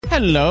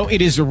Hello,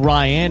 it is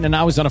Ryan, and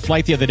I was on a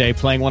flight the other day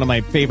playing one of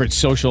my favorite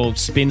social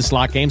spin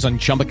slot games on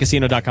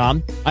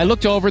ChumbaCasino.com. I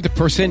looked over at the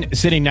person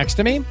sitting next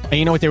to me, and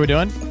you know what they were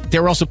doing? They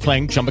were also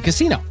playing Chumba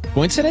Casino.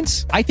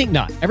 Coincidence? I think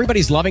not.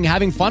 Everybody's loving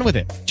having fun with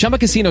it. Chumba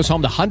Casino is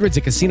home to hundreds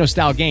of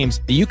casino-style games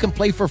that you can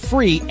play for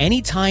free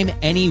anytime,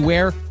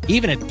 anywhere,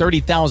 even at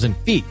 30,000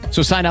 feet.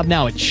 So sign up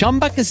now at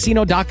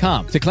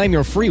ChumbaCasino.com to claim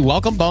your free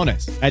welcome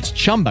bonus. That's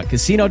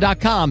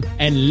ChumbaCasino.com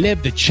and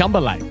live the Chumba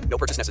life. No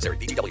purchase necessary.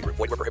 VGW. Void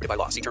where prohibited by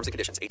law. See terms and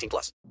conditions.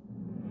 18+.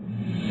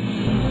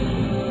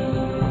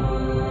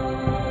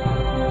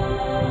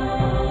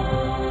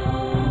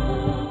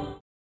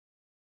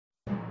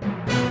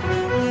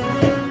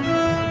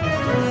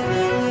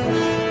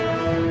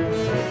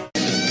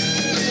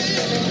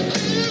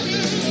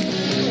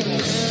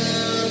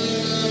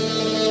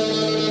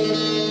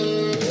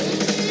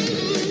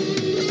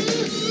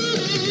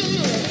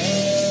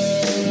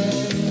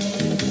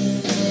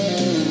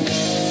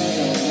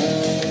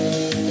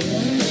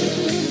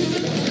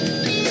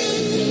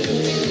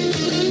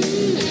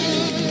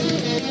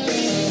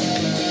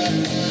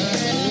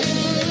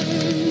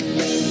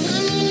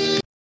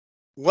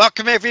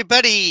 Welcome,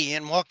 everybody,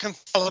 and welcome,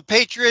 fellow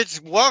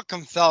patriots.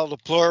 Welcome, fellow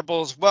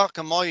deplorables.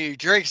 Welcome, all you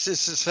drakes of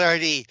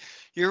society,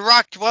 you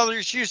rock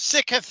dwellers, you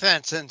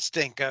sycophants and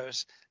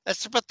stinkos.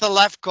 That's what the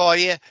left call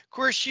you. Of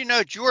course, you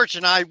know, George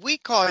and I, we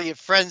call you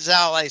friends,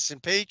 allies,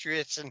 and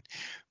patriots, and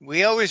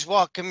we always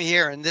welcome you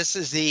here. And this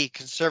is the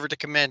Conservative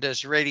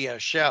Commandos radio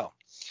show.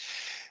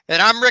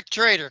 And I'm Rick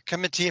Trader,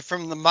 coming to you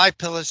from the My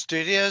Pillow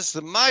Studios,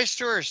 the My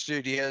Store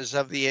Studios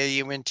of the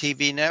AUN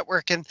TV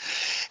network. And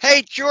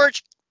hey,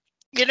 George,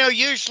 you know,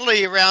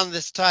 usually around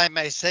this time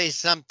I say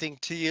something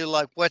to you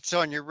like what's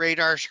on your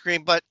radar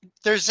screen, but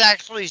there's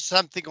actually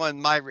something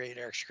on my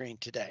radar screen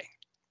today.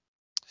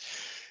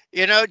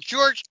 You know,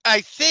 George, I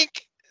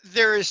think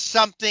there is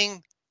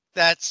something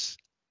that's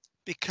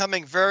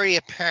becoming very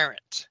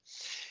apparent.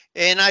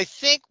 And I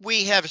think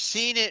we have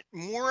seen it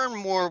more and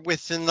more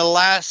within the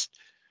last,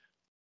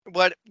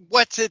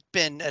 what's it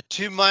been,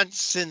 2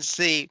 months since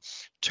the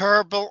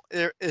terrible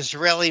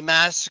Israeli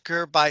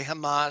massacre by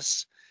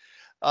Hamas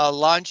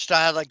launched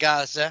out of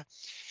Gaza.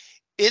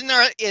 In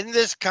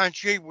this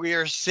country, we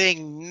are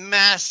seeing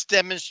mass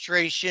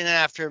demonstration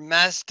after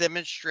mass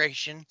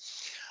demonstration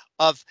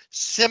of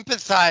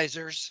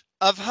sympathizers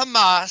of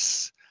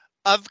Hamas,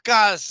 of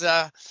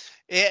Gaza,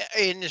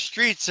 in the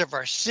streets of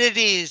our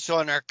cities,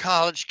 on our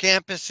college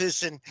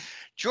campuses. And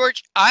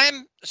George,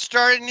 I'm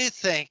starting to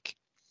think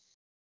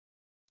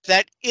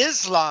that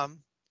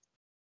Islam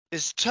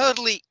is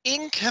totally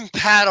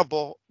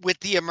incompatible with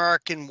the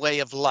American way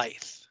of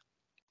life,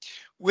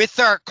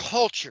 with our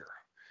culture,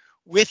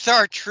 with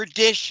our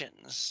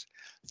traditions,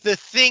 the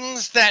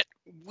things that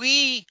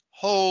we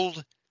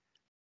hold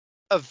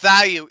of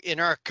value in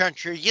our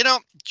country. You know,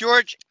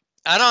 George,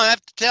 I don't have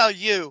to tell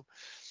you,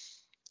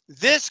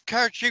 this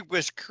country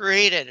was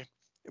created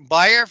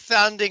by our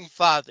founding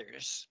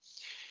fathers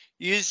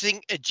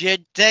using a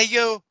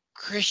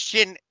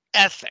Judeo-Christian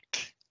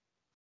ethic.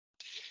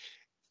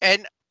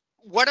 And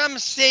what I'm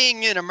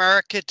seeing in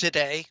America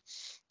today,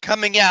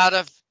 coming out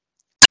of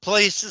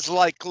places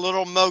like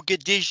Little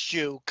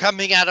Mogadishu,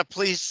 coming out of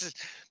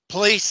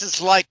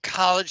places like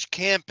college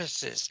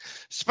campuses,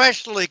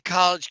 especially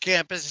college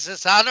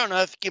campuses. I don't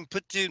know if you can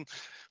put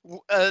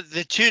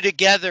the two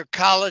together,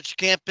 college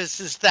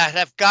campuses that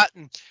have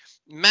gotten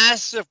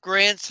massive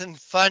grants and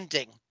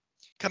funding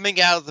coming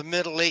out of the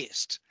Middle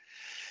East.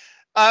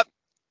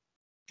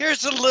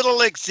 Here's a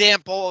little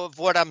example of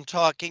what I'm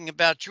talking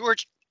about,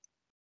 George.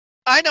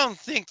 I don't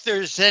think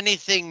there's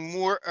anything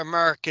more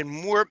American,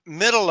 more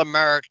middle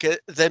America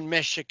than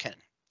Michigan.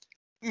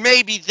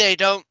 Maybe they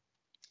don't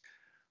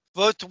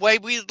vote the way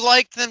we'd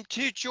like them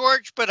to,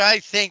 George, but I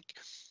think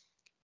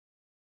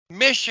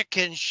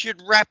Michigan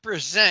should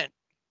represent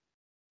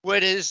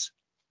what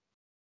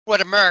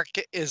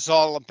America is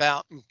all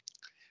about.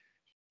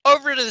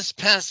 Over this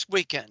past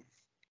weekend,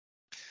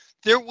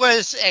 there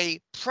was a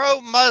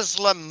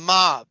pro-Muslim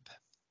mob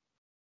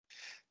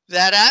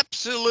that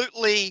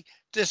absolutely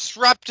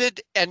disrupted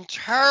and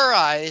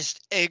terrorized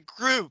a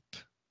group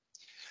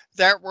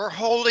that were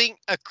holding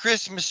a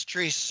Christmas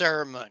tree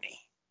ceremony,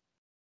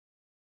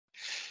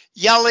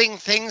 yelling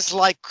things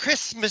like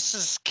Christmas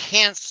is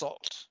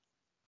canceled,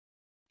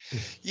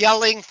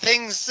 yelling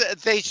things.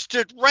 They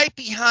stood right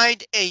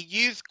behind a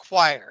youth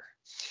choir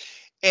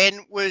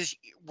and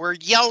were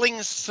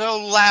yelling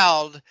so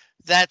loud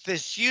that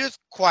this youth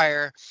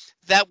choir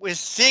that was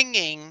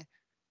singing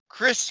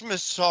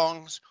Christmas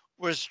songs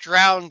was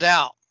drowned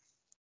out.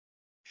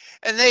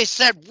 And they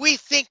said, we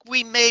think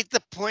we made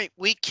the point.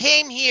 We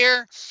came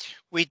here,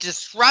 we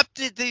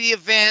disrupted the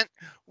event,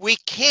 we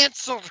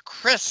canceled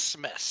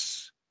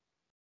Christmas.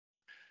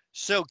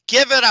 So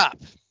give it up.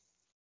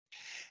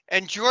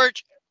 And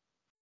George,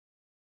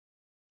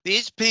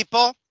 these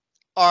people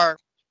are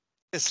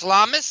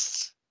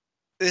Islamists.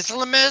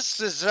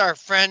 Islamists, as our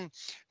friend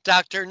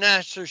Dr.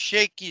 Nasser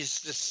Sheikh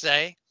used to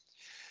say.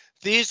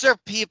 These are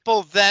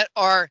people that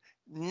are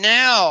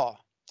now,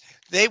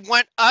 they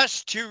want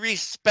us to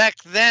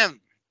respect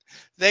them.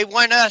 They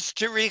want us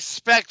to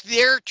respect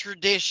their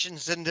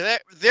traditions and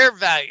their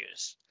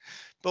values.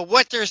 But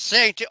what they're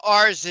saying to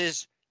ours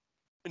is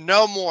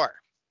no more.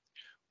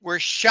 We're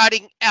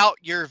shutting out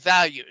your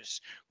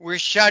values. We're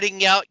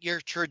shutting out your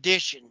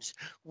traditions.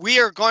 We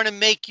are going to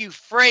make you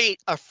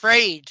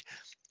afraid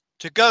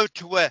to go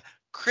to a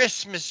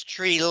Christmas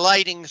tree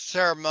lighting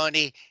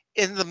ceremony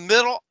in the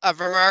middle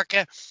of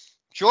America.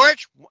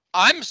 George,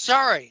 I'm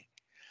sorry.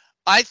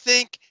 I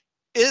think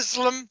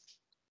Islam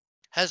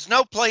has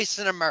no place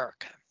in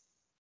America.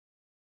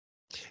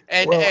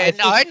 And Well,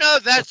 I know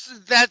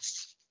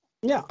that's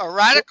yeah. a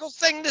radical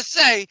thing to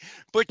say,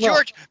 but Well,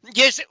 George,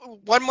 yes,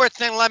 one more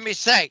thing let me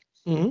say.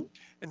 mhm.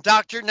 And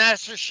Dr.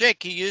 Nasser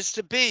Sheikh, he used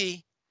to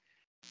be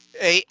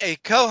a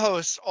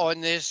co-host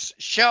on this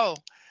show,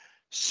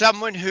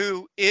 someone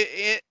who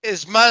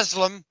is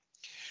Muslim.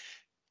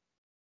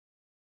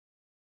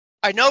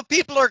 I know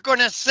people are going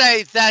to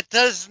say that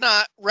does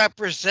not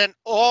represent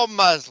all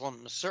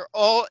Muslims or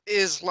all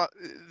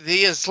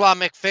the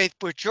Islamic faith,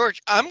 but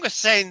George, I'm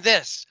saying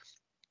this.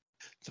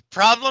 The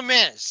problem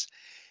is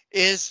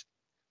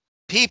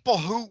people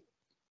who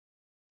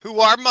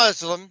are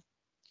Muslim,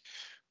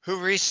 who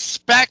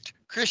respect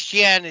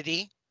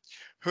Christianity,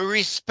 who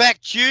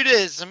respect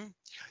Judaism,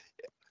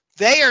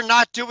 they are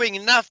not doing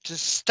enough to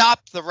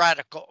stop the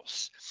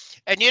radicals.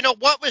 And you know,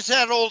 what was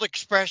that old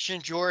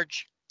expression,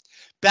 George?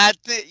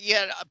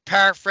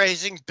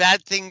 Paraphrasing,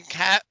 bad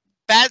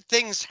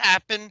things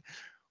happen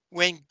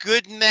when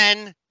good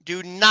men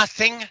do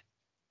nothing.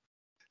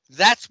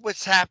 That's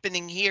what's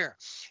happening here.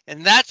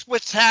 And that's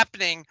what's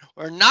happening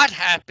or not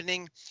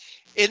happening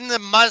in the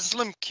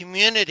Muslim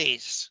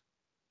communities,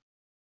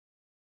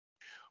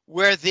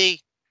 where the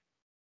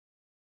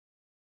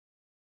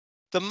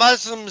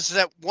Muslims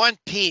that want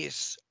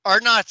peace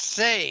are not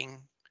saying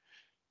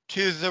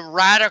to the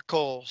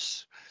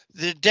radicals,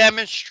 the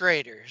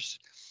demonstrators,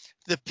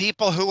 the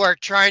people who are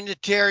trying to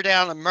tear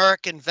down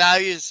American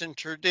values and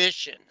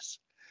traditions,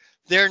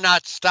 they're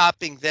not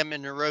stopping them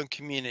in their own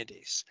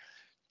communities.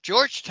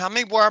 George, tell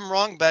me where I'm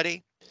wrong,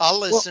 buddy. I'll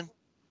listen.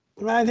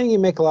 Well, I think you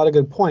make a lot of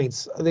good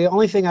points. The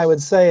only thing I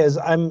would say is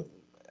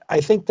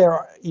I think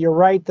you're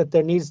right that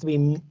there needs to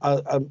be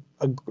a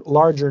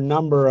larger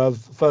number of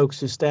folks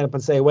who stand up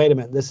and say, wait a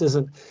minute, this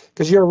isn't,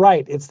 because you're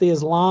right, it's the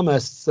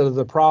Islamists that are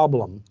the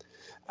problem.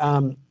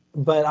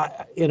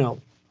 But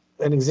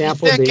an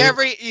example would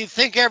be, You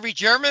think every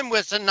German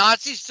was a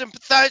Nazi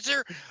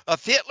sympathizer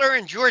of Hitler,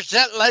 and George,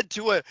 that led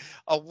to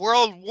a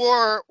world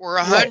war where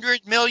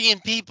 100 million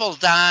people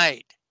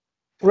died.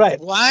 Right.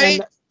 Why?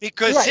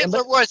 Because Hitler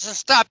but wasn't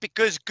stopped,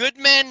 because good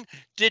men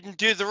didn't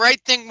do the right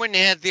thing when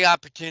they had the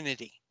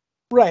opportunity.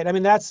 Right. I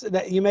mean,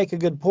 that you make a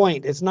good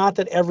point. It's not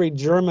that every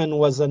German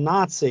was a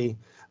Nazi,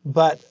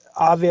 but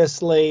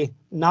obviously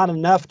not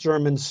enough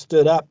Germans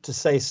stood up to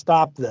say,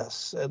 stop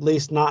this, at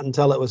least not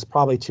until it was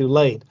probably too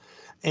late.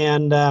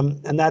 And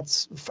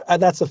that's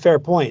a fair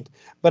point.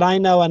 But I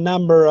know a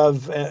number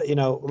of,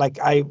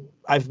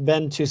 I've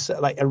been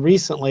to,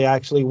 recently I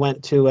actually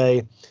went to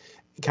a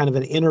kind of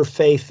an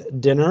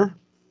interfaith dinner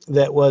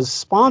that was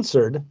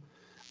sponsored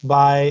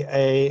by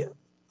a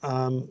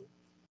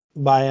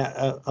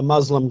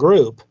Muslim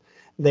group.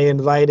 They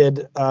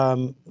invited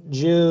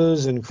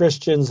Jews and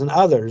Christians and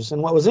others.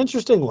 And what was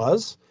interesting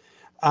was,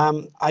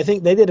 I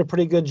think they did a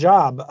pretty good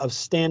job of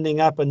standing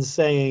up and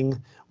saying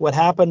what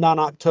happened on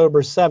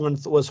October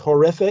 7th was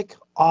horrific,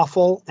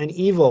 awful, and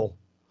evil.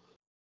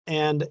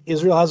 And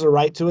Israel has a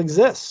right to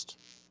exist.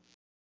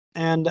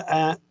 And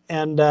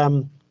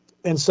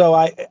so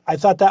I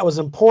thought that was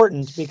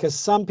important, because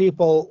some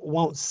people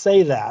won't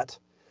say that.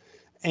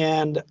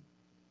 And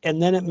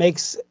then it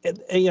makes it,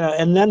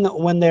 and then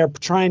when they're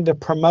trying to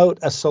promote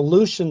a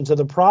solution to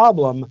the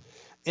problem,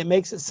 it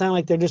makes it sound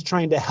like they're just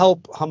trying to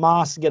help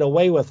Hamas get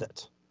away with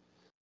it.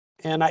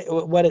 And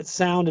what it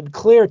sounded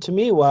clear to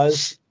me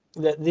was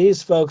that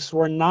these folks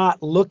were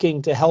not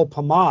looking to help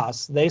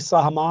Hamas. They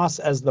saw Hamas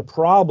as the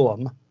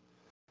problem.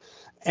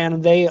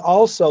 And they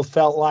also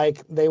felt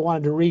like they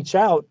wanted to reach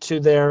out to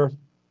their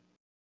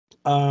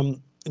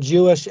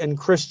Jewish and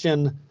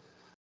Christian,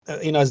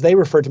 as they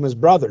refer to them as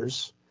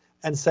brothers,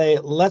 and say,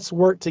 let's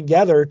work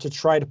together to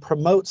try to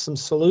promote some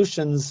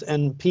solutions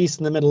and peace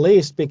in the Middle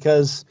East,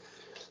 because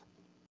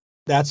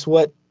that's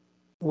what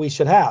we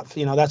should have.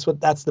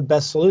 That's the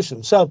best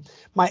solution. So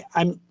my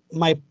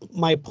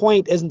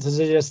point isn't to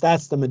suggest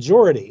that's the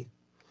majority.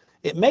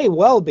 It may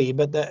well be,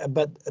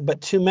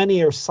 but too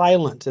many are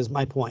silent, is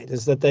my point,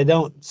 is that they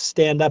don't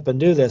stand up and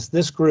do this.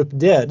 This group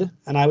did,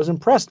 and I was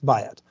impressed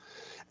by it.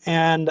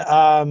 And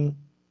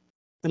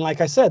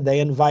like I said, they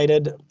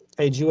invited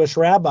a Jewish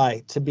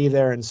rabbi to be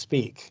there and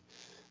speak.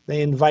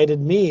 They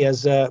invited me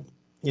as a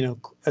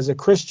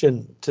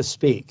Christian to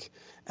speak.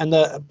 And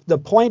the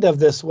point of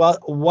this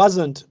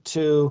wasn't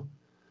to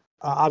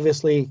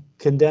obviously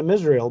condemn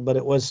Israel, but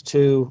it was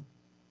to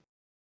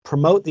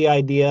promote the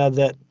idea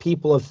that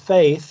people of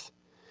faith,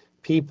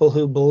 people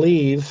who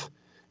believe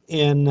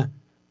in,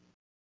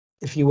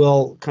 if you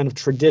will, kind of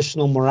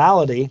traditional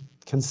morality,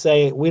 can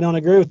say, we don't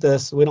agree with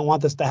this, we don't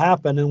want this to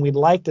happen, and we'd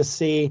like to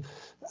see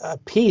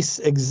peace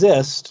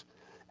exist,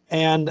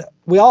 and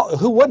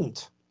who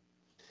wouldn't?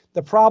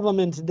 The problem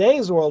in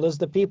today's world is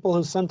the people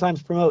who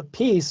sometimes promote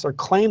peace or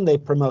claim they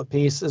promote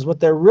peace is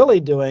what they're really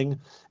doing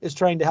is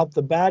trying to help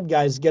the bad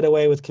guys get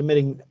away with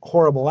committing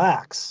horrible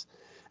acts.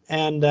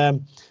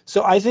 And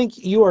so I think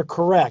you are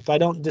correct. I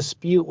don't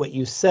dispute what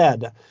you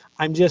said.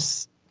 I'm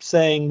just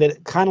saying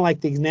that kind of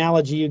like the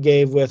analogy you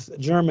gave with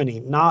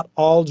Germany, not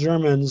all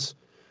Germans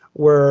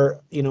were,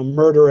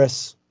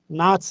 murderous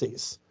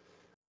Nazis,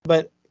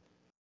 but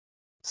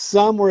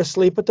some were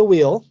asleep at the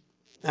wheel.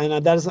 And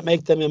that doesn't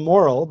make them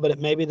immoral, but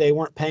maybe they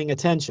weren't paying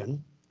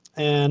attention.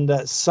 And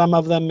some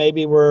of them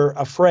maybe were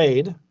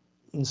afraid.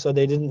 And so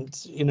they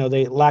didn't,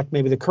 they lacked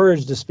maybe the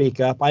courage to speak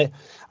up. I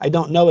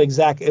don't know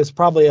exactly. It's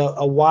probably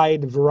a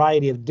wide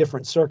variety of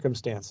different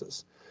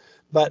circumstances.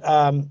 But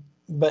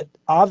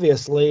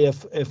obviously,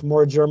 if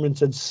more Germans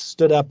had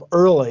stood up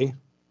early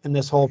in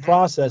this whole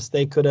process,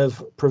 they could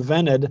have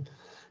prevented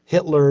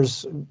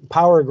Hitler's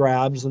power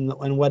grabs and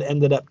what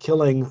ended up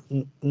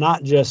killing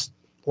not just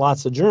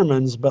lots of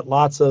Germans, but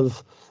lots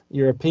of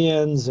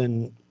Europeans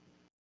and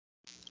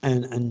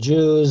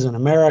Jews and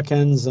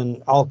Americans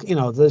and all.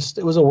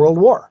 It was a world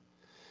war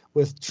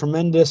with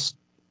tremendous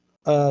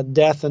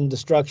death and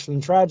destruction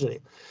and tragedy.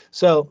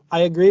 So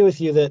I agree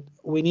with you that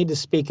we need to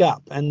speak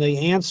up, and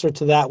the answer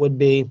to that would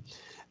be,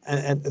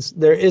 and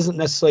there isn't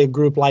necessarily a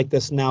group like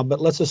this now,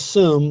 but let's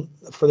assume,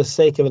 for the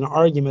sake of an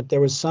argument, there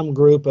was some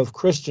group of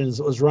Christians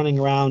that was running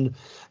around,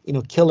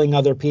 killing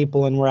other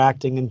people and were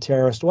acting in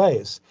terrorist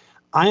ways.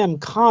 I am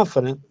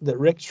confident that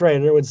Rick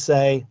Schrader would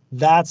say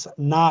that's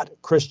not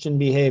Christian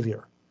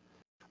behavior.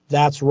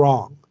 That's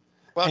wrong.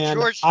 Well, and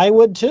George, I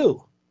would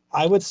too.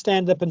 I would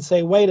stand up and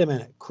say, wait a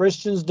minute,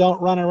 Christians don't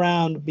run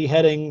around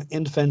beheading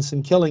infants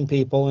and killing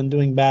people and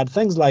doing bad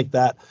things like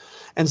that.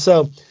 And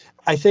so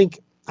I think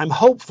I'm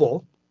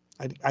hopeful.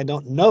 I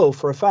don't know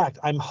for a fact.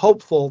 I'm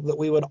hopeful that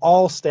we would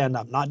all stand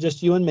up, not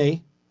just you and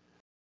me,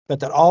 but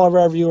that all of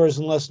our viewers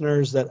and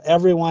listeners, that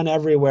everyone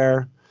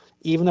everywhere,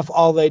 even if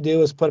all they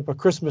do is put up a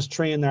Christmas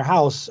tree in their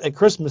house at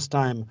Christmas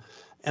time,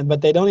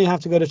 but they don't even have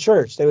to go to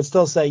church, they would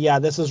still say, yeah,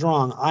 this is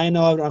wrong. I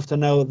know enough to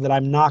know that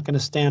I'm not going to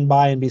stand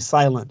by and be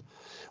silent.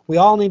 We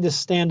all need to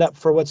stand up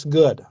for what's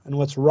good and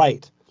what's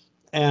right.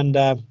 And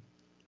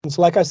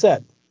so like I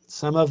said,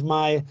 some of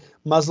my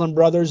Muslim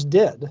brothers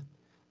did.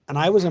 And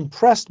I was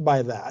impressed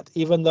by that,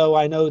 even though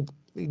I know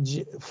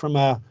from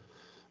a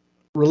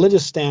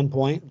religious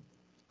standpoint,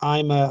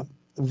 I'm a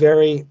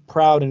very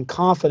proud and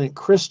confident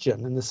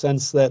Christian in the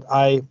sense that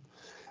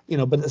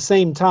but at the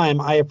same time,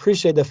 I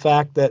appreciate the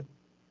fact that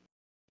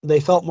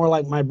they felt more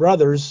like my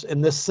brothers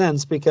in this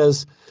sense,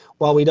 because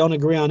while we don't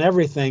agree on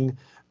everything,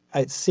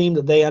 it seemed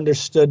that they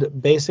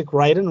understood basic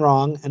right and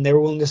wrong, and they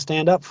were willing to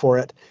stand up for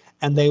it.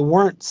 And they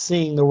weren't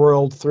seeing the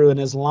world through an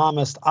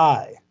Islamist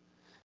eye.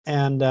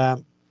 And,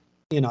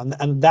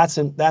 and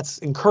that's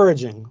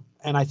encouraging.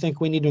 And I think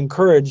we need to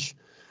encourage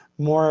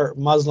more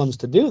Muslims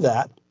to do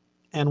that.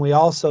 And we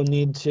also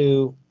need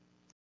to,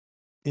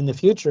 in the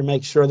future,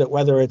 make sure that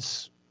whether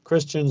it's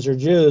Christians or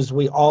Jews,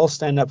 we all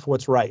stand up for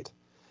what's right.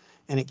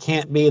 And it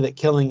can't be that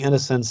killing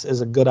innocents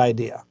is a good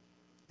idea.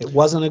 It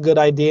wasn't a good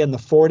idea in the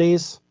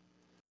 40s,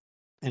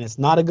 and it's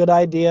not a good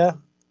idea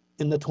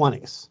in the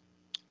 20s.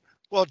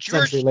 Well,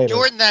 George,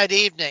 during that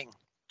evening,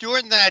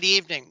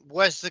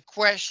 was the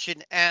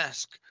question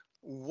asked,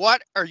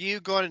 what are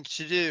you going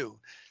to do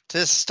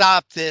to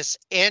stop this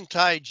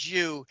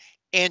anti-Jew,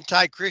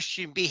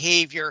 anti-Christian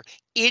behavior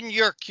in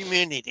your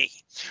community?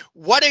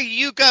 What are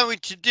you going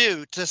to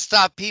do to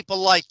stop people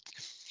like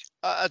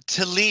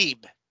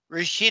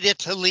Rashida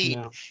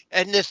Tlaib,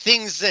 and the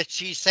things that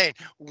she's saying?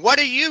 What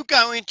are you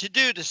going to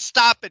do to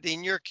stop it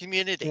in your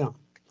community? Yeah.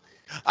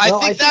 I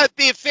think that would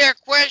be a fair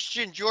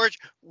question, George.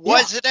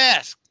 Was it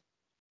asked?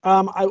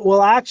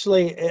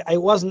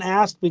 It wasn't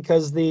asked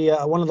because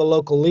one of the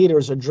local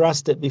leaders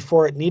addressed it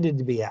before it needed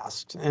to be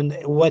asked. And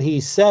what he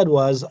said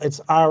was,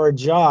 it's our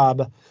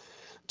job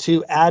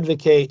to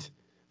advocate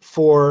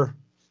for,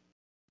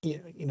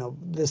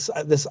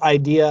 this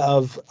idea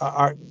of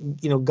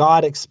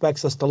God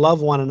expects us to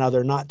love one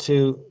another, not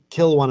to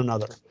kill one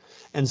another.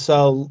 And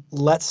so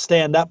let's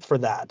stand up for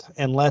that.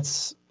 And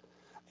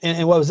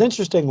and what was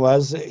interesting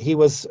was he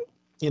was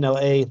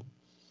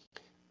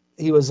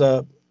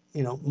a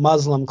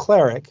Muslim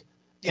cleric,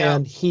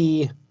 and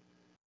he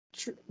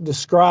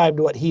described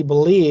what he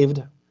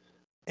believed,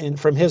 and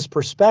from his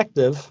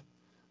perspective,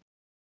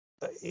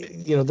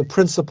 the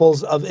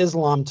principles of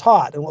Islam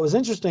taught. And what was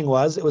interesting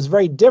was it was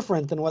very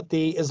different than what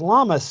the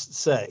Islamists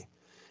say.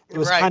 It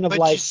was kind of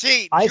like,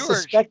 I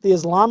suspect the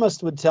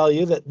Islamist would tell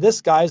you that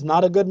this guy's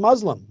not a good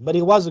Muslim, but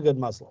he was a good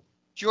Muslim.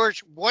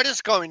 George, what is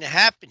going to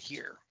happen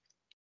here?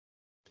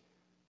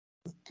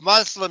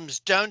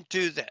 Muslims don't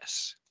do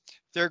this.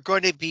 There are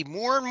going to be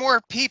more and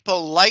more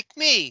people like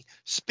me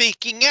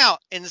speaking out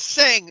and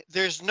saying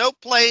there's no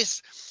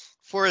place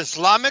for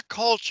Islamic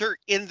culture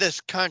in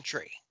this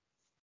country.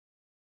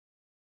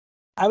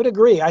 I would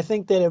agree. I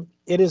think that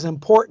it is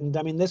important.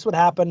 I mean, this would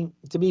happen,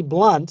 to be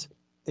blunt.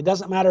 It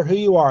doesn't matter who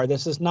you are.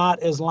 This is not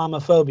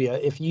Islamophobia.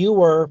 If you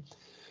were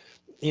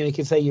you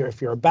can say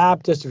if you're a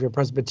Baptist, if you're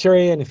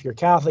Presbyterian, if you're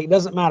Catholic, it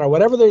doesn't matter.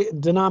 Whatever the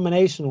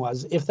denomination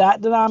was, if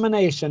that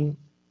denomination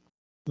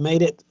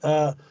made it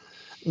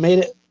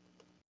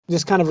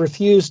just kind of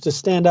refused to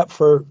stand up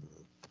for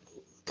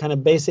kind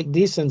of basic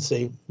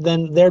decency,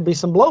 then there'd be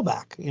some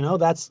blowback.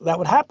 That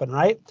would happen,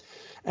 right?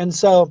 And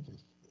so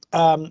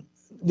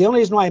the only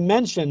reason why I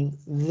mention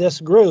this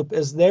group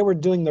is they were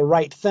doing the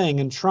right thing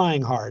and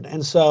trying hard.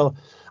 And so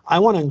I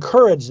want to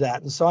encourage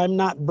that. And so I'm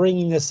not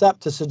bringing this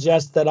up to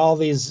suggest that all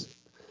these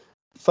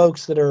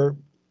folks that are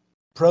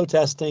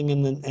protesting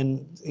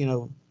and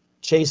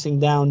chasing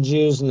down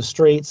Jews in the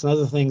streets and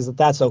other things,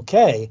 that's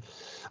okay,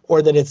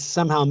 or that it's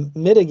somehow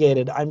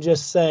mitigated. I'm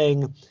just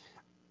saying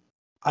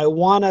I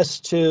want us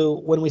to,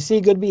 when we see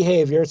good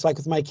behavior, it's like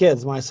with my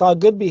kids. When I saw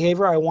good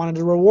behavior, I wanted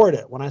to reward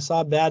it. When I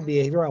saw bad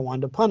behavior, I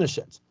wanted to punish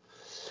it.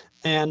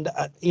 And,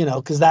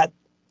 because that,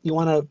 you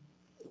want to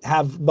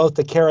have both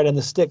the carrot and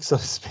the stick, so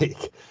to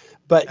speak.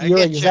 But you're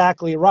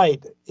exactly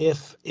right.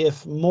 If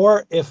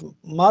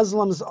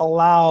Muslims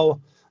allow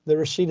the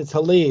Rashida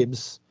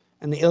Tlaibs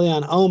and the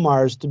Ilhan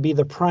Omars to be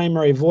the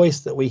primary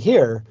voice that we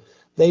hear,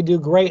 they do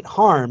great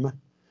harm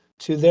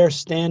to their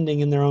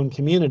standing in their own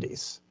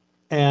communities.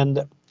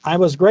 And I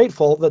was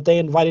grateful that they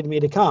invited me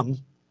to come,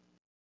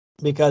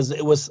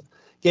 because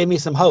gave me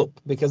some hope,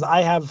 because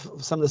I have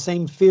some of the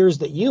same fears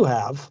that you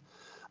have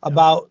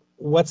about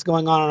what's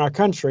going on in our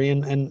country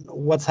and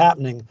what's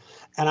happening.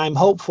 And I'm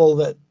hopeful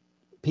that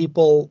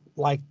people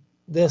like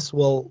this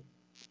will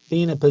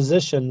be in a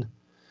position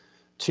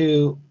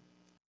to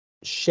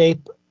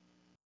shape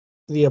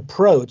the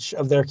approach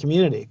of their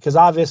community, because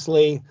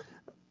obviously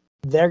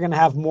they're going to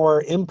have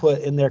more input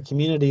in their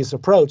community's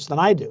approach than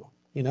I do,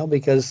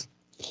 because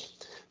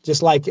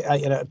just like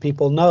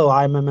people know,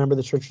 I'm a member of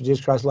the Church of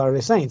Jesus Christ of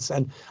Latter-day Saints,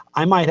 and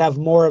I might have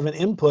more of an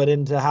input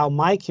into how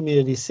my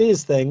community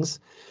sees things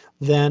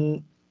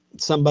than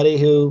somebody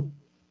who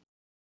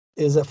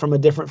is from a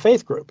different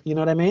faith group. You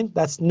know what I mean?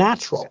 That's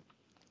natural.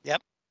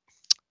 Yep,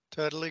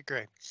 totally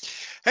agree.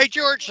 Hey,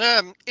 George,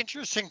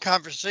 interesting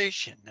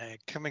conversation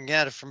coming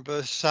at it from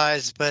both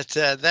sides, but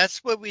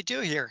that's what we do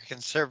here at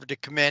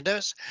Conservative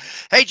Commandos.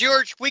 Hey,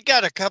 George, we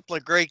got a couple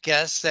of great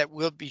guests that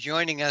will be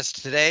joining us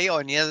today.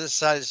 On the other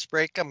side of this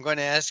break, I'm going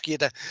to ask you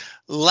to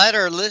let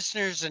our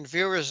listeners and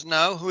viewers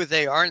know who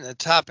they are and the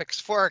topics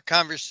for our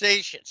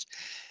conversations.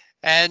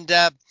 And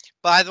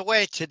by the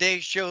way,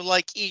 today's show,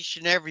 like each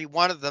and every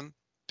one of them,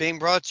 being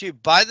brought to you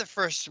by the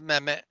First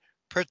Amendment,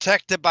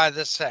 protected by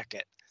the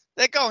Second.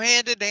 They go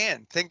hand in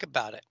hand. Think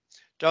about it.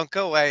 Don't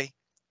go away.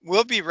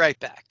 We'll be right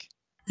back.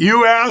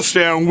 You asked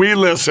and we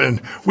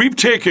listened. We've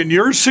taken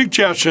your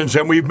suggestions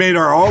and we've made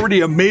our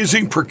already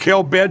amazing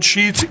Percale bed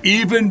sheets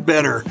even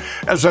better.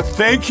 As a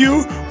thank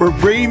you, we're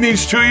bringing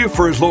these to you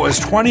for as low as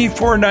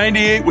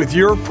 $24.98 with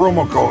your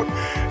promo code.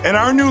 And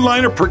our new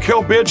line of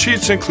Percale bed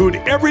sheets include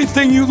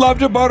everything you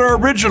loved about our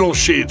original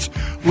sheets.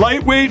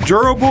 Lightweight,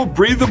 durable,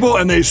 breathable,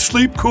 and they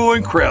sleep cool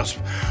and crisp.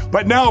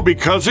 But now,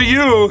 because of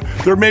you,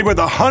 they're made with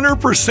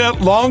 100%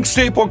 long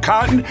staple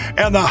cotton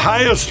and the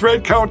highest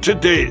thread count to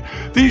date.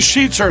 These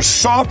sheets are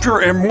softer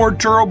and more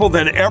durable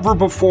than ever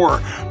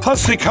before.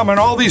 Plus, they come in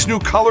all these new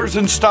colors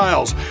and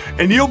styles.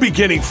 And you'll be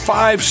getting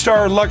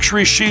 5-star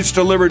luxury sheets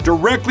delivered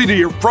directly to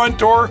your front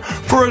door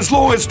for as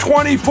low as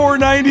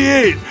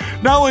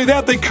 $24.98. Not only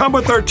that, they come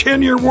with our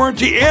 10-year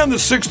warranty and the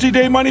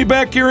 60-day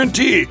money-back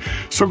guarantee.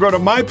 So go to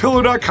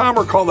mypillow.com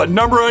or call the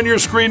number on your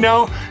screen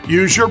now.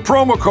 Use your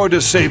promo code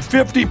to save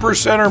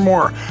 50% or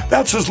more.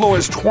 That's as low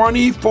as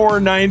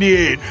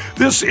 $24.98.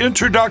 This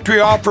introductory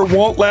offer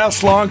won't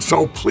last long,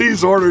 so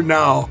please order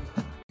now.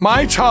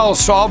 My Towels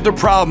solved a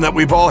problem that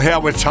we've all had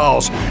with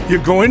towels. You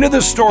go into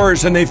the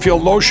stores and they feel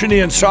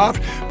lotiony and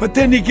soft, but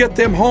then you get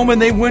them home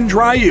and they wind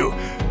dry you.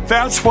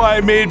 That's why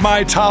I made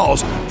My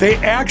Towels. They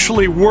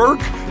actually work,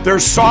 they're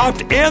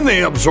soft, and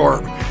they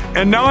absorb.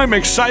 And now I'm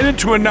excited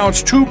to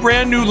announce 2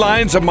 brand new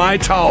lines of My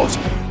Towels.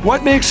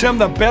 What makes them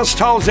the best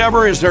towels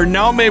ever is they're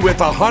now made with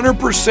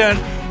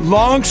 100%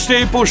 long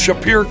staple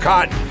Shapir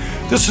cotton.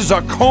 This is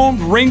a combed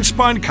ring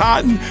spun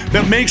cotton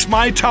that makes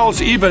My Towels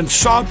even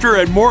softer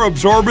and more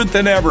absorbent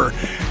than ever.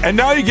 And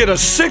now you get a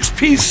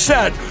 6-piece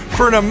set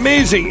for an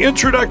amazing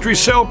introductory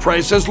sale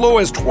price as low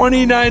as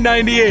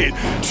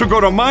 $29.98. So go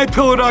to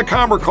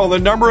mypillow.com or call the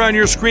number on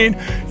your screen.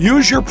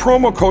 Use your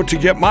promo code to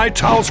get My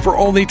Towels for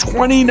only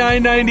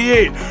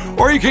 $29.98.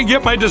 Or you can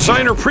get my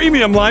designer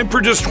premium line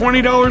for just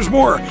 $20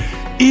 more.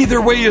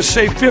 Either way, you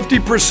save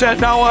 50%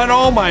 now on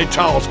all My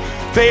Towels.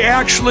 They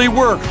actually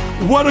work.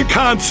 What a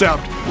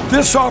concept.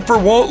 This offer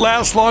won't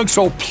last long,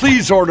 so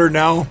please order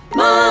now.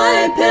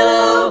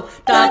 mypillow.com.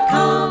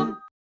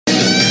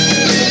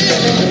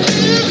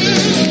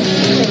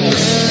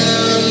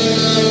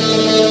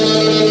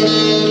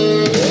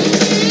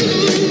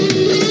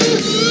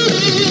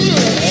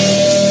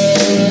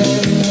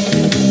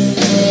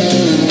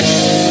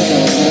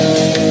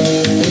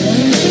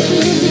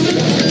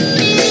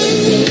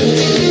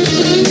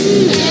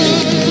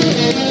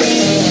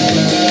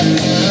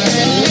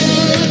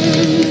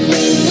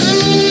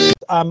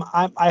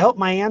 I hope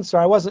my answer,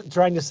 I wasn't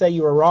trying to say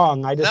you were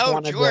wrong. I just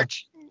wanted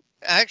George,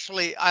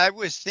 actually, I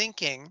was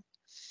thinking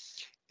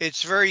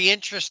it's very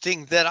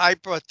interesting that I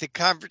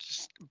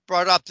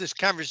brought up this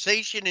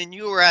conversation and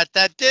you were at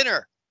that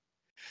dinner.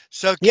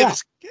 So Yeah,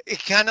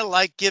 it kind of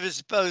like give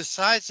us both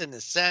sides in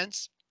a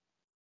sense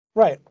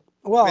right.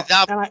 Well,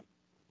 without, and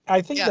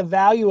I think yeah, the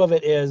value of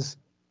it is,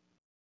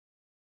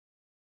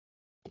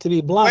 to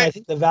be blunt, I right,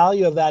 think the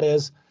value of that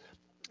is,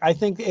 I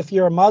think if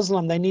you're a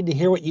Muslim, they need to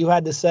hear what you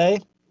had to say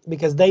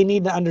because they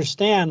need to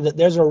understand that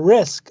there's a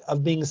risk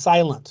of being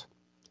silent,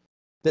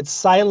 that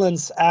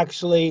silence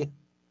actually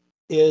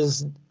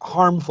is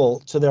harmful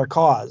to their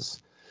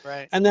cause.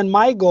 right, And then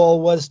my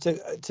goal was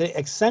to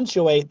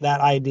accentuate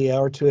that idea,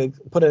 or to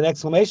put an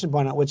exclamation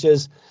point on it, which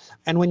is,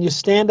 and when you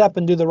stand up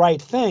and do the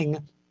right thing,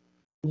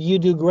 you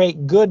do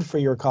great good for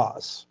your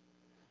cause.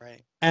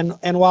 right.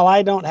 And while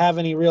I don't have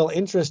any real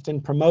interest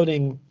in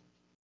promoting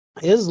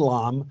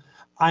Islam,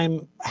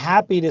 I'm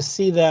happy to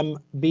see them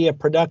be a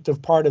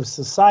productive part of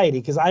society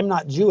because I'm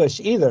not Jewish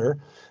either,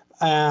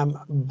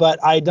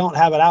 but I don't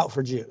have it out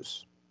for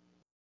Jews.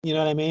 You know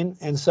what I mean?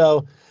 And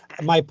so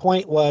my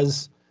point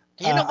was,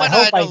 You know I what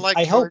hope I don't like,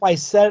 I hope George? I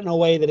said it in a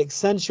way that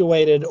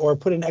accentuated or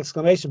put an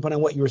exclamation point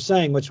on what you were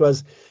saying, which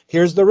was,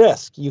 here's the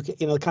risk. You can,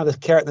 kind of the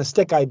carrot and the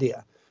stick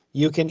idea.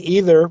 You can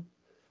either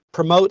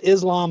promote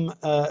Islamists'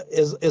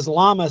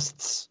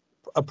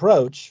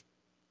 approach.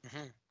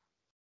 Mhm.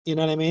 You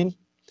know what I mean?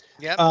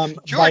 Yep. By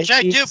George,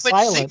 I being do, but see,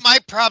 silent. my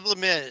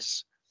problem I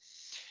is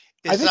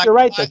think you're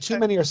right, though. I, Too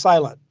many are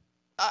silent.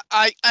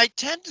 I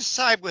tend to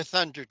side with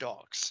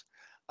underdogs.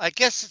 I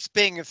guess it's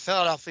being a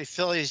Philadelphia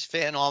Phillies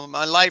fan all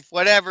my life,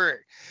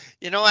 whatever.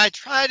 I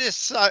try to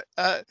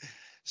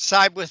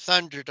side with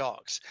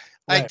underdogs.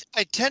 Right.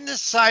 I tend to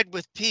side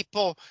with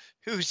people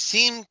who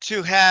seem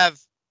to have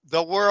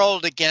the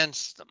world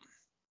against them.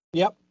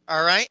 Yep.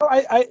 All right.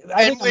 Well, I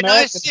And think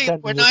Americans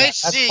tend to when do I that.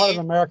 That's part of see,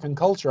 American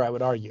culture, I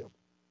would argue.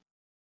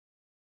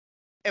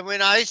 and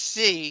when I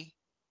see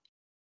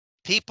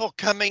people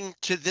coming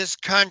to this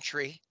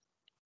country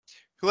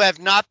who have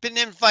not been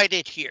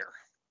invited here,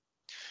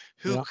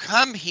 who Yeah.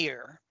 come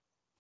here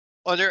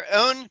on their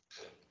own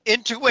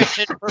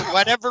intuition for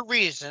whatever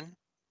reason,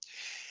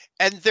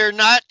 and they're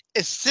not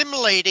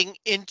assimilating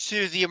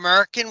into the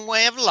American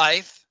way of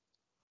life,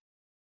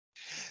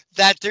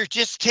 that they're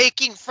just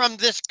taking from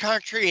this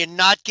country and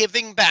not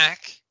giving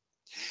back,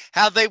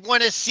 how they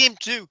want to seem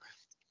to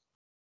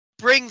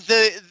bring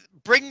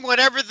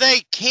whatever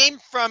they came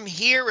from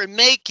here and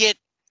make it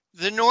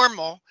the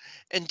normal,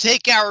 and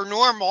take our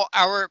normal,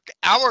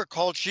 our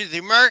culture, the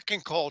American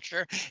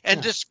culture, and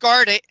Yeah.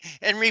 discard it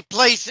and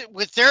replace it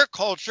with their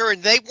culture,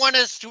 and they want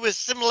us to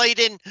assimilate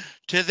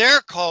into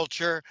their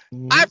culture.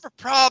 I Hmm. have a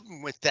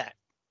problem with that.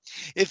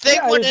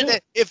 Yeah, I do too.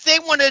 If they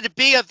wanted to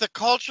be of the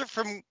culture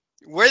from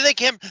where they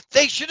came,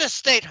 they should have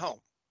stayed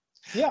home.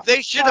 Yeah.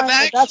 They should have Well,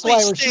 and that's actually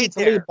why Rashid stayed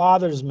Tlaib there.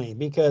 bothers me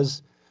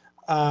because,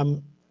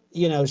 um,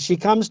 she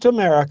comes to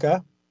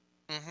America,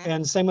 Hmm.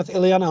 and same with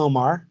Ilhan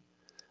Omar.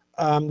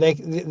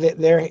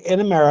 They're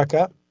in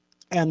America,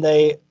 and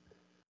they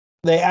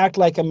act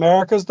like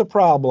America's the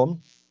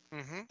problem,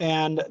 Hmm.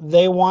 and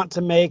they want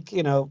to make,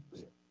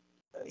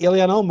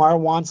 Ilhan Omar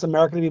wants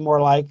America to be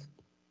more like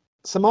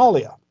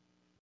Somalia.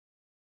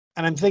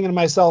 And I'm thinking to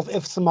myself,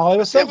 if Somalia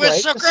was so It was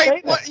great, so just great.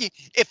 stay there.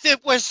 If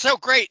it was so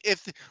great?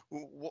 If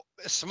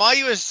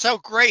Somalia is so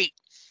great,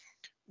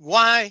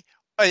 why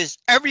is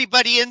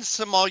everybody in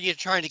Somalia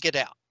trying to get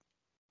out?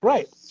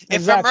 Right. If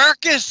Exactly.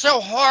 America is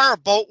so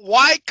horrible,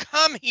 why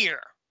come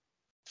here?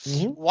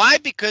 Hmm. Why?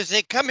 Because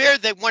they come here,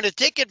 they want to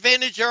take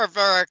advantage of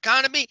our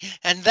economy,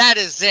 and that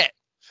is it.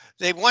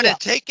 They want to Yeah.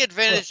 take Well,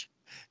 advantage.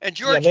 And yeah,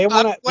 George, they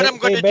want to. what I'm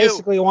going They to do?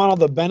 basically want all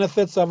the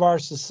benefits of our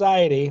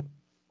society,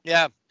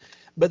 Yeah,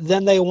 but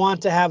then they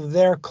want to have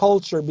their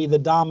culture be the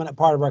dominant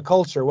part of our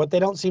culture. What they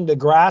don't seem to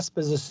grasp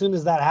is, as soon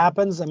as that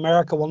happens,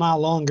 America will no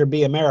longer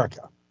be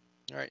America.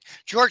 all right,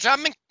 George.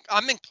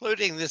 I'm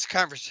including this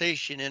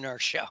conversation in our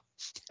show.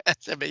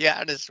 To be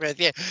honest with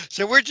you,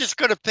 so we're just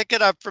going to pick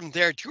it up from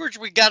there. George,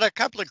 we got a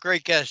couple of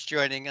great guests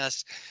joining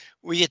us.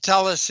 Will you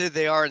tell us who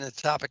they are and the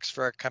topics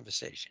for our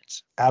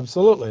conversations?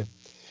 Absolutely.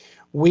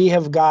 We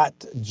have got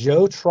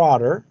Joe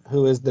Trotter,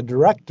 who is the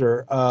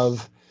director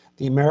of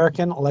the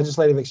American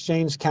Legislative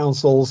Exchange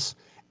Council's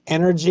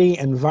Energy,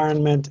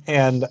 Environment,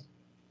 and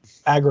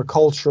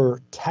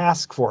Agriculture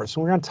Task Force.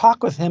 And we're going to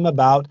talk with him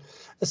about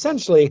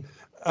essentially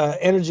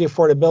energy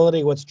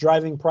affordability, what's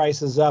driving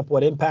prices up,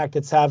 what impact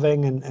it's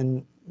having,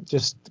 and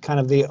just kind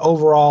of the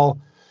overall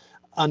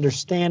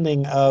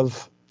understanding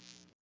of,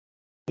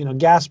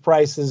 gas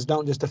prices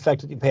don't just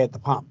affect what you pay at the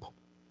pump.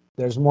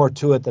 There's more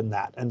to it than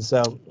that. And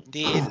so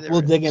Indeed,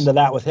 we'll there dig is. into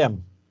that with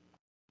him.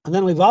 And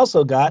then we've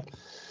also got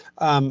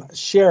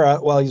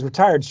Sheriff, well, he's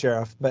retired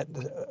sheriff, but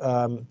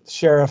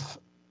Sheriff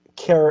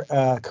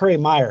Curry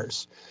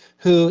Myers,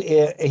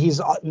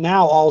 he's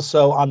now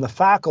also on the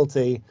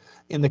faculty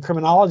in the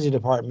criminology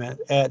department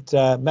at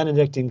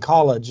Benedictine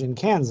College in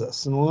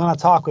Kansas. And we want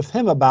to talk with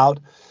him about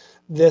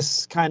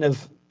this kind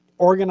of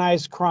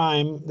organized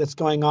crime that's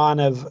going on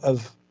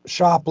of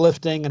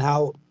shoplifting, and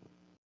how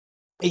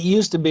it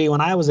used to be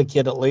when I was a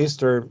kid, at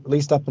least, or at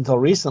least up until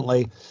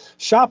recently,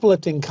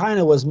 shoplifting kind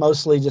of was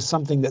mostly just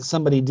something that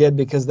somebody did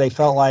because they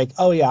felt like,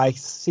 oh yeah, I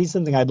see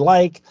something I'd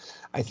like.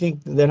 I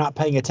think they're not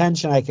paying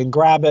attention. I can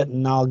grab it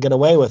and I'll get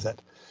away with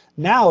it.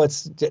 Now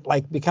it's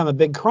like become a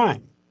big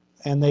crime,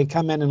 and they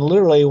come in and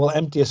literally will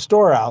empty a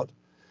store out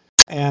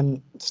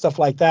and stuff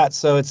like that.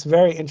 So it's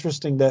very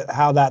interesting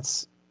how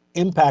that's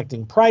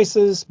impacting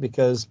prices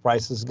because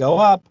prices go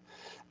up,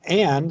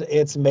 and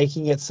it's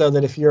making it so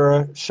that if you're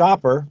a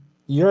shopper,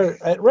 you're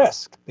at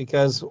risk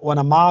because when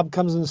a mob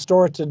comes in the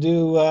store to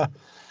do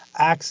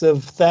acts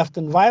of theft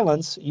and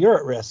violence, you're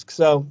at risk.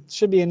 So it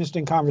should be an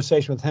interesting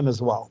conversation with him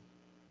as well.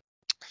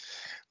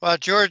 Well,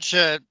 George,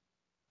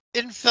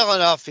 in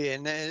Philadelphia,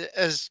 and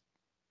as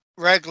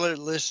regular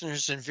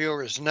listeners and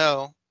viewers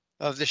know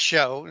of the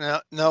show,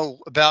 know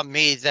about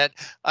me, that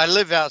I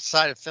live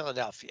outside of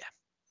Philadelphia,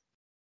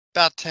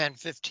 about 10,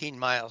 15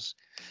 miles.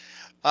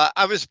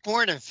 I was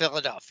born in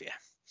Philadelphia,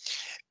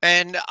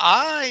 and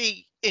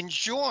I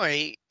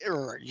enjoy,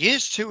 or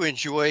used to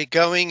enjoy,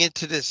 going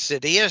into the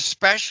city,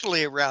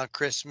 especially around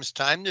Christmas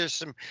time. There's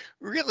some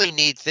really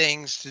neat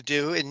things to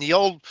do in the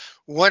old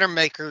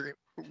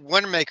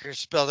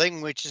Wanamaker's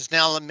building, which is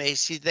now a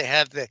Macy's. They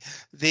have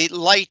the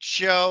light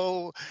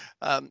show.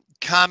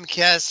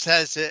 Comcast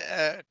has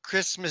a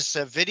Christmas,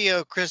 a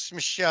video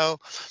Christmas show.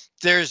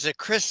 There's a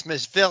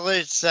Christmas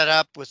village set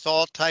up with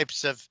all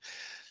types of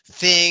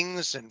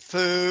things and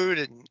food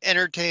and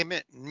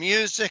entertainment and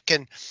music.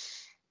 And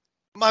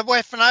my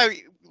wife and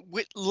I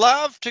would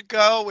love to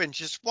go and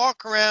just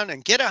walk around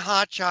and get a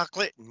hot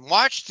chocolate and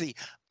watch the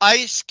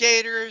ice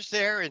skaters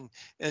there in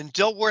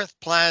Dilworth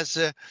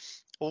Plaza.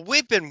 Well,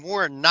 we've been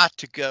warned not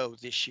to go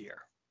this year,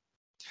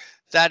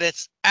 that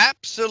it's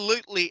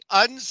absolutely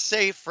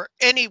unsafe for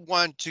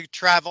anyone to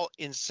travel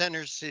in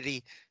Center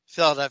City,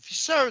 Philadelphia.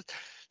 So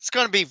it's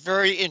going to be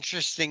very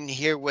interesting to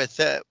hear with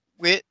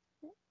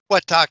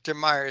what Dr.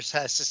 Myers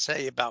has to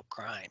say about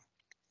crime.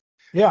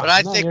 Yeah, but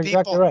I no, think you're people,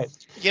 exactly right.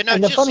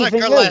 And the just funny like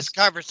thing our is, last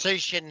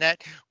conversation,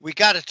 that we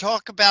got to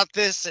talk about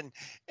this and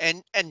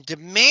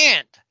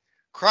demand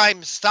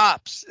crime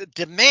stops,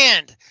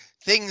 demand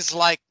things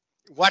like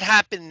what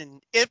happened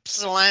in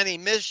Ypsilanti,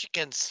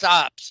 Michigan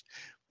stops.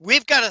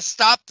 We've got to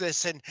stop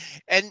this, and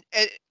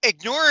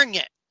ignoring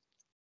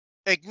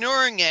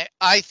it,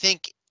 I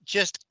think,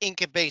 just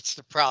incubates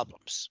the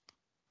problems.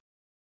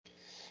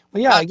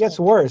 well, yeah, it gets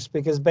worse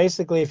because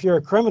basically if you're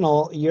a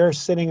criminal, you're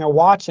sitting or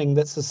watching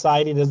that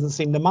society doesn't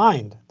seem to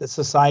mind, that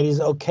society's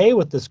okay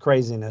with this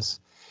craziness.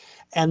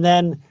 And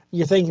then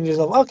you're thinking to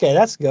yourself, okay,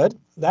 that's good.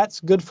 That's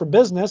good for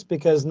business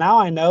because now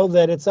I know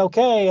that it's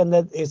okay and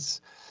that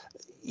it's,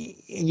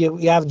 you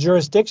have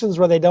jurisdictions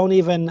where they don't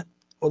even,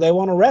 well, they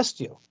won't arrest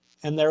you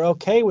and they're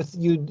okay with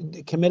you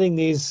committing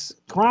these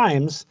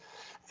crimes.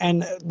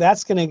 And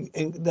that's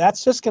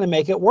just going to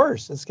make it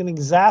worse. It's going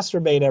to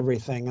exacerbate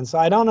everything. And so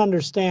I don't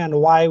understand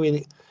why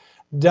we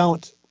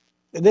don't.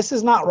 This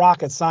is not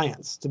rocket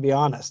science, to be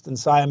honest. And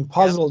so I'm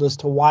puzzled as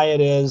to why it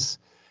is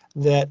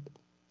that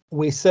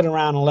we sit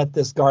around and let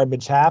this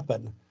garbage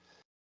happen.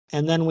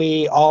 And then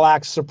we all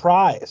act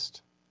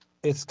surprised.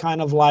 It's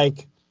kind of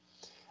like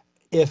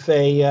if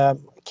a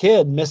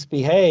kid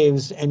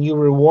misbehaves and you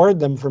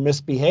reward them for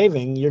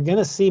misbehaving, you're going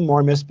to see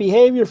more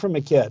misbehavior from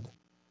a kid.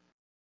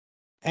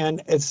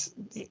 And it's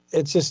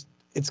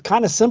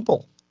kind of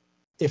simple.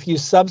 If you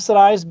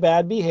subsidize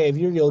bad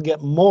behavior, you'll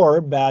get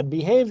more bad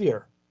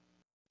behavior.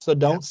 So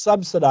don't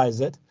subsidize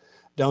it.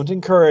 Don't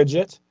encourage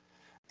it.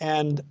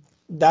 And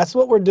that's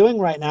what we're doing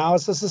right now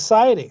as a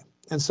society.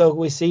 And so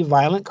we see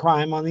violent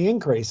crime on the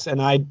increase.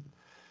 And I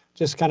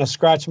just kind of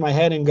scratch my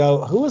head and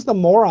go, who was the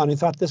moron who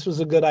thought this was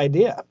a good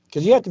idea?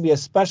 Because you have to be a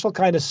special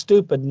kind of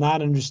stupid not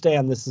to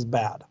understand this is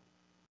bad.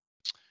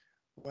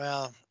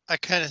 Well, I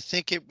kind of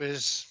think it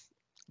was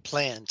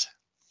planned.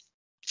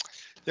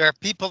 There are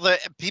people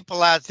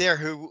out there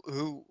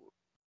who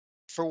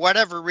for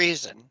whatever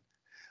reason,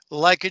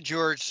 like a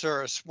George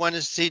Soros, want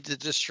to see the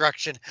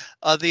destruction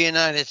of the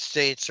United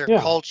States, our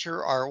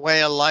culture, our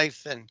way of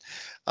life. And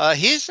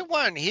he's the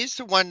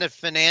one that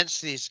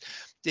financed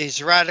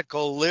these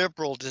radical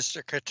liberal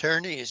district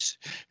attorneys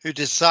who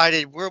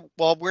decided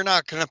we're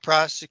not going to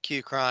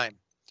prosecute crime.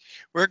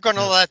 We're going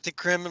to let the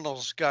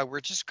criminals go. We're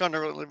just going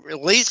to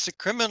release the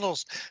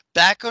criminals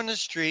back on the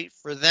street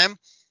for them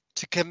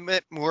to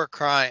commit more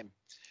crime.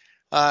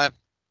 I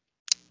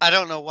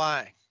don't know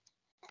why.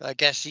 I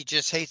guess he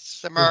just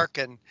hates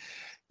America. And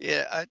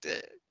yeah,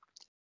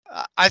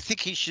 I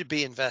think he should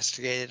be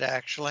investigated,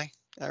 actually.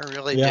 I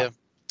really do.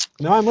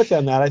 No, I'm with you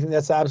on that. I think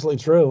that's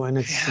absolutely true. And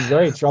it's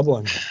very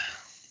troubling.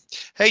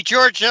 Hey,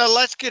 George,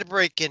 let's get a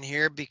break in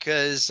here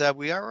because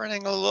we are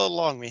running a little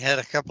long. We had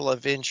a couple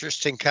of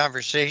interesting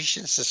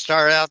conversations to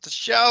start out the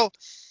show.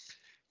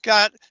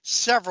 Got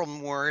several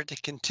more to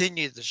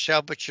continue the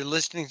show, but you're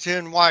listening to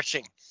and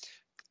watching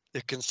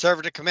The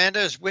Conservative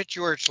Commandos with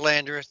George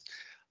Landreth.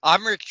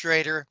 I'm Rick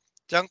Trader.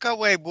 Don't go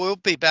away. We'll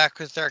be back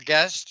with our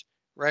guest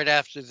right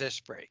after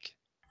this break.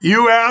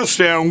 You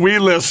asked and we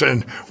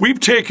listened. We've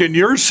taken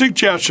your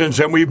suggestions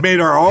and we've made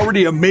our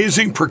already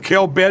amazing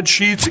Percale bed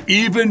sheets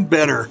even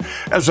better.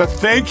 As a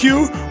thank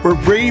you,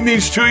 we're bringing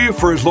these to you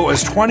for as low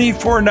as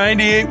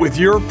 $24.98 with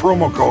your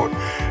promo code.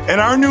 And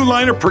our new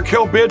line of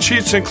Percale bed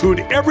sheets include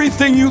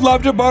everything you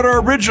loved about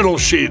our original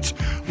sheets.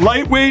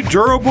 Lightweight,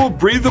 durable,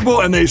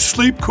 breathable, and they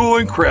sleep cool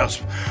and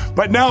crisp.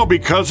 But now,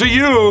 because of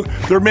you,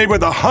 they're made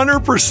with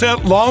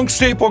 100% long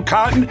staple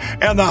cotton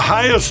and the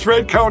highest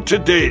thread count to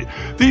date.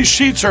 These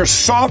sheets are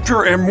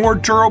softer and more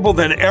durable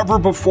than ever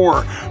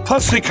before.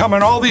 Plus, they come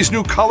in all these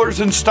new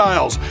colors and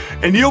styles.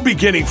 And you'll be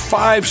getting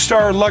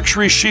 5-star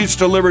luxury sheets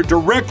delivered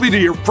directly to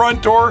your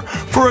front door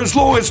for as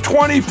low as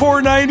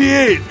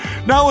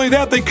 $24.98. Not only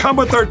that, they come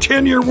with our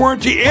 10-year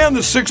warranty and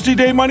the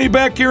 60-day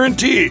money-back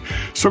guarantee.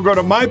 So go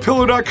to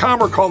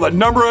mypillow.com or call the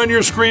number on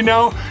your screen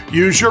now.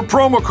 Use your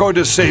promo code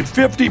to save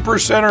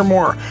 50% or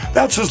more.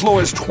 That's as low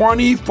as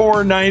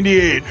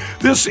 $24.98.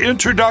 This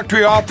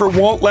introductory offer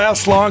won't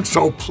last long,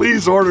 so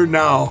please order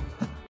now.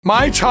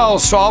 My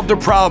Towels solved a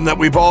problem that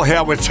we've all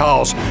had with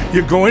towels.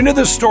 You go into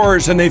the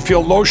stores and they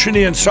feel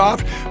lotiony and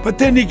soft, but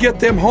then you get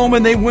them home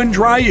and they wind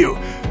dry you.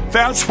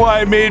 That's why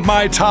I made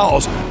My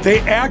Towels. They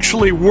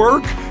actually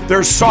work,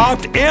 they're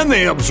soft, and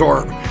they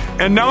absorb.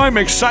 And now I'm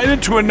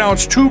excited to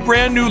announce 2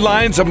 brand new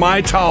lines of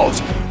My Towels.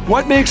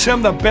 What makes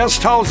them the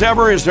best towels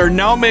ever is they're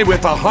now made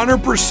with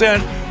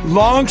 100%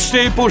 long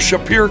staple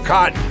Shapir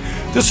cotton.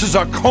 This is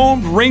a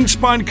combed ring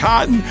spun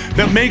cotton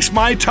that makes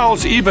My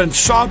Towels even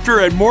softer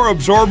and more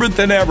absorbent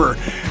than ever.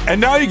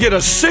 And now you get a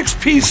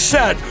 6-piece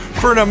set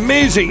for an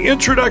amazing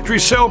introductory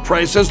sale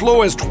price as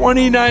low as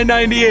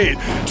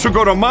 $29.98. So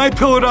go to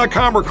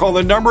mypillow.com or call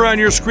the number on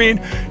your screen.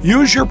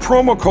 Use your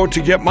promo code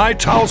to get My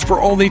Towels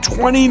for only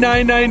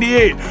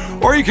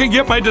 $29.98. Or you can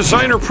get my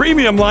designer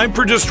premium line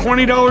for just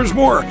 $20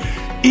 more.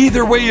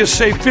 Either way, you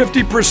save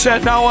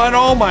 50% now on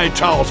all My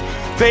Towels.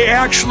 They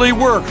actually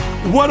work.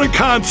 What a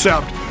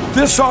concept.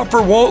 This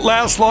offer won't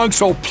last long,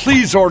 so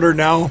please order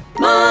now.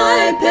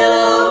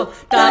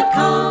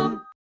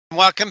 MyPillow.com.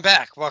 Welcome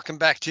back. Welcome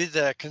back to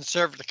the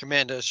Conservative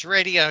Commandos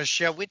radio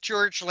show with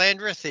George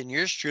Landreth and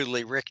yours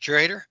truly, Rick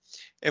Trader.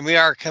 And we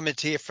are coming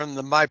to you from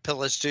the My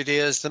Pillow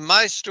studios, the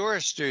My Store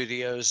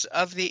studios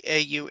of the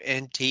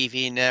AUN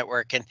TV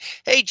network. And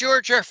hey,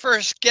 George, our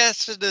first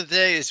guest of the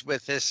day is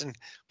with us, and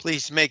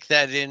please make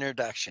that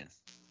introduction.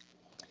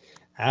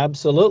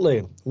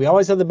 Absolutely. We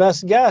always have the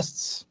best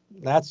guests.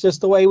 That's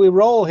just the way we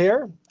roll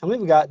here. And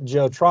we've got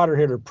Joe Trotter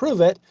here to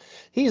prove it.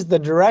 He's the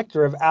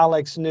director of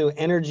ALEC's new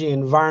Energy,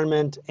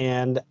 Environment,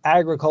 and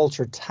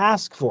Agriculture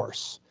Task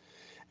Force.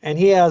 And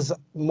he has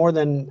more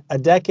than a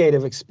decade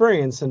of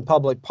experience in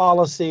public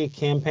policy,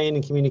 campaign,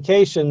 and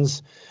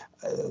communications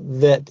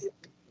that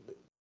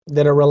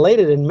are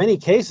related in many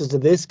cases to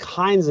these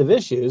kinds of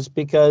issues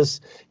because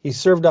he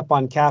served up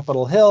on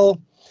Capitol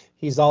Hill.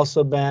 He's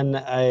also been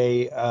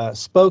a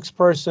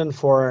spokesperson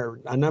for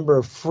a number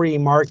of free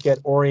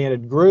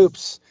market-oriented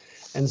groups.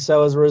 And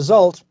so as a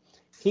result,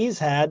 he's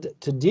had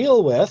to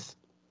deal with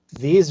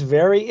these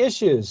very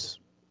issues.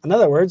 In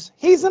other words,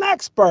 he's an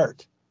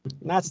expert.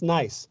 And that's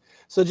nice.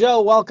 So,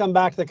 Joe, welcome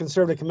back to the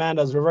Conservative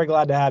Commandos. We're very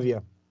glad to have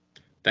you.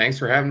 Thanks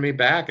for having me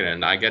back,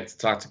 and I get to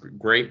talk to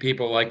great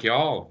people like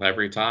y'all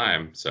every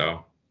time,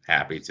 so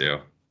happy to.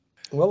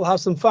 Well, we'll have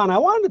some fun. I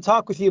wanted to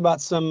talk with you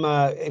about some,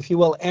 if you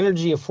will,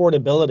 energy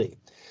affordability.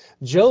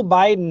 Joe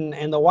Biden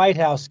and the White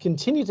House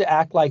continue to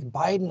act like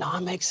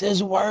Bidenomics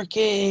is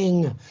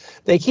working.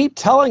 They keep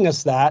telling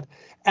us that,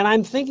 and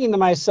I'm thinking to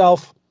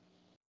myself,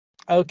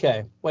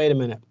 okay, wait a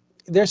minute.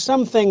 There's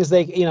some things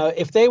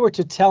if they were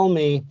to tell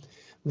me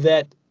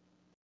that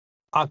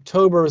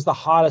October is the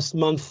hottest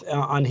month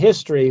on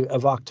history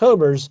of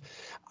Octobers,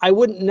 I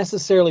wouldn't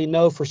necessarily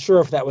know for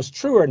sure if that was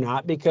true or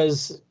not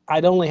because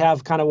I'd only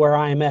have kind of where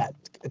I am at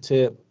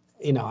I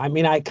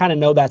kind of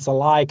know that's a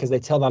lie because they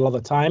tell that all the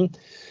time.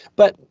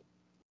 But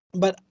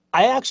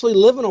I actually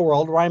live in a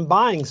world where I'm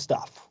buying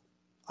stuff.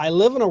 I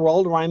live in a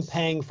world where I'm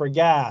paying for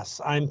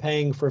gas, I'm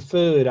paying for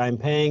food, I'm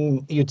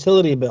paying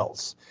utility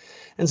bills.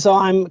 And so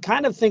I'm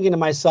kind of thinking to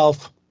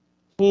myself,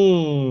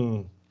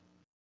 this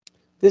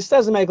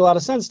doesn't make a lot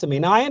of sense to me.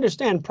 Now, I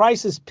understand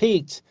prices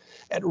peaked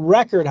at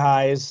record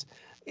highs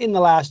in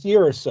the last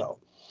year or so.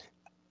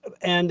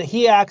 And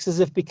he acts as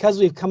if because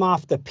we've come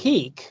off the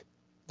peak,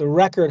 the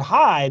record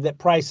high, that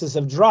prices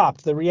have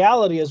dropped. The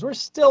reality is we're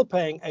still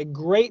paying a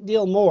great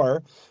deal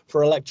more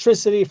for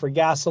electricity, for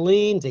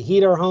gasoline, to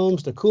heat our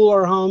homes, to cool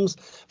our homes,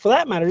 for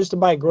that matter, just to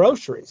buy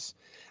groceries,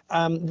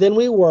 than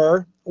we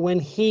were when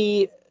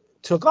he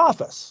took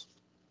office.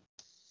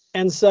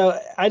 And so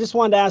I just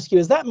wanted to ask you,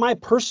 is that my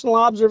personal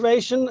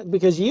observation?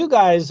 Because you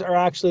guys are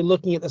actually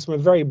looking at this from a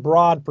very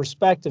broad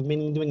perspective,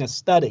 meaning doing a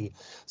study.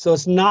 So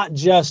it's not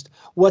just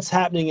what's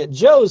happening at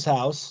Joe's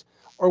house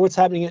or what's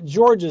happening at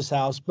George's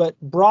house, but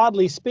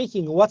broadly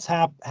speaking, what's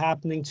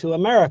happening to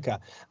America.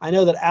 I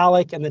know that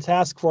ALEC and the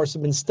task force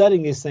have been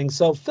studying these things.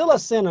 So fill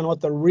us in on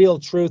what the real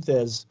truth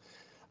is,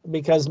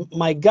 because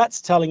my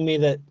gut's telling me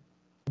that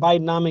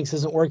Bidenomics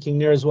isn't working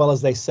near as well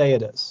as they say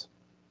it is.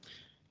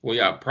 Well,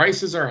 yeah,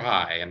 prices are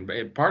high,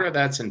 and part of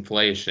that's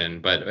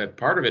inflation, but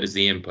part of it is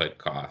the input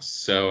costs.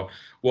 So,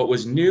 what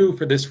was new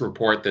for this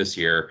report this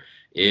year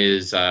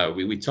is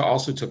we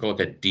also took a look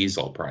at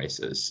diesel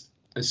prices.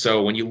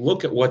 So, when you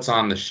look at what's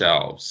on the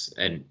shelves,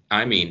 and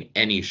I mean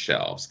any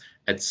shelves,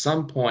 at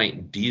some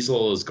point,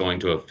 diesel is going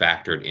to have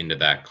factored into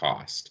that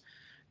cost.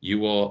 You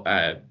will,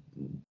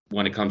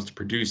 when it comes to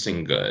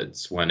producing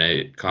goods, when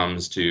it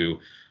comes to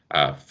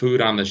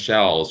food on the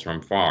shelves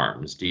from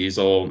farms.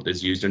 Diesel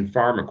is used in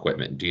farm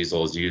equipment.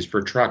 Diesel is used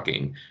for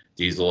trucking.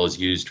 Diesel is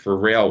used for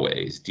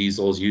railways.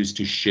 Diesel is used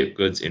to ship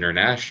goods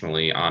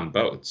internationally on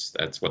boats.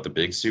 That's what the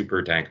big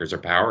super tankers are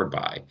powered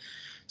by.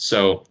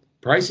 So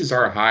prices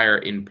are higher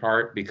in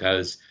part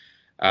because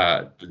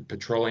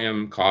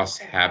petroleum costs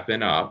have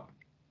been up.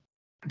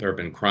 There have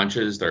been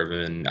crunches. There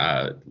have been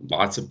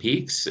lots of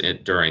peaks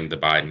during the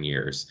Biden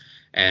years.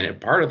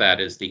 And part of that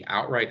is the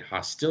outright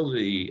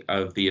hostility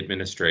of the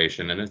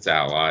administration and its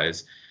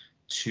allies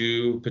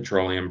to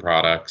petroleum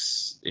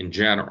products in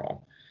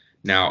general.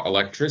 Now,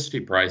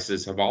 electricity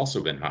prices have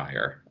also been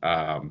higher.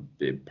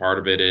 Part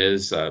of it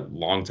is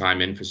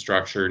long-time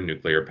infrastructure,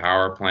 nuclear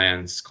power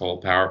plants, coal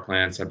power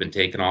plants have been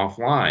taken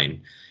offline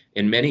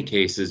in many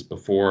cases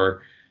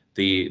before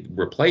the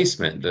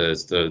replacement,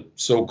 the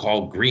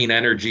so-called green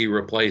energy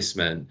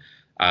replacement,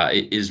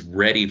 is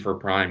ready for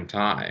prime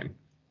time.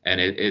 And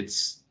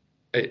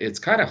it's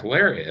kind of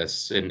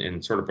hilarious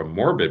in sort of a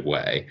morbid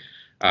way.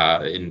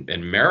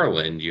 In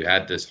Maryland, you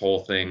had this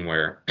whole thing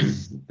where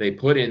they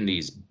put in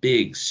these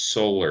big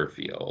solar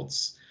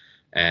fields,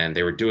 and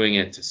they were doing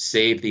it to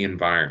save the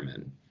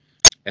environment.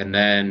 And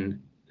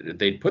then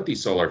they'd put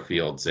these solar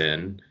fields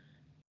in,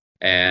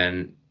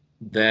 and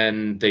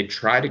then they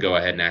try to go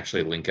ahead and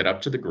actually link it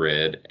up to the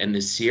grid, and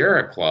the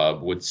Sierra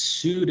Club would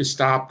sue to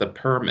stop the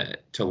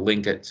permit to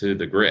link it to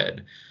the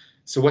grid.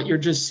 So what you're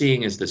just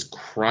seeing is this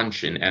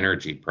crunch in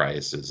energy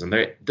prices, and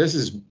this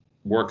is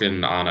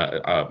working on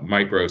a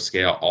micro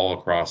scale all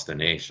across the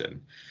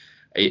nation.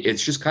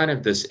 It's just kind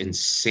of this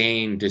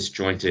insane,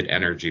 disjointed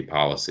energy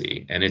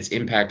policy, and it's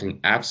impacting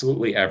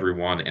absolutely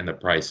everyone and the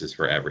prices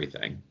for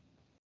everything.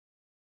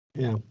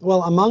 Yeah.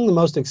 Well, among the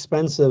most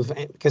expensive,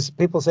 because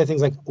people say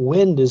things like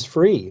wind is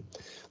free,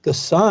 the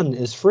sun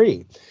is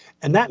free.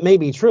 And that may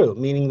be true,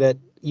 meaning that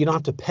you don't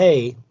have to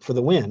pay for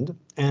the wind,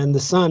 and the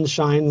sun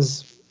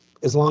shines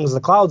as long as the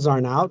clouds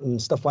aren't out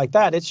and stuff like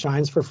that. It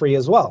shines for free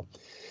as well.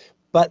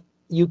 But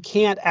you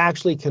can't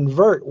actually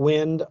convert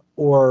wind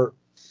or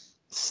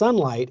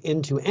sunlight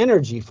into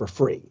energy for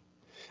free.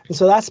 And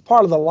so that's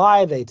part of the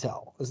lie they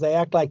tell, is they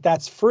act like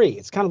that's free.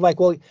 It's kind of like,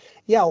 well,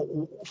 yeah,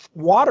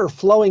 water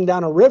flowing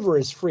down a river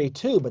is free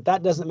too, but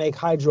that doesn't make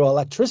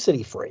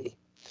hydroelectricity free.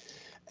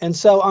 And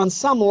so on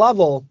some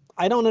level,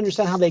 I don't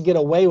understand how they get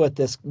away with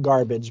this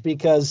garbage,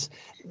 because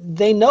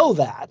they know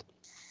that.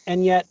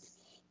 And yet,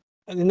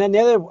 and then the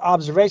other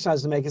observation I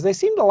was to make is they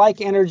seem to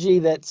like energy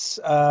that's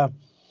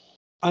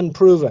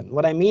unproven.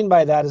 What I mean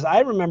by that is I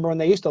remember when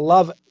they used to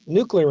love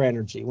nuclear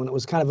energy, when it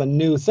was kind of a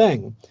new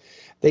thing.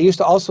 They used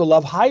to also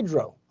love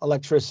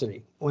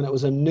hydroelectricity when it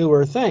was a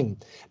newer thing.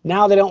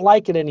 Now they don't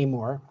like it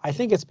anymore. I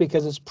think it's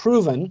because it's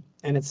proven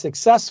and it's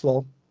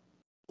successful.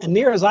 And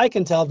near as I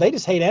can tell, they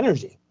just hate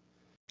energy.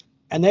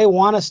 And they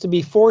want us to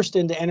be forced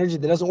into energy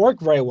that doesn't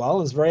work very well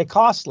and is very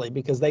costly,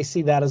 because they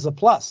see that as a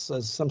plus,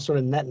 as some sort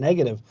of net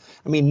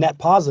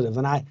positive.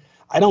 And I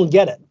don't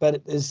get it.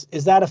 But is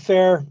that a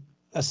fair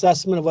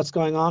assessment of what's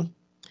going on?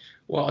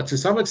 Well, to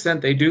some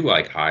extent, they do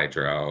like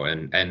hydro,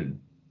 and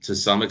to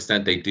some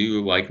extent, they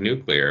do like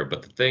nuclear.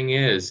 But the thing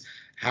is,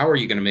 how are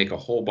you going to make a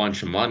whole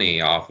bunch of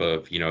money off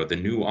of, the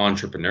new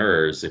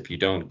entrepreneurs if you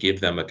don't give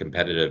them a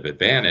competitive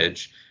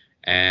advantage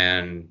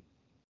and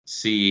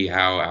see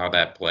how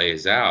that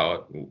plays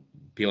out,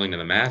 appealing to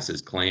the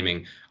masses,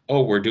 claiming,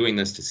 oh, we're doing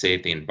this to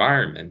save the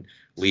environment,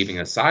 leaving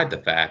aside the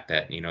fact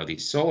that,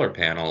 these solar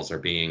panels are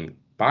being,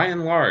 by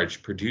and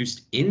large,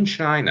 produced in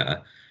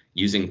China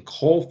using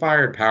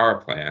coal-fired power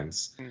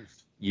plants,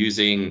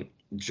 using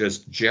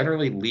just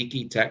generally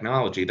leaky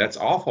technology that's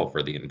awful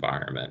for the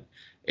environment.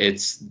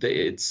 It's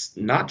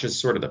not just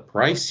sort of the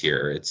price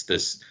here. It's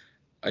this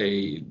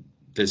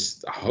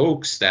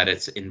hoax that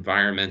it's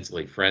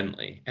environmentally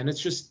friendly, and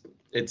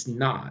it's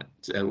not,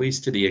 at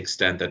least to the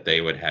extent that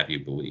they would have you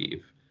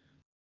believe.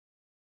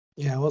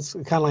 Yeah, well, it's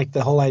kind of like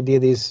the whole idea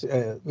of these,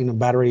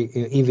 battery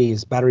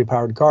EVs,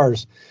 battery-powered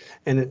cars,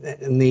 and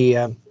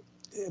the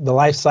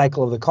life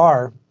cycle of the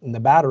car and the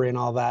battery and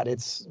all that.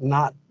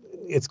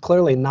 It's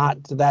clearly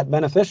not that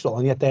beneficial,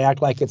 and yet they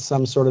act like it's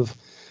some sort of,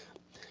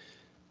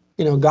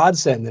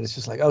 godsend, that it's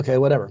just like, okay,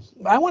 whatever.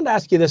 I wanted to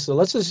ask you this, though.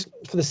 Let's just,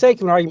 for the sake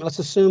of an argument, let's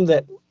assume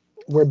that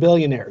we're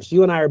billionaires.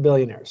 You and I are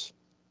billionaires.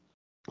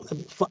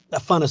 A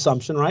fun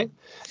assumption, right?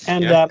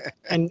 And Yeah.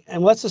 and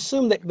let's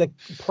assume that the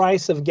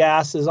price of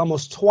gas is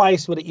almost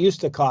twice what it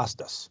used to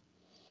cost us.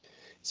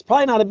 It's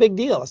probably not a big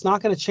deal. It's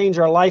not going to change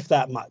our life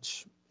that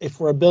much if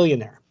we're a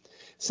billionaire.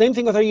 Same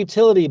thing with our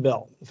utility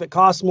bill. If it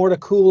costs more to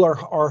cool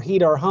or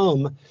heat our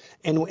home,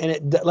 and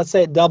let's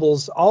say it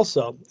doubles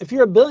also, if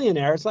you're a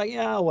billionaire, it's like,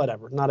 yeah,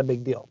 whatever, not a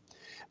big deal.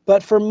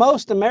 But for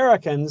most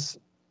Americans,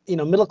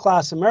 middle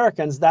class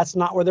Americans, that's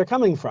not where they're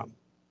coming from.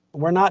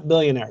 We're not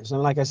billionaires.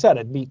 And like I said,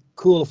 it'd be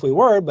cool if we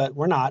were, but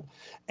we're not.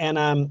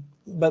 And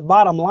but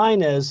bottom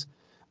line is,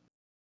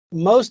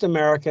 most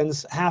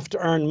Americans have to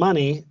earn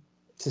money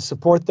to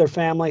support their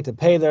family, to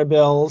pay their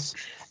bills.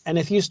 And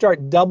if you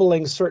start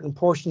doubling certain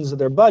portions of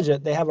their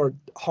budget, they have a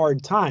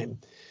hard time.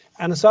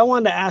 And so I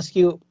wanted to ask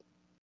you,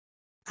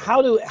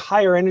 how do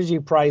higher energy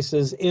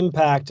prices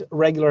impact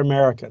regular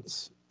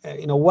Americans?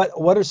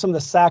 What are some of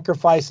the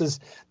sacrifices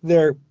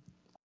they're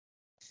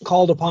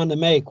called upon to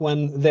make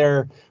when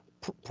they're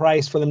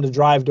priced for them to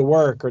drive to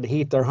work or to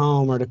heat their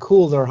home or to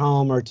cool their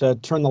home or to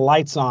turn the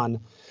lights on?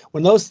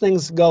 When those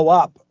things go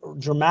up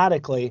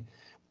dramatically,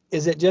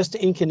 is it just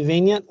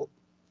inconvenient,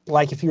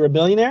 like if you're a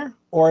billionaire,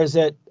 or is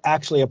it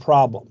actually a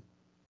problem?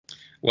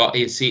 Well,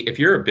 you see, if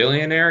you're a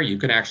billionaire, you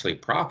can actually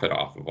profit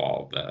off of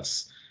all of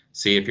this.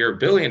 See, if you're a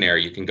billionaire,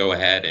 you can go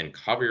ahead and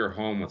cover your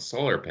home with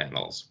solar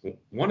panels.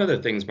 One of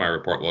the things my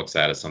report looks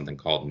at is something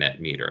called net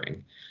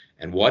metering.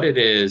 And what it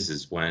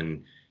is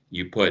when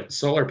you put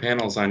solar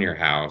panels on your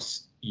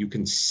house, you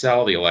can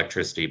sell the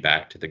electricity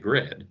back to the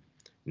grid.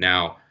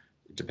 Now,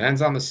 it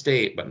depends on the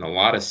state, but in a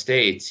lot of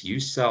states, you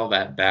sell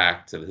that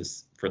back to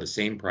this for the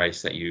same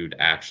price that you'd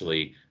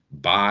actually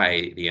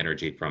buy the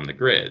energy from the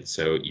grid.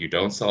 So you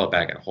don't sell it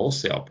back at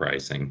wholesale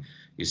pricing,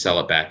 you sell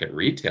it back at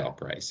retail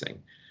pricing.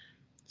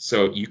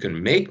 So you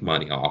can make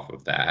money off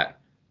of that,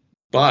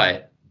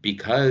 but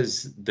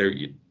because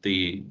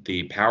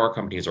the power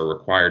companies are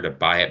required to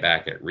buy it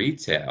back at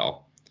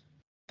retail,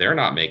 they're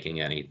not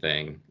making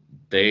anything.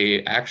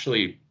 They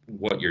actually,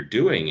 what you're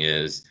doing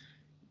is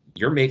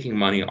you're making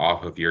money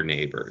off of your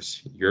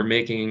neighbors. You're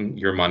making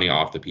your money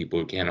off the people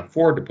who can't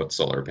afford to put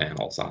solar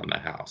panels on the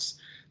house.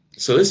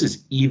 So this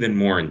is even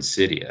more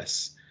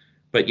insidious.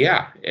 But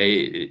yeah,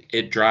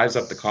 it drives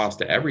up the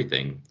cost of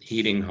everything.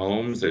 Heating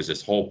homes, there's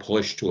this whole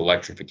push to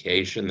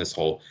electrification, this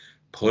whole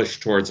push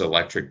towards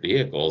electric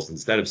vehicles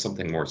instead of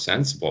something more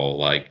sensible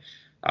like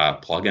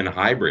plug-in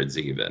hybrids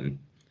even.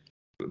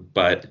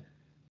 But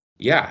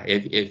yeah,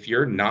 if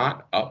you're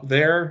not up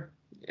there,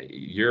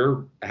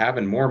 you're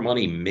having more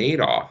money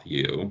made off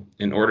you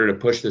in order to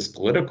push this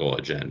political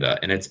agenda,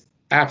 and it's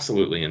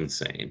absolutely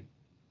insane.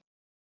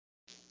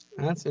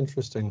 That's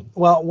interesting.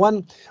 Well,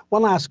 one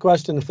last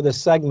question for this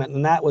segment,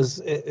 and that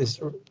is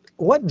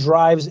what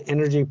drives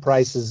energy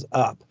prices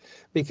up?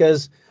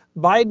 Because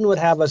Biden would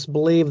have us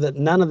believe that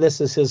none of this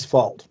is his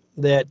fault,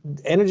 that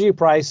energy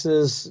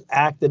prices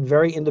acted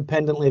very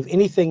independently of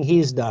anything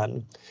he's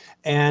done.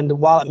 And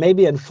while it may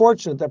be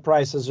unfortunate that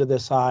prices are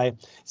this high,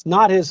 it's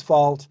not his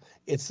fault.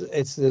 It's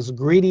this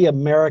greedy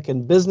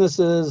American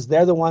businesses.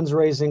 They're the ones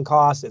raising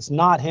costs. It's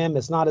not him.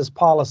 It's not his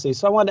policy.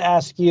 So I wanted to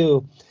ask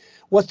you,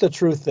 what's the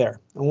truth there?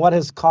 And what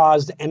has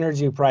caused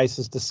energy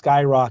prices to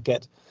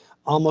skyrocket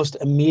almost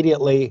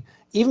immediately?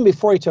 Even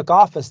before he took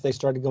office, they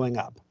started going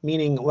up.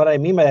 Meaning, what I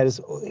mean by that is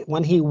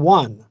when he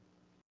won,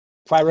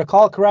 if I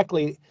recall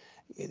correctly,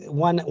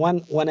 when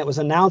it was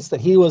announced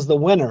that he was the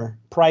winner,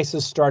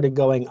 prices started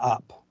going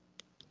up.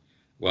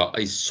 Well,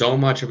 so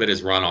much of it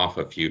is run off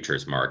of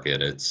futures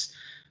market. It's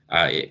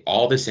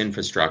all this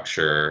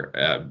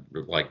infrastructure,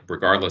 like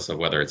regardless of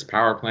whether it's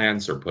power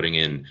plants or putting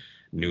in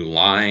new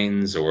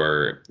lines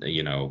or,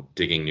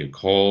 digging new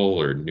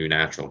coal or new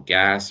natural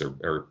gas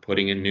or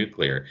putting in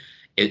nuclear.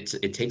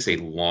 It takes a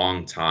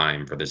long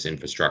time for this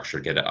infrastructure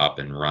to get up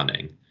and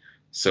running.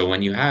 So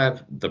when you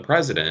have the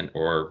president,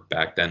 or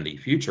back then the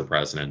future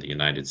president of the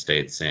United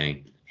States,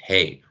 saying,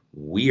 hey,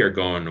 we are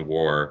going to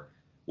war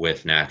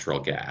with natural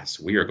gas,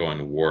 we are going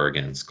to war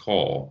against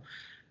coal,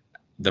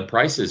 the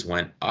prices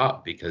went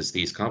up because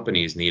these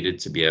companies needed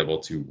to be able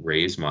to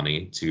raise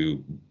money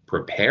to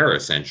prepare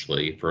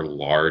essentially for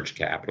large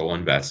capital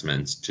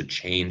investments to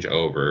change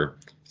over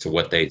to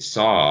what they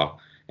saw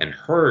and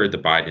heard the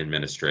Biden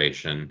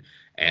administration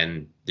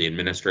and the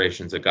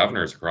administrations of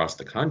governors across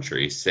the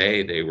country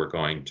say they were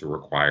going to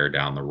require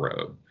down the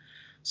road.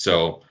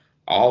 So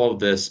all of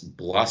this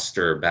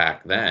bluster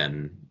back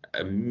then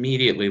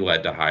immediately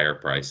led to higher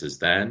prices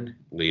then,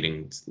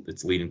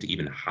 it's leading to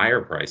even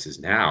higher prices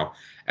now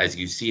as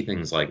you see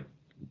things like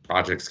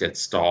projects get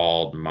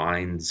stalled,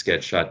 mines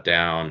get shut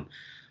down,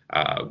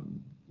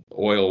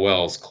 oil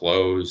wells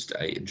closed.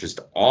 Just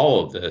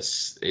all of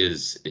this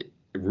it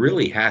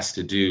really has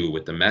to do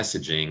with the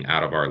messaging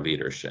out of our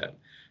leadership.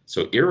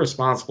 So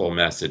irresponsible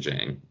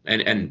messaging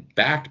and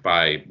backed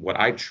by what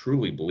I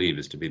truly believe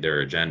is to be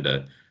their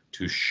agenda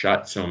to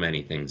shut so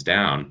many things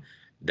down,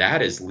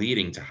 that is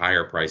leading to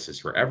higher prices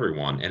for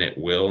everyone, and it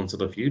will into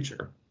the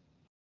future.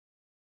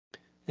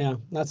 Yeah,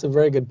 that's a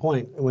very good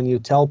point. When you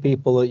tell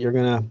people that you're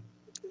going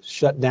to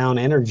shut down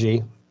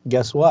energy,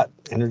 guess what?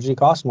 Energy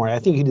costs more. I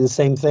think you do the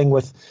same thing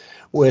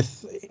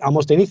with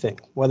almost anything,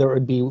 whether it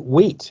would be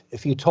wheat.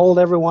 If you told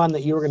everyone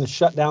that you were going to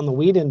shut down the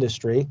wheat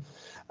industry,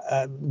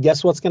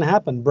 guess what's going to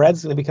happen?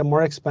 Bread's going to become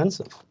more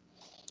expensive.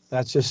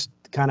 That's just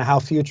kind of how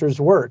futures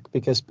work,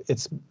 because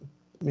it's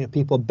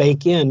people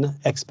bake in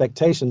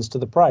expectations to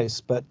the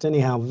price. But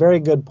anyhow, very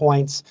good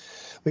points.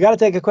 We got to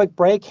take a quick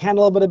break,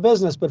 handle a little bit of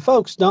business. But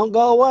folks, don't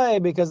go away,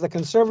 because the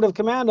Conservative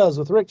Commandos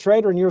with Rick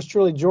Trader and yours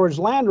truly, George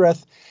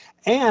Landreth,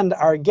 and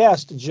our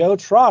guest, Joe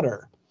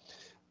Trotter,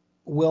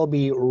 will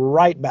be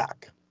right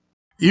back.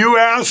 You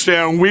asked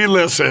and we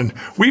listened.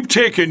 We've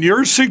taken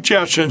your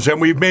suggestions and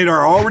we've made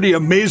our already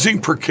amazing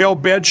percale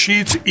bed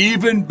sheets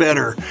even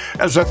better.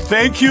 As a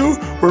thank you,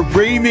 we're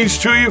bringing these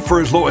to you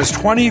for as low as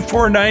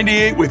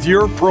 $24.98 with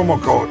your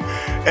promo code.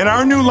 And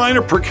our new line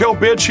of percale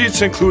bed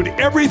sheets include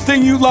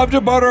everything you loved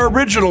about our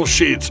original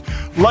sheets.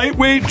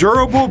 Lightweight,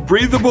 durable,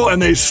 breathable,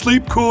 and they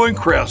sleep cool and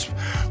crisp.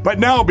 But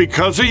now,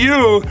 because of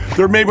you,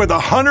 they're made with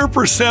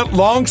 100%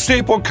 long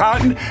staple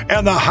cotton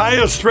and the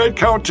highest thread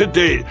count to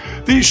date.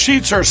 These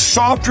sheets are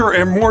softer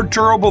and more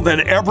durable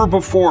than ever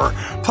before.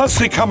 Plus,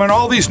 they come in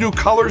all these new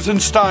colors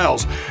and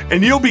styles.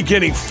 And you'll be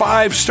getting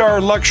 5-star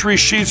luxury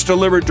sheets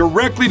delivered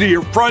directly to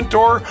your front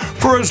door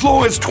for as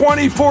low as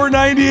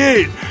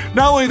 $24.98.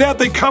 Not only that,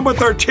 they come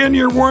with our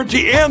 10-year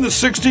warranty and the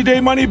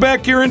 60-day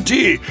money-back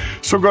guarantee.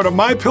 So go to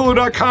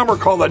mypillow.com or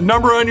call the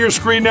number on your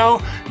screen now.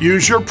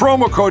 Use your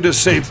promo code to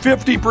save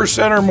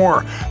 50% or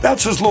more.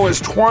 That's as low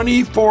as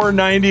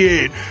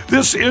 $24.98.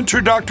 This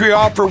introductory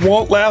offer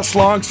won't last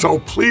long, so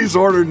please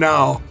order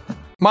now.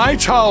 My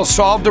Towels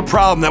solved a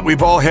problem that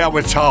we've all had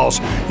with towels.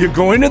 You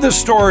go into the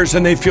stores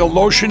and they feel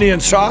lotiony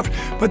and soft,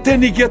 but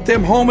then you get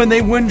them home and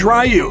they wind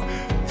dry you.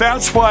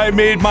 That's why I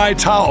made My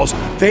Towels.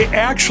 They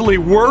actually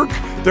work,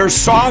 they're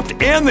soft,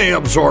 and they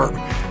absorb.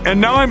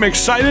 And now I'm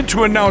excited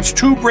to announce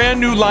 2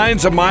 brand new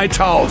lines of My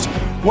Towels.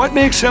 What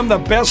makes them the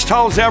best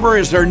towels ever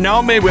is they're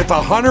now made with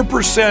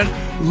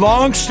 100%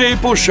 long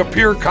staple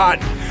Shapir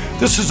cotton.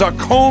 This is a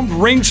combed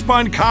ring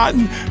spun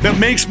cotton that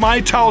makes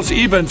My Towels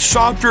even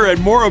softer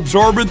and more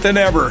absorbent than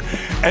ever.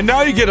 And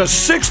now you get a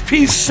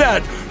 6-piece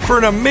set for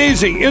an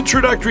amazing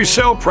introductory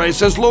sale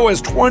price as low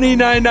as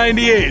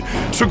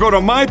 $29.98. So go to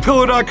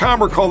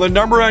mypillow.com or call the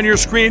number on your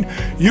screen.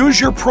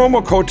 Use your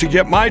promo code to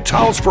get My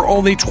Towels for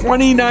only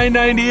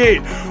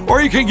 $29.98.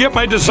 Or you can get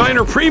my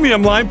designer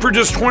premium line for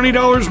just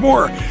 $20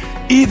 more.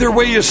 Either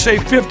way, you save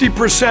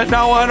 50%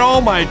 now on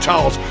all My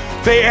Towels.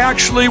 They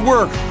actually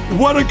work.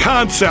 What a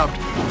concept.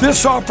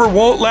 This offer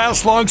won't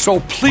last long, so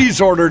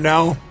please order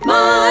now.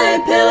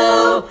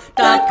 mypillow.com.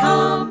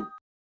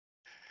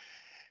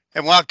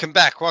 And welcome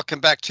back. Welcome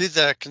back to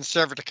the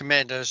Conservative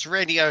Commandos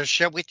radio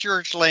show with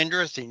George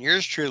Landreth and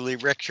yours truly,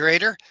 Rick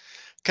Trader,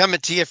 coming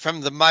to you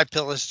from the My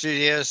Pillow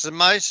studios, the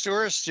My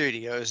Store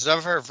studios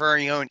of our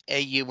very own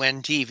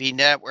AUN TV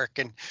network.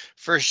 And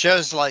for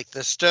shows like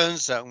The Stone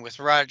Zone with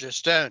Roger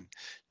Stone,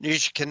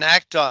 News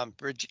Connect on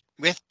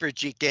with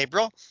Brigitte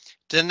Gabriel,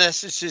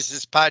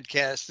 Dinesis'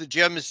 podcast, The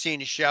Joe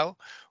Messina Show,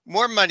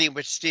 More Money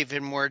with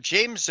Stephen Moore,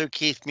 James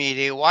O'Keefe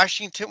Media,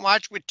 Washington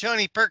Watch with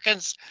Tony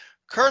Perkins,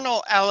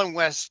 Colonel Alan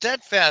West,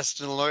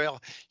 Steadfast and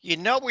Loyal. You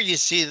know where you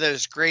see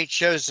those great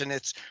shows, and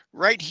it's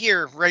right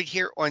here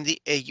on the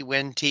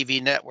AUN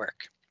TV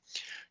network.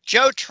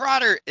 Joe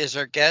Trotter is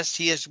our guest.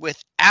 He is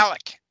with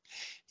ALEC.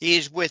 He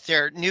is with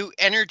their new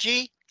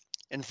Energy,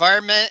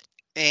 Environment,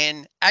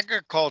 and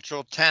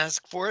Agricultural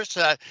Task Force.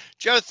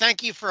 Joe,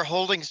 thank you for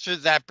holding through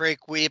that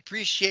break. We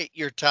appreciate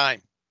your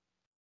time.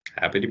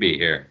 Happy to be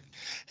here.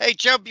 Hey,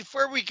 Joe,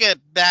 before we get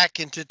back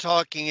into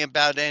talking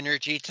about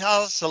energy,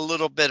 tell us a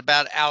little bit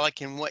about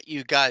ALEC and what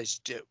you guys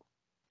do.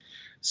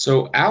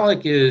 So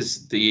ALEC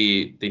is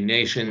the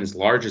nation's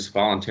largest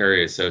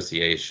voluntary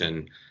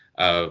association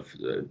of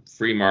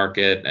free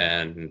market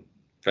and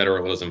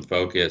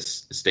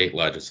federalism-focused state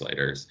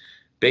legislators.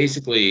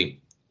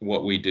 Basically,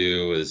 what we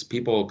do is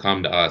people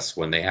come to us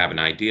when they have an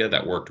idea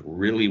that worked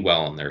really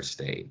well in their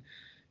state.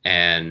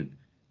 And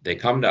they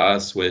come to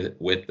us with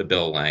the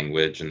bill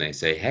language and they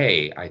say,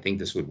 hey, I think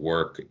this would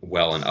work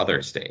well in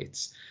other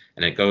states.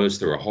 And it goes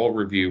through a whole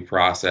review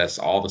process.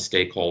 All the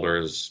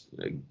stakeholders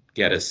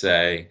get a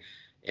say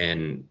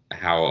in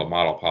how a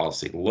model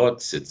policy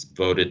looks. It's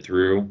voted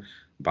through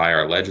by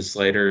our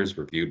legislators,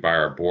 reviewed by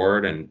our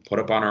board, and put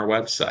up on our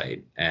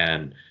website.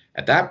 And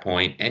at that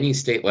point, any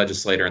state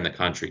legislator in the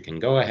country can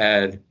go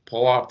ahead,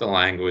 pull off the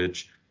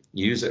language,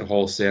 use it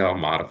wholesale,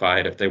 modify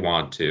it if they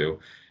want to,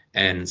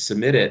 and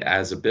submit it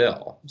as a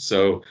bill.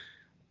 So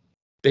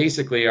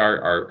basically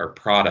our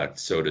product,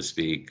 so to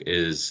speak,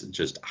 is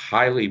just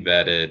highly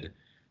vetted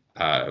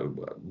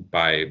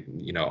by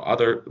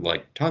other,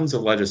 like, tons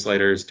of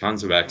legislators,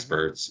 tons of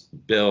experts,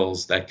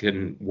 bills that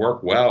can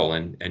work well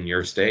in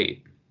your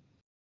state.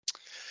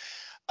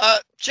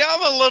 Joe,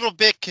 I'm a little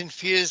bit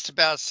confused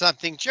about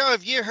something. Joe,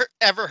 have you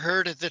ever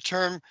heard of the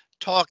term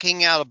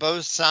talking out of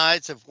both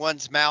sides of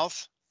one's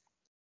mouth?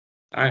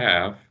 I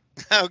have.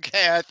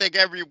 Okay, I think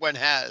everyone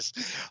has.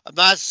 I'm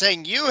not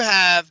saying you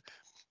have,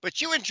 but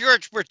you and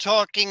George were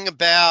talking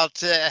about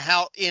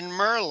how in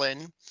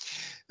Merlin,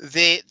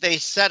 they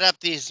set up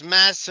these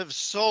massive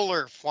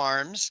solar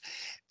farms,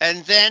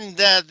 and then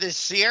the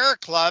Sierra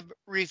Club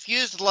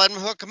refused to let them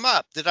hook them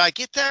up. Did I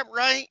get that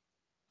right?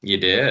 You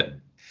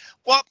did.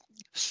 Well,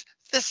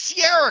 the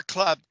Sierra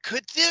Club,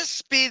 could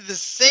this be the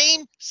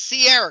same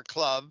Sierra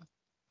Club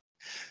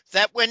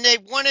that when they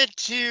wanted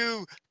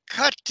to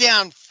cut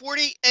down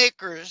 40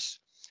 acres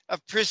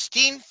of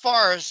pristine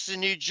forests in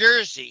New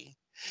Jersey,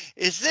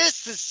 is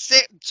this the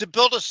same to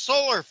build a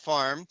solar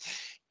farm?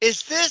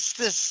 Is this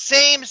the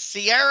same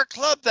Sierra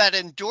Club that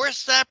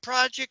endorsed that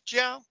project,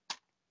 Joe?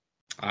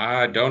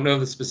 I don't know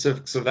the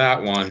specifics of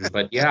that one,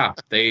 but yeah,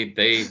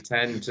 they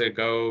tend to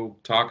go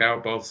talk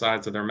out both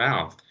sides of their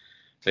mouth.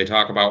 They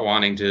talk about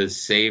wanting to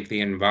save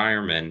the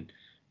environment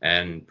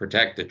and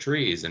protect the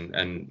trees,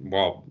 and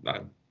while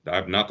I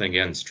have nothing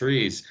against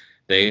trees,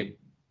 they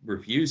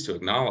refuse to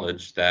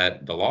acknowledge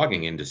that the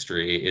logging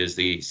industry is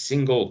the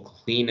single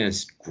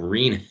cleanest,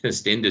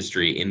 greenest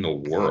industry in the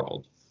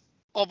world.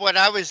 Well, what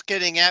I was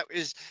getting at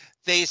is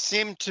they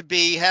seem to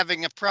be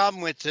having a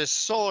problem with this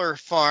solar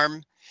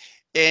farm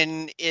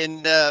in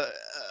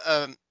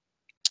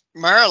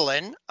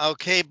Maryland,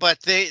 okay, but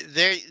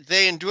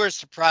they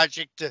endorsed the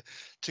project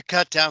to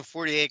cut down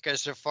 40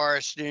 acres of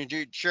forest in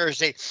New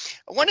Jersey.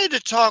 I wanted to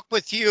talk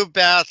with you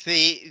about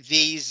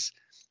these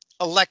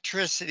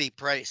electricity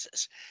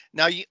prices.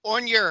 Now,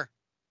 on your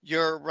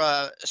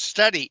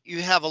study,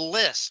 you have a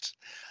list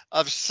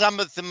of some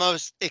of the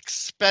most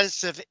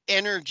expensive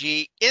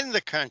energy in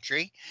the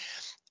country.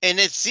 And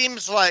it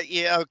seems like,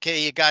 yeah,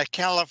 okay, you got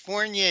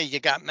California, you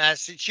got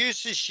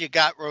Massachusetts, you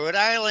got Rhode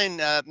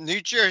Island,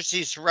 New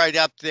Jersey's right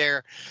up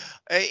there.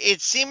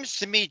 It seems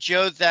to me,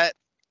 Joe, that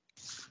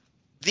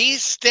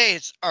these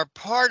states are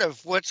part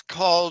of what's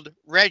called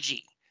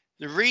RGGI,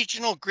 the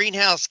Regional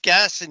Greenhouse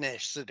Gas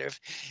Initiative.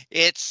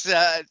 It's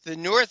the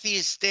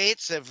Northeast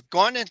states have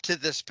gone into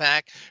this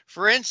pact.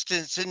 For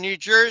instance, in New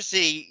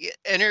Jersey,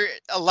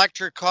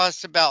 electric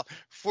costs about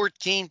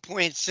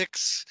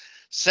 14.6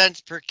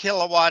 cents per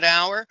kilowatt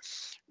hour.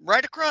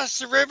 Right across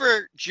the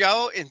river,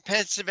 Joe, in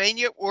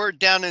Pennsylvania or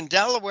down in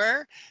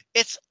Delaware,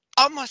 it's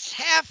almost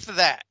half of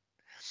that.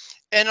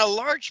 And a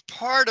large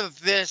part of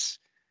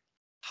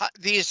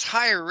these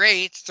higher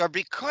rates are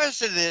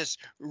because of this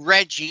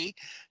RGGI.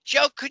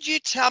 Joe, could you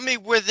tell me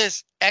where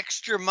this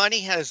extra money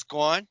has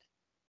gone?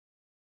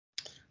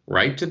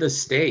 Right to the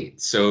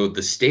state. So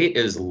the state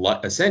is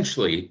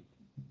essentially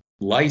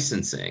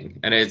licensing,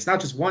 and it's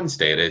not just one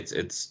state,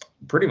 it's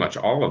pretty much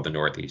all of the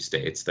Northeast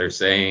states. They're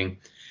saying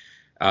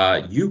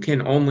you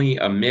can only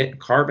emit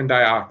carbon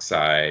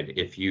dioxide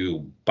if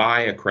you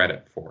buy a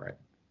credit for it.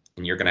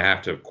 And you're going to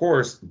have to, of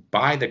course,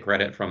 buy the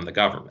credit from the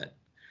government.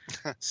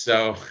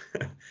 So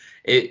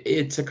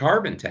it's a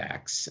carbon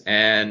tax.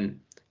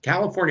 And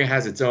California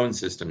has its own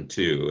system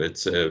too.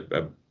 It's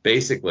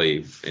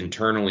basically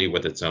internally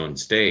with its own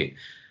state.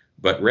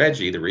 But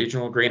RGGI, the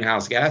Regional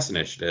Greenhouse Gas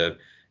Initiative,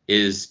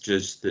 is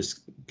just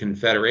this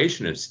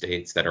confederation of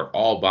states that are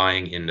all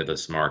buying into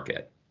this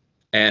market.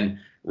 And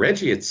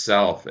RGGI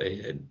itself,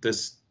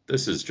 this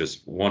is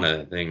just one of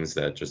the things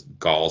that just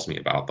galls me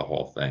about the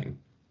whole thing.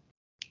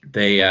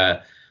 They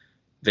have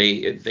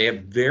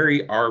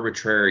very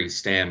arbitrary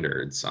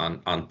standards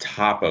on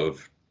top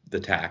of the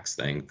tax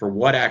thing for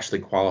what actually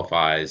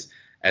qualifies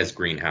as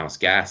greenhouse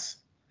gas.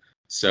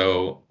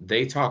 So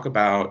they talk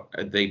about,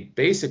 they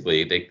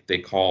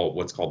call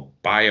what's called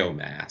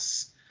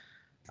biomass.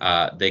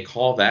 They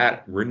call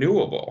that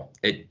renewable.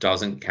 It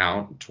doesn't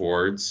count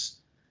towards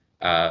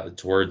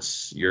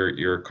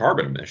your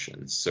carbon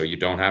emissions, so you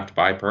don't have to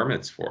buy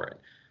permits for it.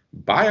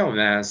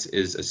 Biomass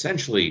is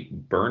essentially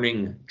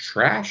burning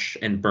trash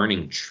and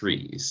burning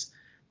trees.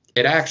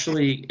 It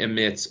actually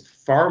emits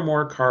far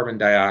more carbon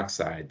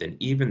dioxide than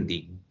even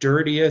the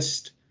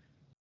dirtiest,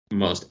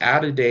 most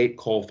out-of-date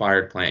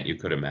coal-fired plant you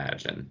could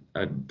imagine,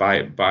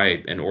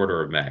 by an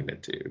order of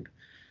magnitude.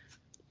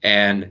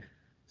 And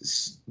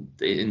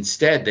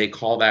instead, they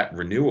call that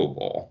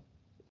renewable.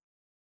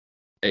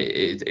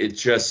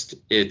 It's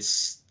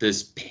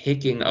this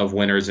picking of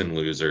winners and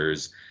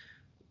losers,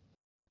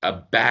 a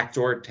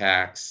backdoor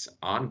tax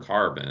on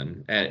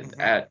carbon, and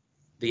at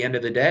the end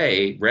of the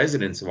day,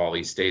 residents of all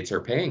these states are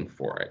paying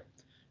for it.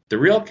 The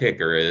real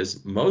kicker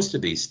is most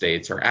of these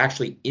states are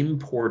actually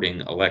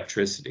importing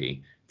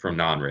electricity from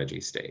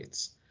non-RGGI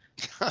states.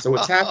 So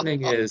what's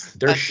happening is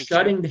they're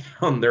shutting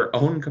down their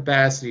own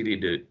capacity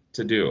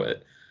to do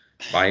it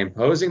by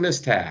imposing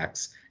this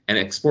tax and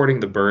exporting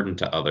the burden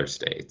to other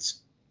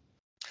states.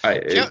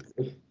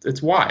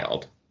 It's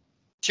wild.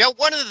 Joe,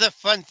 one of the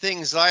fun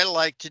things I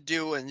like to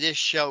do in this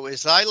show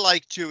is I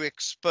like to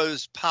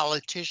expose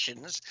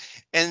politicians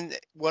and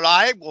what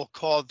I will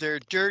call their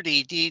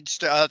dirty deeds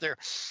to others.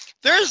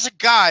 There's a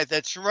guy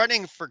that's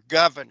running for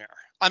governor.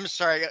 I'm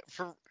sorry,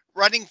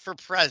 running for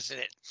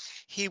president.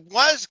 He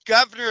was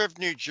governor of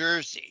New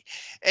Jersey,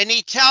 and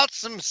he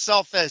touts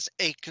himself as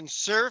a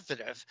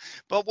conservative.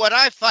 But what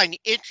I find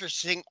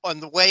interesting, on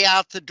the way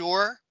out the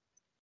door,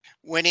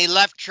 when he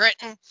left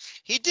Trenton,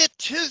 he did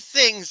two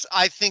things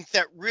I think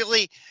that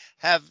really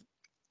have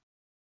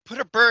put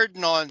a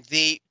burden on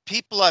the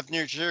people of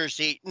New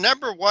Jersey.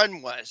 Number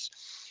one was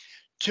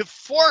to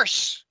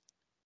force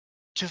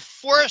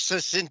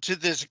us into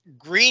this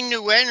green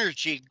new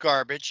energy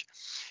garbage.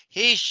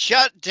 He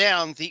shut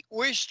down the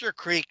Oyster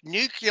Creek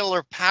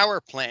nuclear power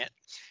plant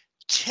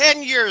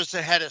 10 years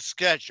ahead of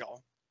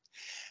schedule.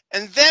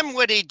 And then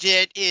what he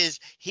did is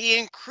he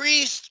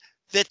increased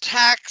the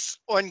tax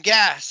on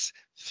gas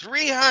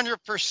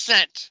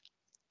 300%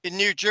 in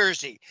New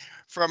Jersey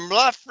from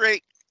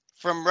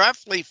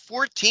roughly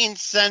 14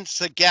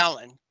 cents a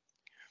gallon,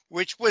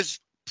 which was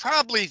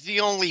probably the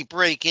only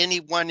break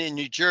anyone in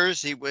New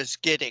Jersey was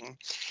getting.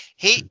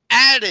 He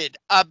added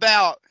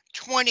about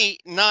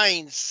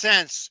 29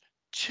 cents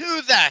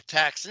to that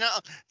tax. Now,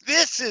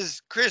 this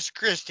is Chris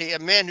Christie, a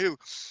man who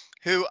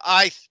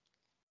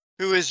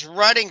is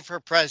running for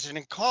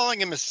president, calling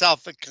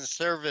himself a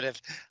conservative.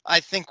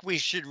 I think we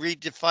should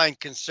redefine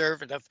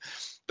conservative.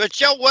 But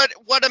Joe,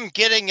 what I'm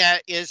getting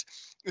at is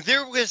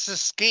there was a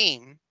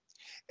scheme,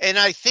 and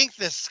I think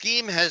the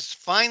scheme has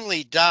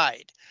finally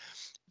died,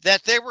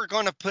 that they were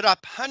going to put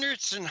up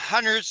hundreds and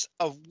hundreds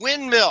of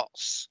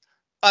windmills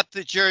up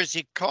the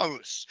Jersey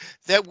coast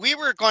that we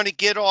were going to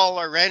get all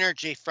our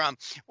energy from.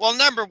 Well,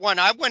 number one,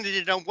 I wanted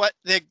to know what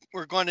they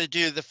were going to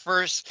do the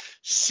first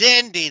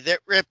Sandy that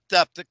ripped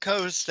up the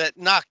coast, that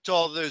knocked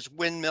all those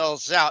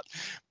windmills out.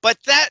 But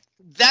that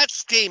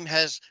scheme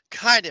has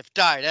kind of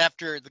died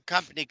after the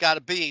company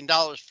got $1 billion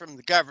from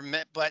the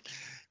government. But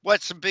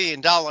what's $1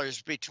 billion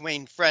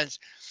between friends?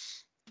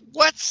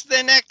 What's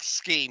the next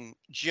scheme,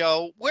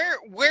 Joe?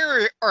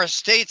 Where are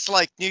states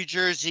like New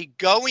Jersey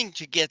going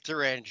to get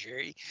their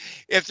energy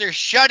if they're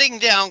shutting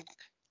down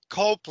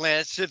coal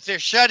plants, if they're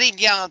shutting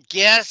down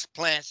gas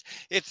plants,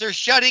 if they're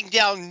shutting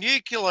down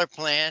nuclear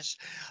plants,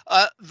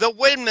 the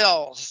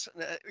windmills?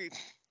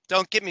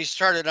 Don't get me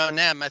started on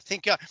them. I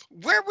think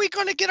where are we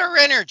going to get our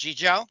energy,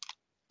 Joe?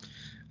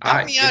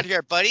 Help me out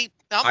here, buddy.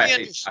 Help me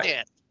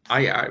understand.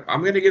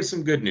 I'm going to give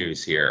some good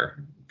news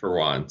here. For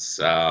once,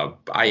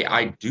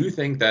 I do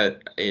think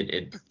that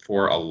it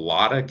for a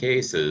lot of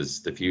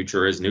cases, the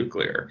future is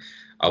nuclear.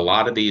 A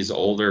lot of these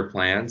older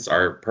plants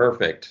are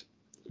perfect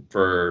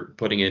for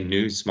putting in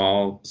new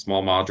small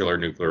modular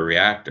nuclear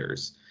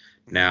reactors.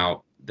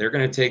 Now, they're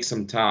going to take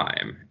some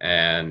time,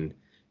 and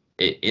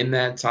in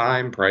that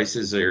time,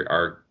 prices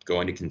are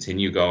going to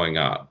continue going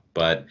up.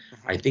 But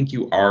I think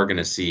you are going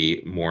to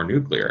see more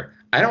nuclear.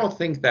 I don't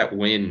think that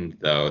wind,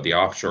 though, the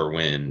offshore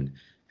wind,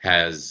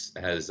 has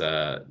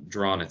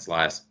drawn its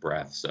last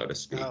breath, so to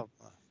speak.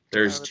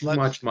 There's too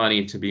much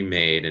money to be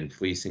made in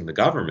fleecing the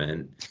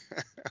government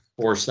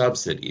for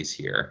subsidies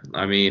here.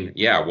 I mean,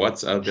 yeah,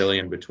 what's $1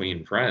 billion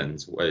between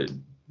friends?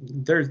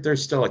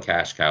 There's still a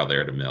cash cow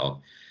there to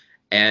milk.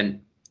 And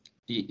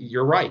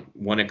you're right.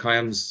 When it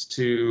comes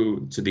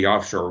to the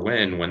offshore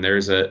wind, when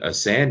there's a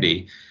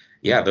Sandy,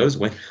 yeah, those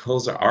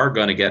windmills are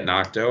going to get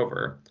knocked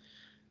over.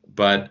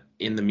 But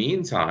in the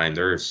meantime,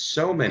 there are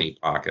so many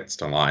pockets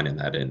to line in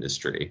that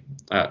industry,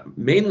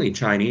 mainly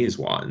Chinese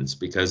ones,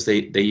 because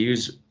they're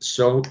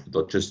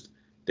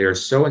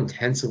so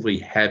intensively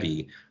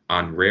heavy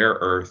on rare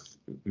earth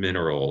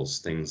minerals,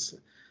 things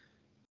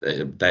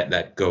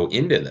that go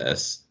into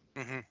this.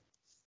 Mm-hmm.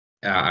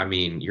 I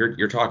mean,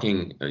 you're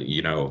talking,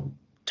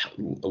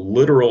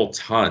 literal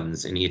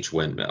tons in each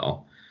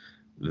windmill.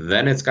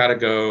 Then it's got to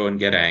go and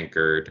get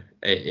anchored.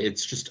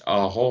 It's just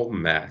a whole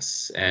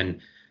mess. And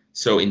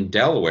so in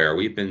Delaware,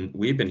 we've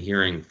been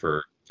hearing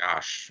for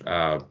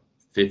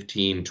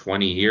 15,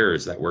 20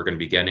 years that we're going to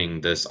be getting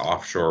this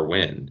offshore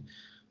wind.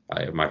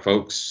 My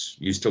folks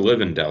used to live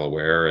in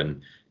Delaware,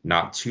 and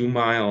not 2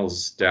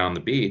 miles down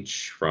the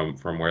beach from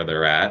where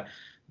they're at,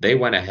 they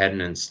went ahead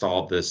and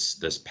installed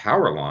this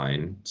power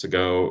line to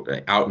go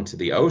out into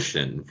the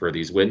ocean for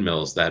these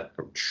windmills that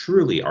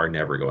truly are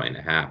never going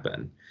to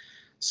happen.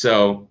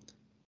 So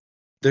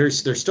there's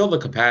still the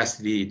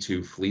capacity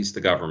to fleece the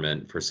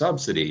government for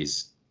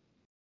subsidies.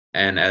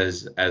 And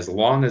as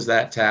long as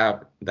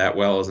that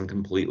well isn't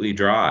completely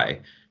dry,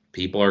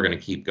 people are going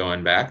to keep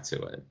going back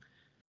to it.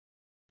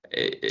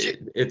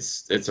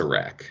 It's a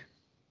wreck.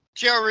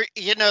 Joe,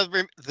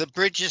 the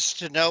bridges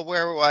to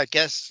nowhere. Well, I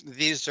guess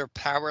these are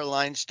power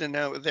lines to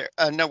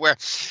nowhere.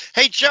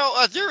 Hey,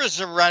 Joe, there is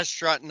a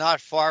restaurant not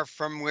far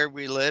from where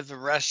we live. A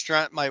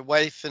restaurant my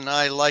wife and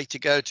I like to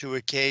go to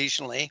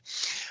occasionally.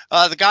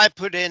 The guy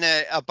put in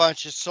a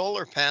bunch of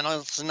solar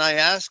panels, and I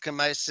asked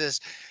him. I says,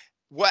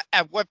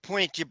 at what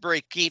point do you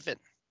break even?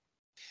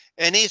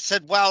 And he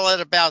said, well,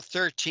 at about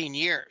 13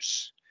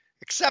 years.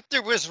 Except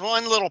there was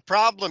one little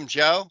problem,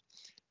 Joe.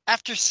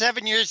 After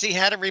 7 years, he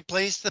had to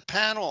replace the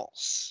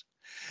panels.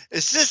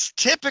 Is this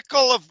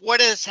typical of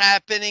what is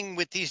happening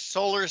with these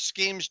solar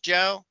schemes,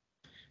 Joe?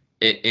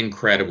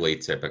 Incredibly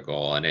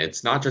typical. And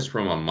it's not just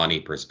from a money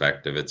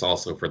perspective, it's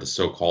also for the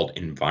so-called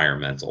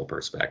environmental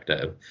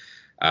perspective.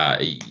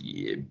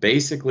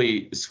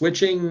 Basically,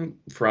 switching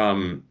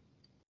from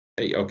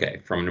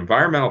an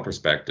environmental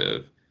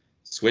perspective,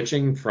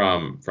 switching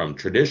from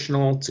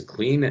traditional to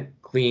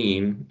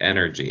clean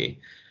energy,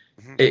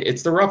 mm-hmm.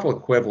 It's the rough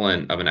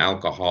equivalent of an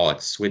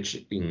alcoholic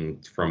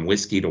switching from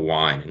whiskey to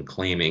wine and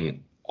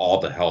claiming all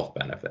the health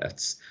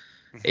benefits.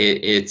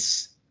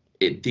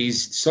 Mm-hmm.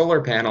 These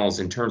solar panels,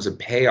 in terms of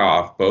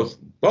payoff,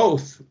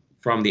 both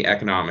from the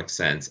economic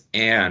sense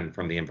and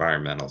from the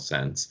environmental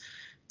sense,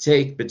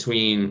 take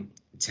between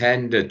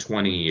 10 to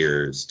 20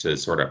 years to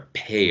sort of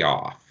pay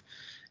off.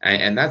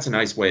 And that's a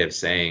nice way of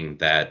saying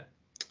that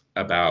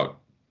about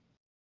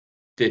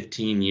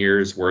 15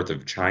 years worth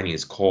of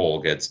Chinese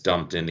coal gets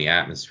dumped in the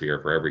atmosphere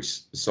for every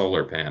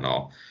solar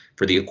panel,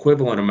 for the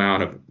equivalent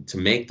amount of to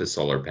make the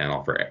solar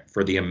panel,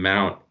 for the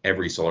amount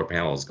every solar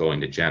panel is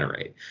going to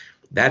generate.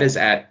 That is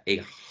at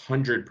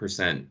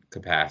 100%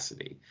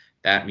 capacity.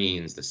 That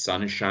means the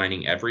sun is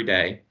shining every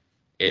day.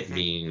 It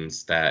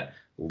means that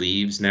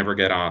leaves never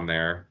get on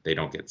there. They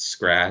don't get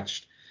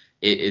scratched.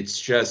 It's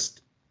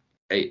just,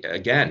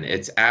 again,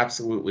 it's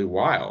absolutely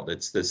wild.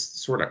 It's this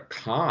sort of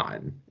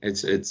con.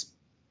 It's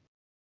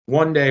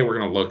one day we're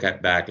going to look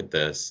back at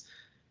this,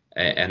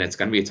 and it's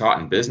going to be taught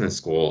in business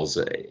schools,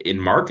 in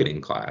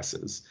marketing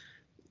classes.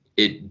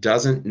 It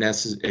does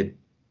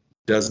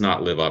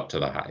not live up to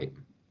the hype,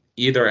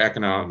 either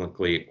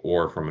economically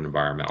or from an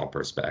environmental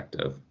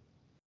perspective.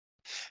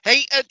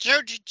 Hey, Joe,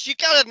 you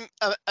got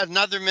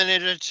another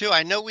minute or two?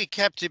 I know we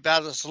kept you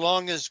about as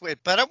long as we,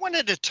 but I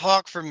wanted to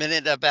talk for a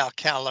minute about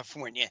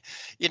California.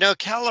 You know,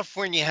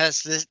 California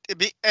has this,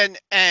 and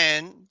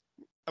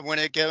I want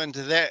to go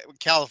into that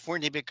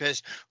California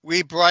because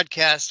we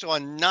broadcast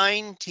on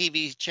 9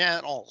 TV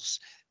channels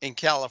in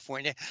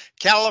California.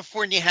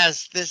 California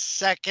has the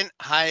second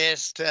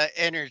highest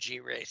energy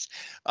rates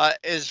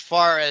as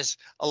far as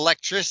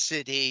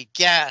electricity,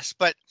 gas,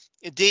 but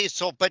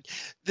diesel. But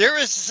there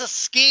is a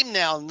scheme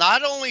now.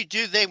 Not only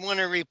do they want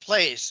to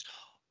replace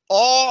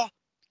all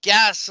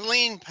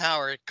gasoline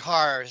powered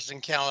cars in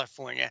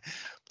California,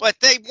 but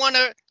they want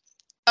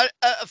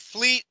a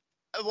fleet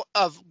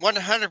of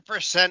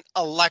 100%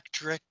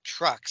 electric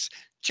trucks.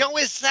 Joe,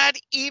 is that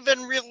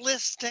even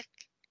realistic?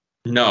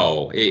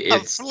 No,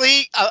 it's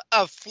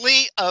A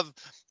fleet of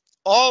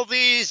all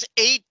these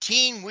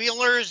 18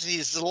 wheelers,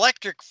 these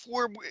electric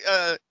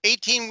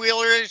 18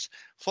 wheelers,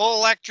 full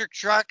electric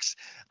trucks.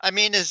 I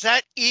mean, is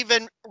that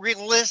even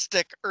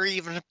realistic or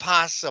even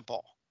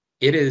possible?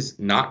 it is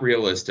not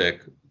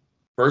realistic.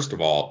 First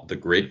of all, the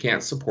grid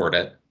can't support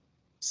it.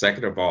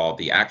 Second of all,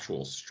 the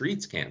actual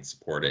streets can't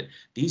support it.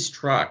 These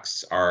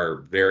trucks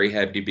are very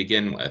heavy to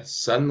begin with.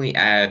 Suddenly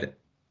add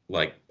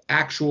like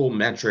actual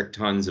metric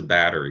tons of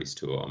batteries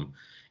to them.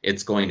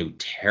 It's going to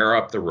tear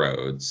up the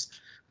roads.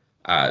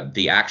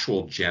 The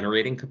actual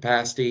generating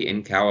capacity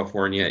in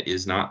California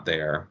is not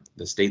there.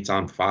 The state's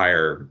on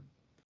fire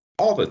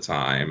all the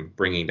time,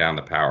 bringing down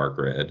the power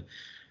grid.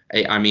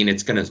 I mean,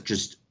 it's going to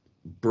just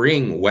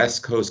bring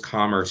West Coast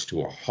commerce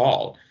to a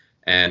halt.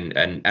 And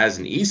as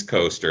an East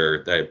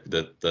Coaster,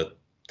 the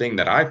thing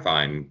that I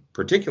find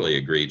particularly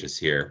egregious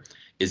here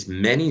is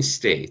many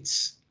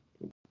states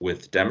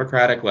with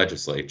Democratic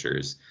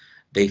legislatures,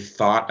 they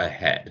thought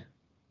ahead.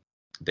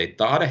 They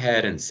thought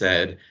ahead and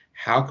said,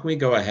 how can we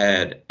go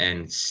ahead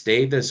and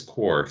stay this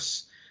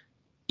course,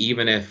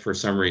 even if for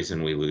some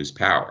reason we lose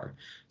power?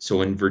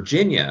 So in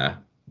Virginia,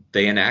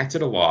 they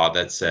enacted a law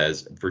that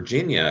says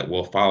Virginia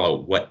will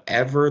follow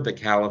whatever the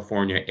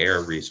California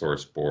Air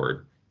Resource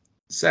Board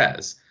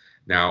says.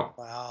 Now,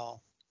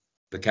 Wow.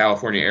 the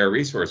California Air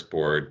Resource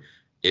Board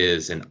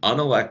is an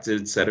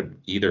unelected set of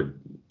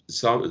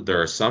there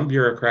are some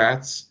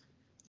bureaucrats,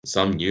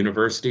 some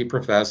university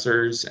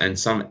professors, and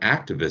some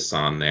activists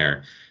on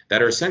there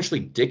that are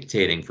essentially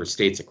dictating for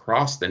states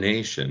across the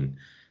nation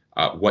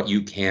what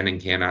you can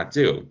and cannot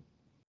do.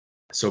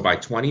 So by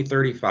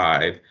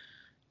 2035,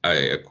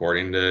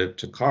 according to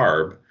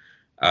CARB,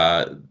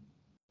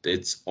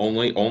 it's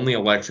only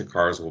electric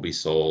cars will be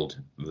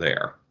sold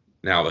there.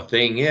 Now, the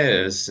thing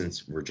is, since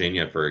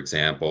Virginia, for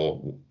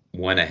example,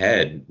 went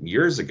ahead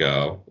years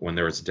ago when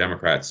there was a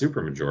Democrat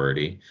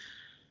supermajority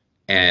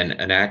and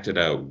enacted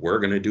we're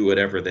going to do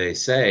whatever they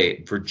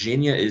say,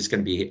 Virginia is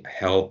going to be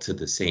held to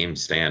the same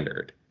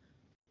standard.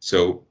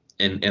 So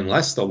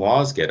unless the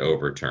laws get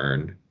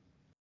overturned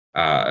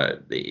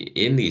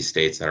in these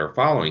states that are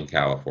following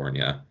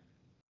California,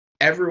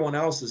 everyone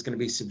else is going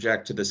to be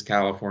subject to this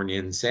California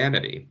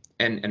insanity.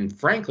 And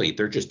frankly,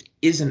 there just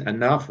isn't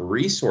enough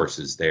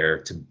resources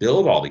there to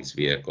build all these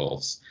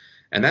vehicles.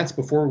 And that's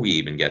before we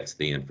even get to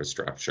the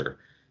infrastructure.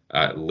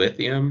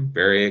 Lithium,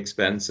 very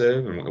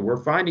expensive, and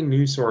we're finding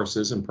new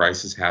sources and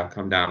prices have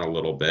come down a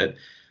little bit.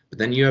 But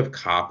then you have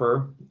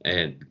copper,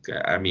 and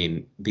I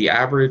mean, the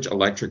average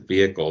electric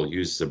vehicle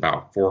uses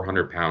about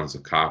 400 pounds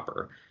of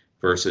copper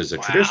versus a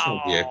traditional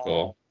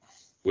vehicle,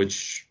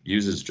 which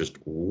uses just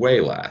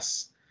way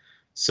less.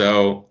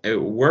 So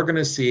we're going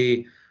to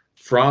see,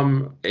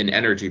 from an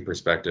energy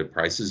perspective,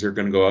 prices are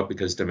going to go up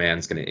because demand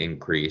is going to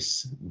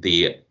increase.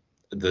 The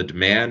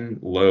demand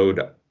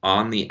load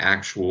on the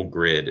actual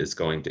grid is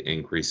going to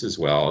increase as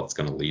well. It's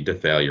going to lead to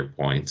failure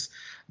points.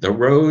 The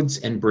roads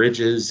and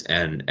bridges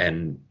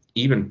and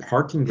even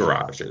parking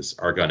garages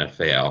are going to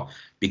fail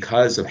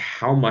because of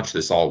how much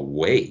this all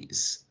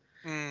weighs.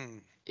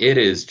 It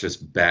is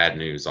just bad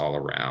news all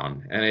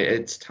around. And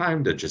it's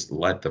time to just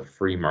let the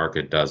free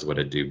market does what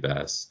it do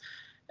best.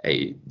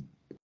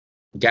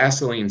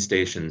 Gasoline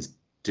stations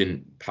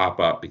didn't pop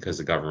up because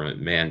of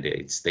government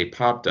mandates. They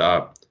popped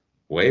up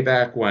way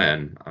back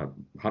when,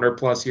 100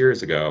 plus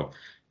years ago,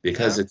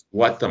 because it's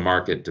what the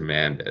market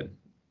demanded.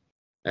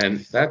 And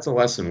that's a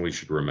lesson we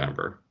should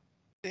remember.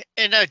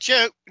 And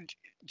Joe,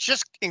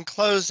 just in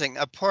closing,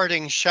 a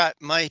parting shot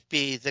might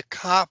be that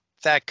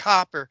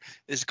copper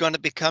is going to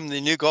become the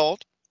new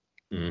gold.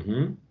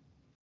 Mm-hmm.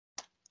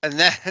 And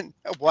then,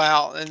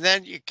 wow, and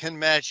then you can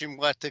imagine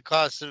what the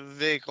cost of a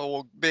vehicle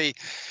will be.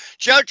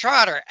 Joe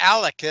Trotter,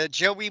 Alec,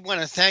 Joe, we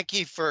want to thank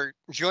you for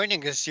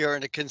joining us here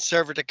in the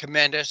Conservative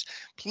Commandos.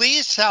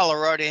 Please tell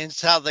our audience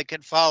how they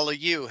can follow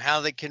you, how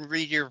they can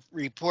read your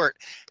report,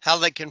 how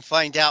they can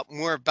find out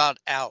more about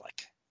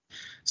Alec.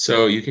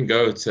 So you can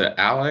go to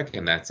ALEC,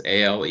 and that's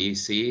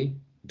ALEC.org,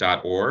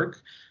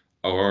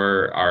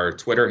 or our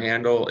Twitter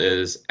handle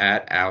is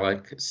at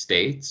ALEC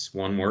States,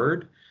 one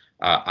word.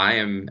 I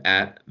am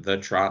at the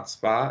Trot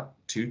Spot,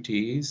 2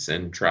 T's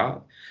and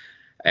Trot.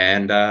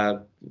 And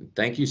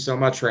thank you so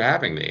much for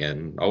having me,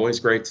 and always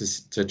great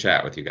to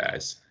chat with you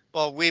guys.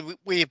 Well,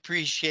 we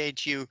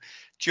appreciate you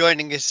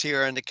joining us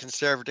here on the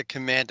Conservative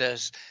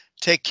Commandos.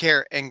 Take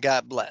care and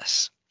God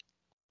bless.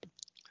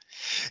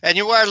 And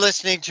you are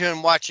listening to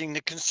and watching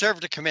the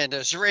Conservative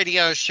Commandos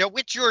radio show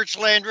with George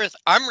Landreth.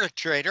 I'm Rick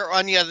Trader.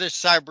 On the other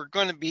side, we're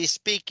going to be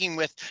speaking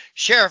with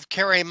Sheriff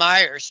Kerry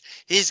Myers.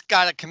 He's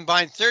got a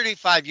combined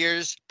 35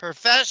 years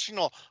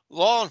professional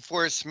law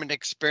enforcement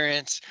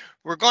experience.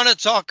 We're going to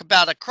talk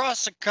about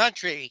across the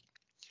country,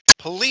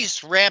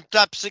 police ramped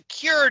up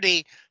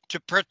security to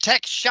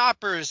protect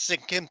shoppers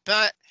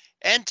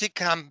and to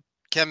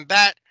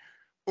combat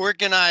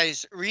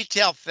organized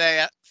retail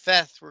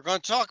theft. We're going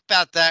to talk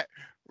about that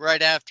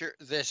right after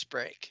this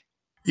break.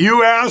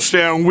 You asked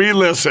and we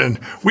listened.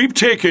 We've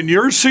taken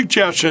your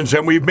suggestions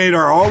and we've made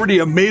our already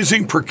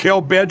amazing Percale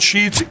bed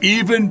sheets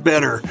even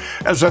better.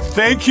 As a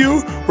thank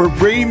you, we're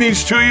bringing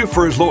these to you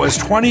for as low as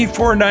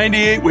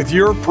 $24.98 with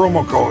your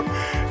promo code.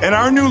 And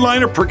our new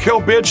line of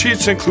Percale bed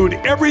sheets include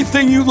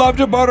everything you loved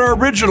about our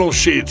original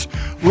sheets.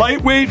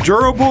 Lightweight,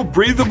 durable,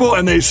 breathable,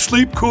 and they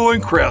sleep cool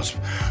and crisp.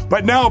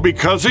 But now,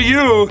 because of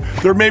you,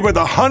 they're made with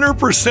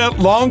 100%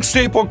 long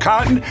staple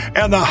cotton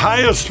and the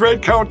highest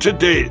thread count to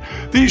date.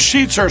 These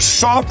sheets are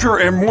softer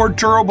and more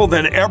durable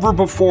than ever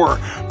before.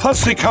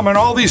 Plus, they come in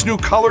all these new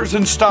colors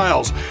and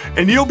styles.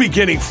 And you'll be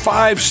getting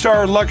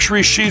 5-star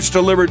luxury sheets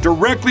delivered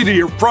directly to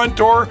your front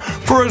door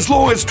for as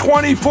low as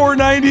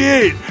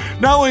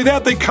 $24.98. Not only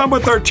that, they come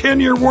with our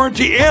 10-year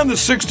warranty and the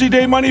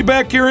 60-day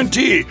money-back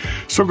guarantee.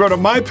 So go to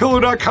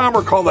mypillow.com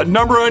or call the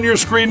number on your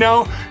screen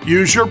now.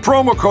 Use your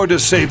promo code to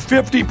save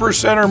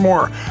 50% or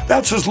more.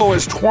 That's as low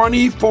as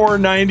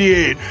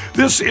 $24.98.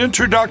 This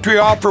introductory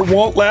offer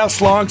won't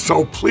last long,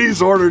 so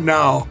please order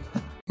now.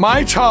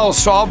 My Towels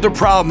solved a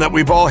problem that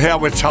we've all had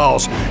with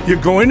towels. You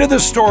go into the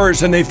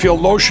stores and they feel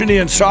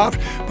lotiony and soft,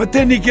 but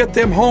then you get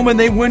them home and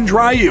they wind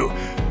dry you.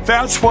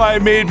 That's why I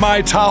made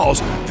My Towels.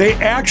 They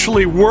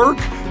actually work,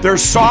 they're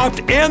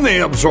soft, and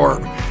they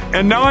absorb.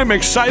 And now I'm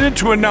excited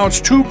to announce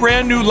 2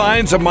 brand new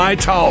lines of My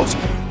Towels.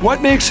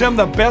 What makes them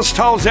the best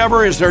towels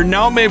ever is they're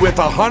now made with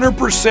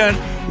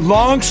 100%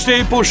 long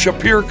staple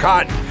Shapir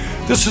cotton.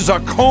 This is a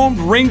combed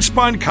ring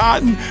spun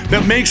cotton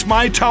that makes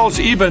My Towels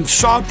even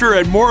softer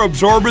and more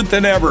absorbent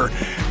than ever.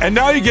 And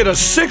now you get a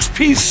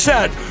 6-piece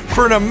set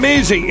for an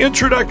amazing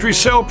introductory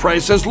sale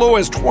price as low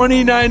as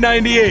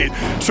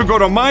 $29.98. So go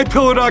to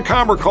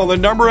mypillow.com or call the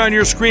number on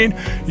your screen.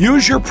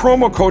 Use your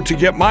promo code to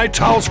get My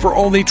Towels for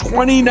only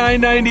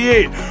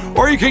 $29.98.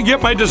 Or you can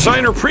get my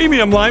designer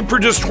premium line for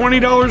just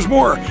 $20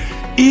 more.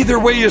 Either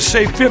way, you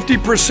save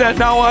 50%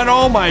 now on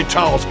all My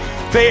Towels.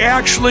 They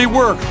actually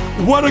work.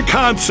 What a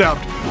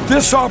concept.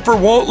 This offer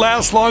won't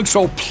last long,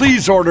 so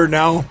please order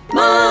now.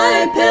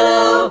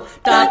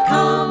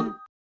 mypillow.com.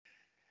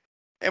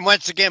 And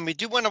once again, we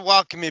do want to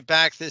welcome you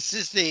back. This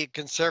is the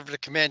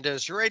Conservative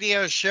Commandos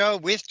radio show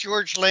with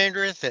George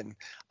Landreth, and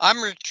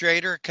I'm Rick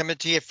Trader, coming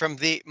to you from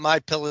the My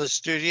Pillow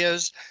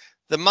studios,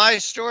 the My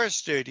Store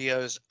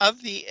studios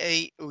of the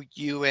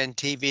AUN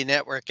TV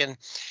network. And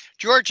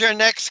George, our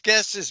next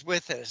guest is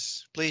with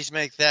us. Please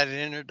make that an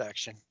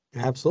introduction.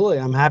 Absolutely.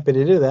 I'm happy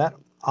to do that.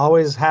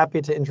 Always happy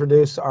to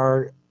introduce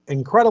our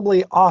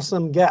incredibly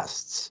awesome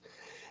guests.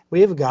 We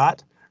have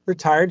got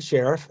retired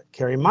Sheriff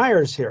Kerry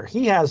Myers here.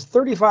 He has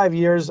 35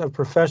 years of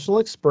professional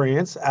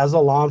experience as a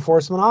law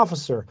enforcement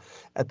officer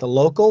at the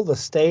local, the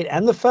state,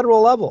 and the federal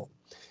level.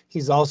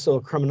 He's also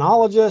a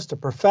criminologist, a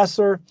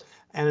professor,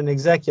 and an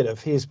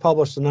executive. He's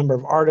published a number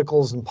of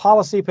articles and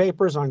policy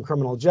papers on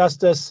criminal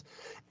justice,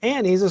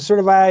 and he's a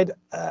certified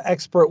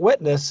expert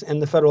witness in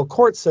the federal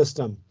court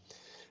system.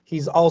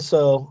 He's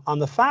also on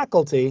the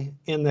faculty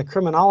in the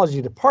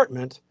criminology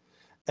department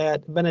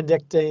at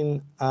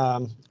Benedictine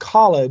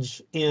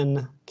College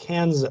in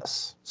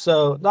Kansas.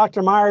 So,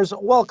 Dr. Myers,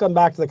 welcome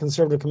back to the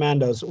Conservative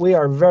Commandos. We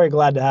are very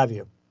glad to have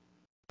you.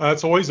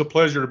 It's always a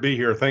pleasure to be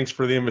here. Thanks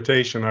for the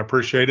invitation. I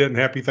appreciate it, and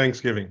happy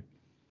Thanksgiving.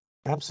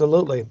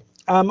 Absolutely.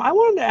 I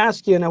wanted to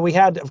ask you, we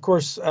had, of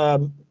course, I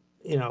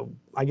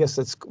guess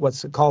it's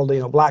what's called,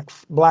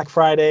 Black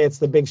Friday. It's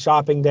the big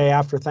shopping day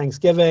after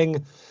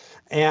Thanksgiving.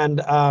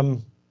 And,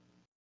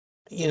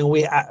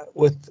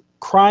 with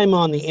crime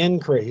on the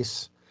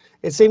increase,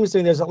 it seems to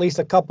me there's at least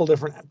a couple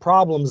different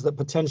problems that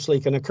potentially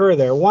can occur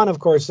there. One, of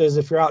course, is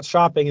if you're out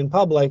shopping in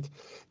public,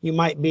 you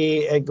might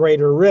be at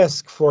greater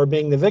risk for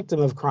being the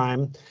victim of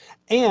crime.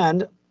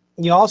 And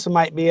you also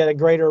might be at a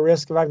greater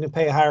risk of having to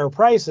pay higher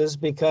prices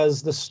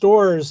because the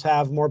stores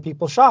have more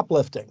people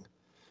shoplifting.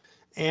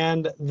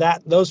 And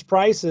that those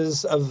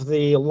prices of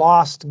the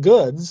lost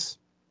goods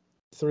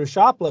through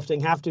shoplifting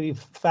have to be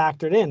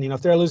factored in. You know,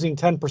 if they're losing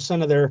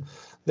 10% of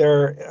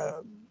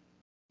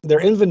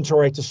their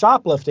inventory to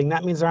shoplifting,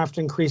 that means they have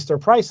to increase their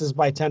prices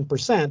by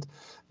 10%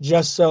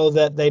 just so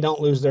that they don't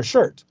lose their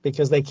shirt,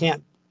 because they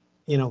can't,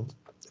 you know,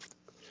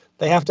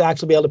 they have to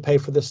actually be able to pay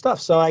for this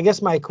stuff. So I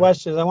guess my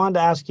question is, I wanted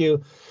to ask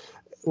you,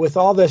 with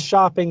all this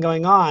shopping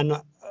going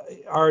on,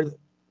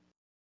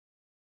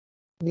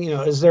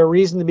 is there a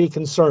reason to be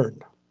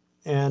concerned?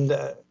 And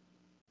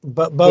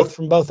but both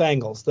from both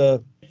angles,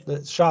 the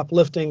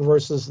shoplifting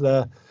versus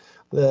the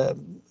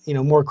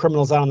more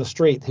criminals out on the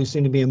street who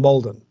seem to be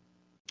emboldened.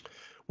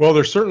 Well,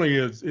 there certainly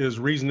is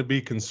reason to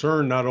be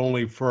concerned, not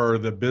only for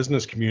the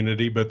business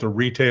community, but the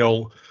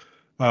retail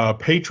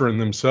patron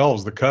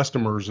themselves, the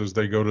customers as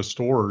they go to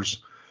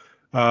stores.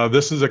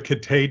 This is a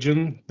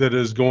contagion that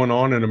is going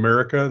on in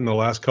America in the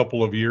last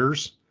couple of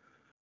years.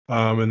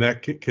 And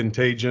that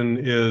contagion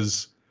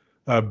is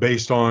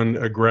based on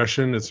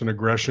aggression. It's an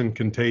aggression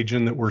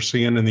contagion that we're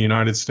seeing in the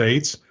United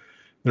States.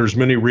 There's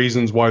many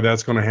reasons why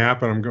that's going to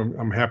happen.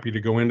 I'm happy to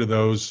go into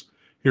those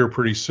here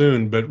pretty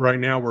soon. But right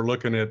now we're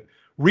looking at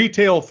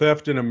retail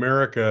theft in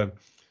America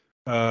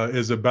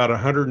is about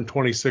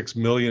 126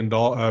 billion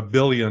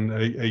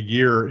a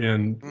year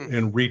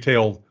in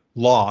retail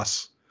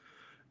loss.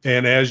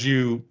 And as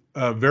you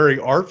very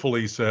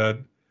artfully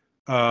said,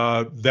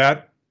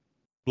 that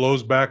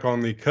blows back on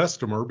the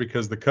customer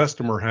because the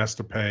customer has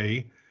to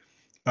pay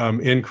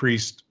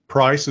increased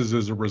prices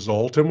as a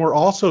result. And we're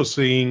also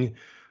seeing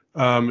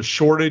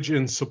shortage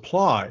in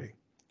supply.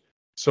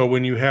 So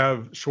when you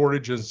have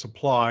shortage in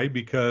supply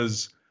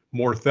because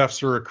more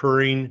thefts are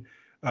occurring,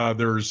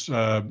 there's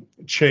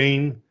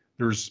chain,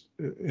 there's,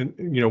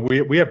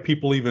 we have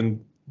people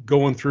even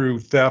going through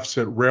thefts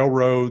at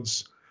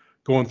railroads,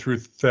 going through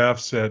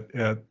thefts at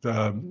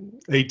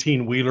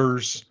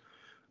 18-wheelers.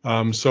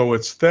 So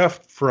it's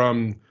theft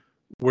from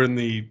when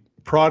the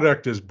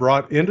product is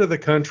brought into the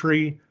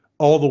country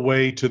all the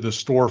way to the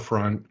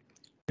storefront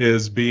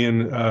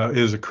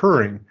is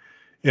occurring.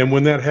 And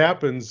when that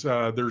happens,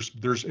 there's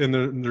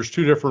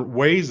two different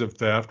ways of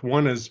theft.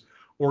 One is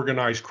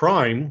organized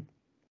crime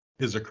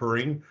is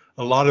occurring.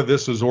 A lot of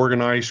this is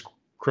organized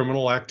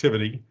criminal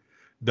activity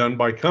done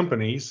by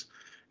companies.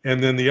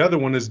 And then the other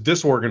one is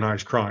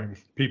disorganized crime,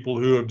 people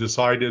who have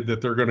decided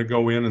that they're going to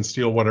go in and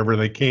steal whatever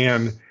they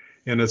can,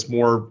 and it's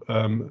more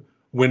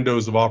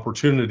windows of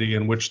opportunity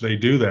in which they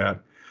do that.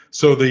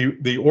 So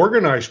the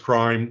organized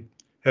crime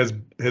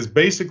has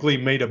basically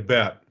made a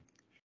bet,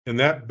 and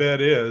that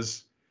bet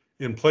is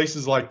in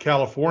places like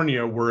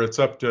California, where it's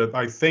up to,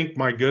 I think,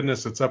 my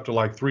goodness, it's up to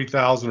like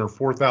 $3,000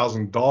 or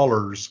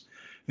 $4,000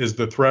 is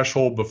the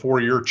threshold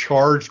before you're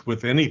charged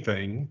with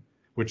anything,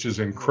 which is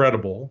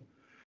incredible.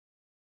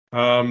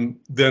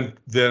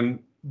 Then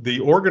the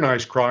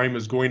organized crime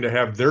is going to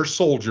have their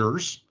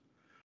soldiers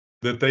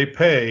that they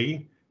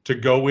pay to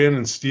go in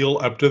and steal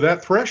up to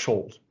that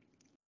threshold.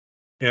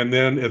 And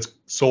then it's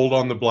sold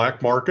on the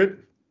black market,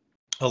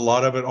 a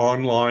lot of it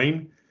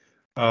online,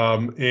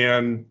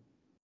 and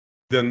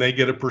then they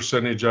get a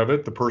percentage of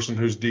it. The person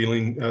who's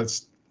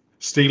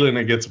stealing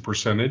it gets a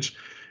percentage,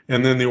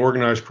 and then the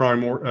organized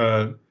crime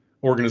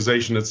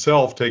organization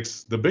itself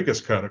takes the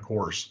biggest cut, of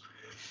course.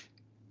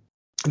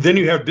 Then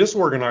you have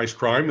disorganized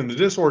crime, and the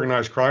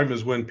disorganized crime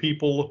is when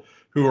people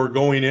who are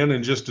going in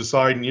and just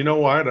deciding, you know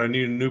what, I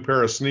need a new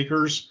pair of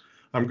sneakers.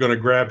 I'm going to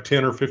grab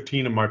 10 or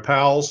 15 of my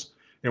pals,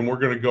 and we're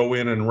going to go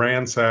in and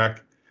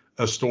ransack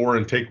a store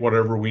and take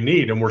whatever we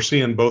need. And we're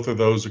seeing both of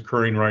those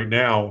occurring right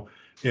now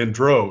in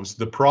droves.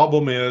 The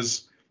problem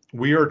is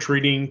we are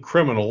treating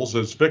criminals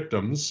as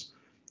victims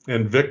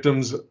and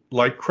victims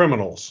like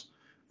criminals.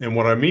 And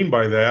what I mean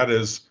by that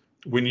is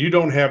when you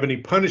don't have any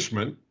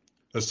punishment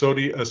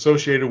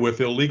associated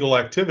with illegal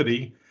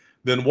activity,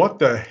 then what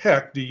the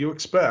heck do you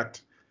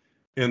expect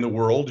in the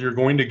world? You're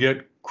going to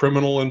get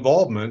criminal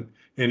involvement,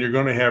 and you're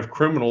going to have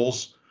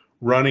criminals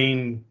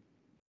running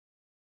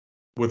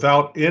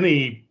without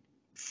any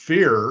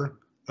fear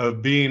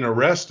of being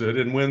arrested.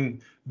 And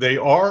when they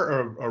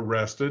are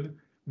arrested,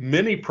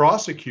 many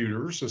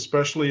prosecutors,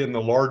 especially in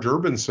the large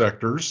urban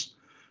sectors,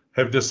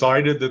 have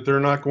decided that they're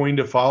not going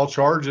to file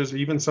charges,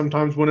 even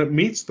sometimes when it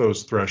meets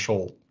those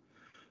thresholds.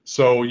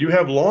 So you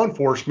have law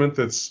enforcement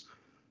that's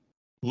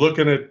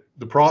looking at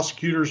the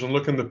prosecutors and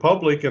looking at the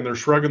public, and they're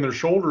shrugging their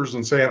shoulders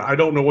and saying, I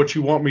don't know what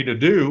you want me to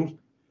do.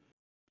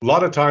 A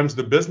lot of times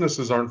the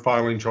businesses aren't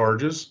filing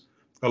charges.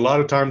 A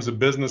lot of times the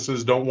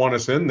businesses don't want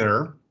us in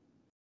there.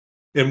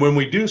 And when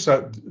we do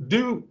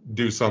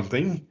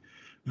something,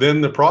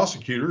 then the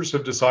prosecutors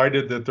have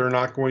decided that they're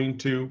not going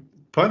to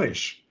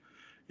punish.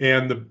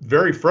 And the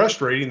very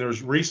frustrating,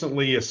 there's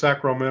recently a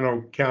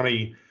Sacramento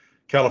County,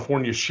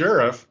 California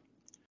sheriff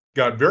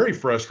got very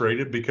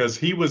frustrated because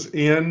he was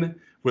in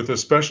with a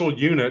special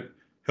unit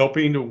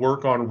helping to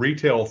work on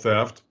retail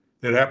theft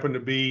that happened to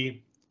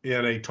be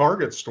in a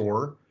Target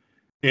store,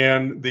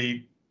 and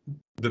the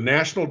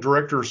national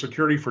director of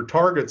security for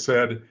Target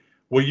said,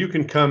 well, you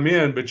can come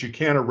in, but you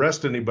can't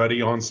arrest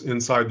anybody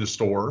inside the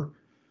store.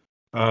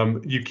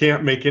 You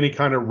can't make any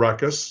kind of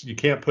ruckus. You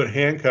can't put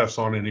handcuffs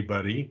on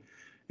anybody.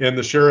 And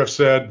the sheriff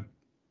said,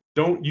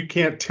 you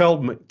can't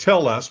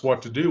tell us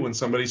what to do when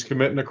somebody's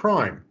committing a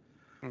crime.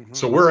 Mm-hmm.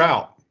 So we're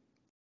out.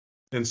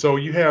 And so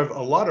you have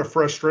a lot of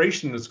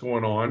frustration that's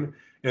going on,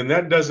 and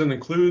that doesn't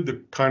include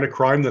the kind of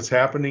crime that's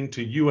happening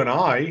to you and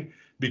I,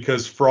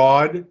 because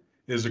fraud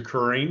is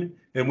occurring,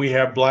 and we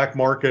have black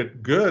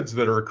market goods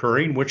that are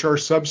occurring, which are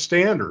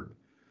substandard.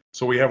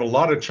 So we have a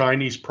lot of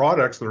Chinese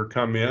products that are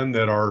come in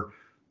that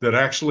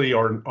actually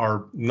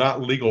are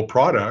not legal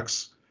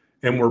products,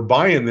 and we're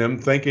buying them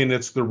thinking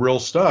it's the real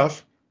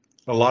stuff.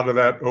 A lot of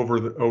that over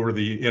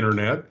the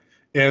internet,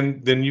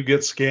 and then you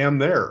get scammed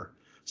there.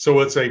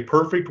 So it's a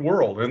perfect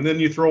world. And then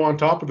you throw on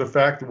top of the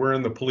fact that we're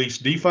in the police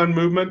defund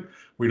movement.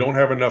 We don't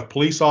have enough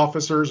police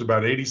officers.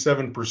 About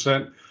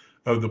 87%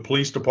 of the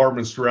police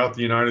departments throughout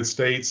the United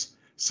States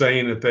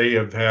saying that they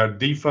have had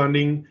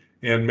defunding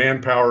and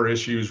manpower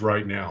issues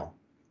right now.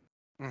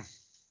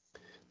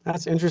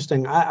 That's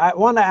interesting. I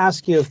want to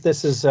ask you if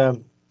this is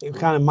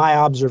kind of my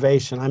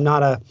observation. I'm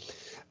not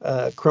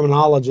a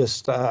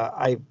criminologist.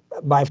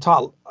 I've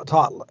taught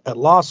at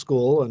law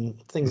school and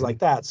things like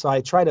that. So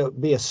I try to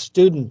be a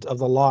student of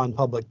the law and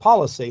public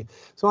policy.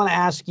 So I want to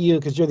ask you,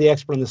 because you're the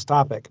expert on this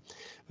topic.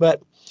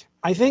 But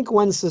I think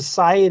when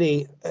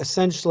society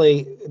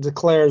essentially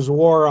declares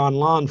war on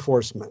law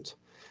enforcement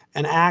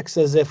and acts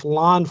as if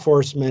law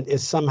enforcement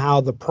is somehow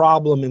the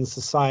problem in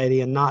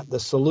society and not the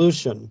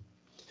solution,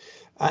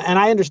 and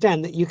I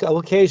understand that you will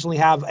occasionally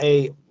have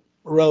a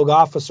rogue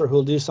officer who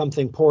will do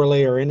something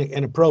poorly or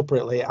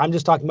inappropriately. I'm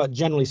just talking about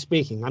generally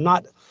speaking.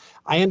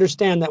 I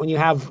understand that when you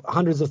have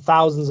hundreds of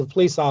thousands of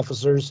police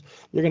officers,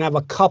 you're going to have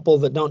a couple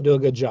that don't do a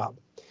good job.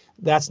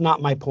 That's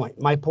not my point.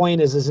 My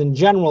point is in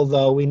general,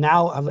 though, we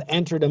now have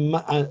entered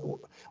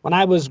when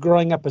I was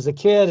growing up as a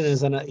kid and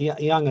as a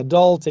young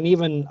adult, and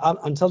even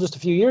until just a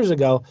few years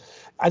ago,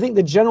 I think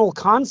the general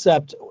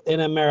concept in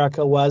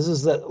America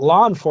is that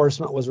law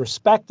enforcement was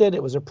respected,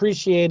 it was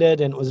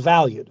appreciated, and it was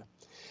valued.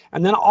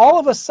 And then all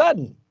of a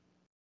sudden,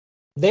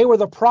 they were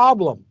the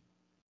problem.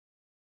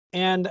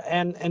 And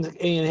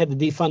you had to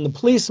defund the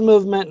police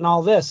movement and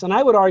all this. And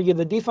I would argue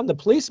the defund the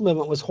police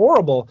movement was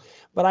horrible,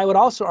 but I would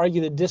also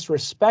argue the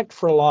disrespect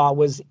for law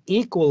was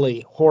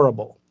equally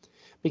horrible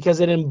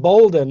because it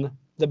emboldened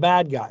the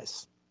bad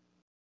guys.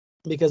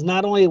 Because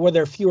not only were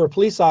there fewer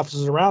police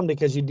officers around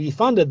because you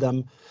defunded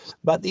them,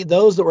 but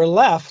those that were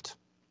left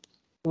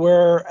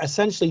were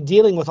essentially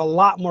dealing with a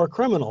lot more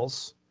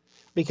criminals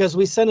because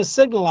we sent a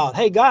signal out,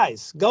 hey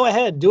guys, go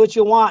ahead, do what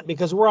you want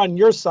because we're on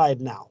your side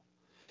now.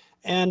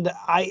 And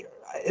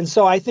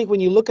so I think when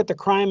you look at the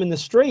crime in the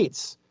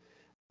streets,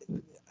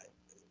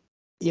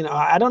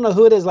 I don't know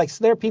who it is. Like,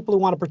 so there are people who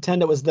want to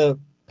pretend it was the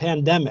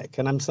pandemic.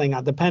 And I'm saying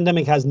the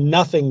pandemic has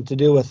nothing to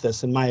do with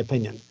this, in my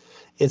opinion.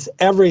 It's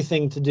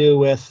everything to do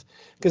with,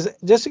 because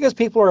just because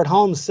people are at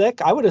home sick,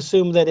 I would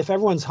assume that if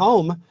everyone's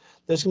home,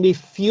 there's going to be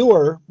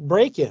fewer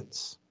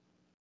break-ins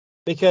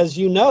because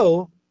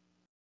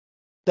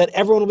that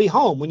everyone will be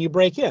home when you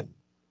break in.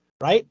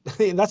 Right?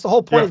 That's the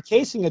whole point of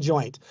casing a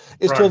joint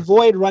is to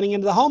avoid running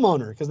into the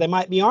homeowner because they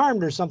might be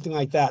armed or something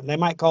like that, and they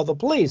might call the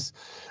police.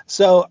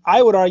 So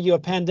I would argue a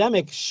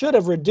pandemic should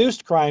have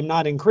reduced crime,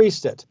 not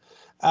increased it.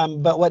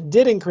 But what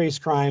did increase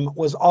crime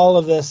was all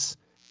of this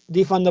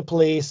defund the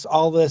police,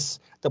 all this,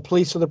 the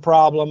police are the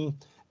problem,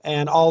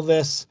 and all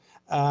this,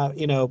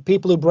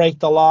 people who break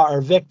the law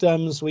are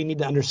victims. We need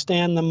to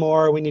understand them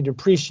more. We need to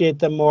appreciate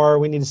them more.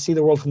 We need to see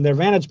the world from their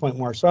vantage point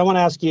more. So I want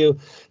to ask you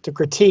to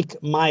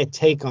critique my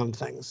take on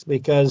things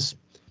because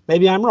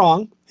maybe I'm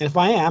wrong. And if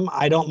I am,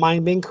 I don't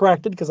mind being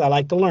corrected because I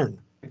like to learn.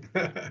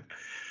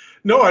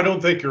 No, I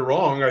don't think you're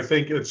wrong. I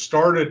think it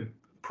started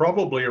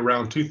probably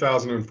around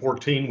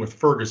 2014 with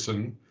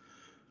Ferguson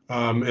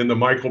and the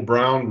Michael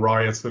Brown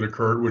riots that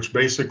occurred, which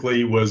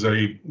basically was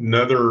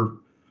another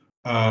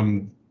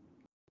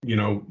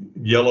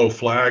yellow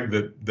flag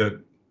that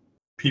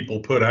people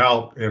put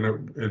out,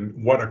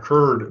 and what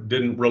occurred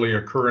didn't really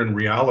occur in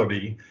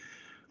reality.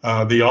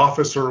 The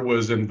officer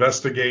was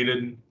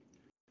investigated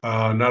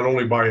not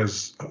only by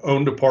his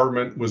own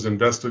department, was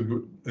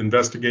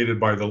investigated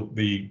by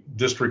the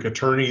district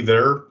attorney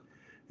there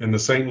in the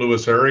St.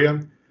 Louis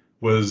area,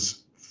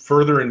 was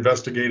further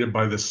investigated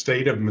by the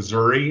state of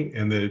Missouri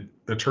and the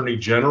attorney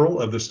general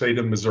of the state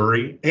of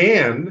Missouri,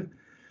 and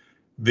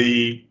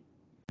the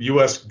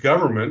U.S.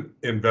 government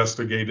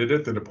investigated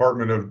it. The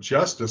Department of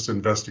Justice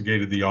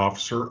investigated the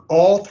officer.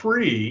 All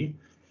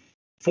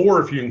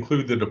four, if you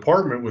include the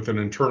department with an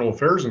internal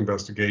affairs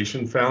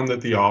investigation, found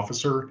that the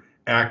officer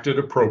acted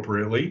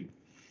appropriately.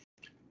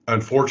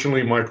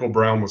 Unfortunately, Michael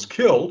Brown was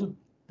killed.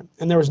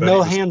 And there was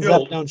no hands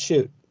up, don't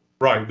shoot.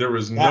 Right. There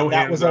was no hands up.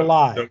 That was a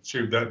lie. Don't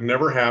shoot. That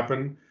never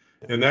happened.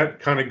 And that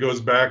kind of goes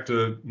back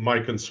to my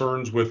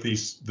concerns with the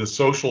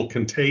social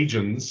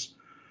contagions.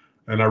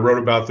 And I wrote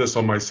about this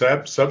on my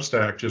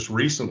Substack just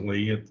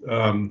recently.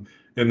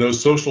 And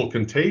those social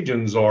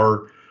contagions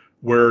are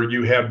where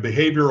you have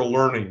behavioral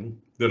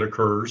learning that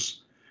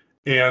occurs,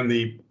 and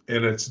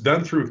it's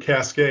done through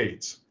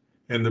cascades.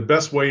 And the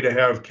best way to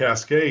have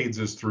cascades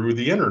is through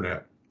the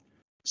internet.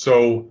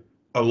 So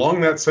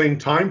along that same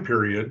time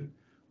period,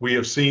 we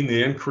have seen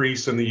the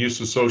increase in the use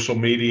of social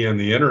media and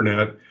the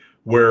internet,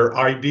 where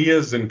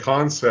ideas and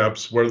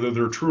concepts, whether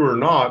they're true or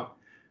not,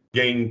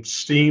 gain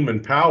steam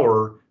and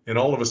power, and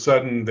all of a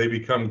sudden they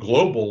become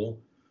global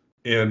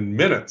in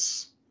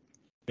minutes.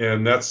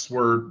 And that's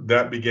where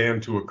that began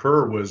to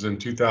occur, was in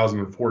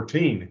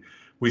 2014.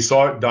 We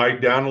saw it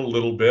died down a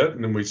little bit,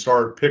 and then we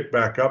saw it pick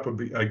back up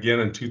again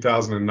in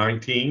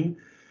 2019,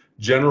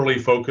 generally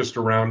focused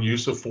around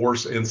use of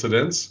force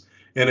incidents.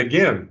 And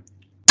again,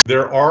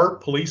 there are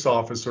police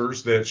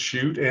officers that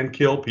shoot and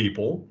kill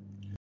people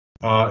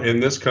in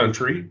this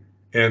country,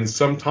 and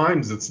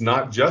sometimes it's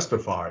not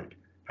justified.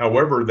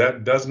 However,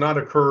 that does not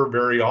occur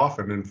very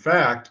often. In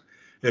fact,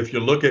 if you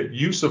look at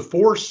use of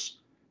force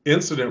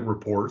incident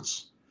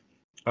reports,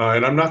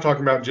 and I'm not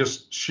talking about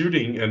just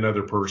shooting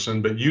another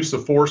person, but use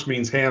of force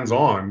means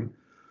hands-on.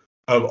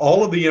 Of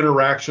all of the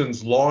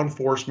interactions law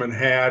enforcement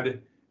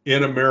had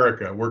in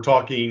America, we're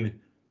talking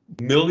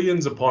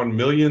millions upon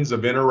millions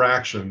of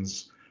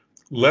interactions.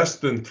 Less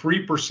than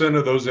 3%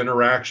 of those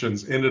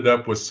interactions ended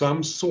up with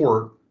some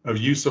sort of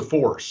use of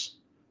force.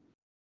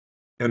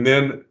 And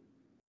then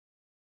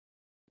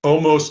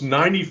almost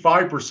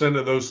 95%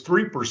 of those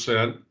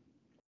 3%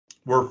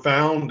 were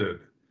founded,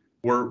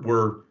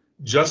 were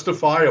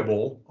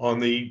justifiable on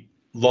the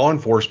law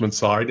enforcement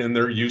side in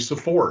their use of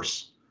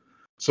force.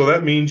 So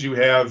that means you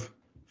have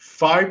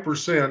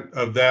 5%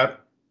 of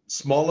that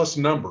smallest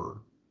number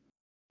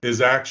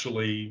is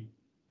actually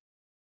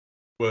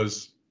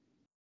was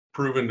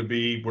proven to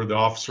be where the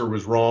officer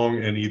was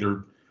wrong, and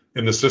either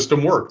in the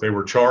system worked. They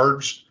were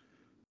charged,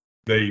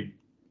 they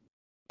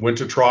went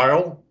to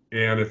trial,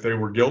 and if they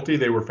were guilty,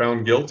 they were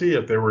found guilty.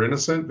 If they were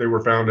innocent, they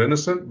were found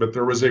innocent. But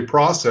there was a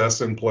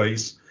process in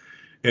place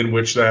in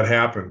which that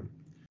happened.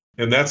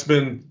 And that's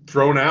been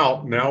thrown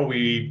out. Now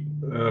we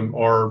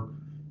are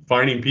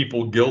finding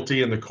people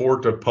guilty in the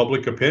court of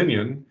public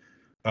opinion,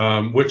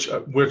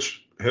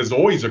 which has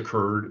always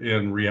occurred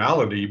in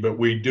reality, but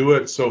we do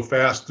it so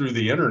fast through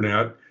the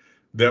internet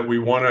that we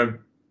want to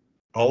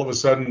all of a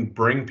sudden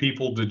bring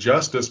people to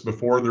justice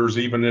before there's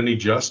even any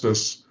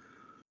justice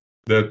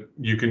that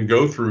you can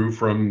go through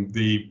from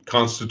the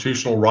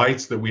constitutional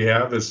rights that we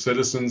have as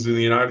citizens in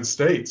the United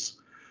States.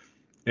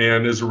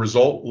 And as a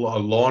result,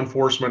 law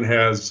enforcement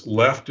has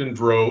left in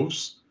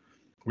droves.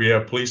 We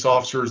have police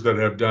officers that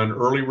have done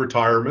early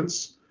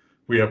retirements.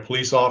 We have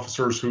police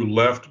officers who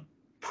left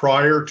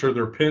prior to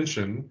their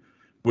pension,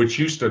 which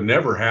used to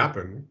never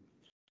happen.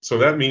 So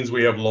that means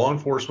we have law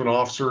enforcement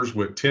officers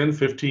with 10,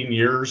 15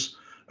 years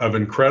of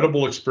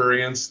incredible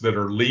experience that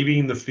are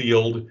leaving the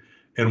field.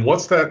 And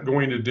what's that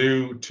going to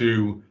do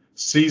to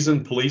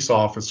seasoned police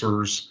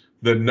officers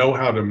that know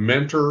how to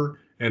mentor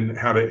and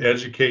how to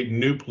educate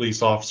new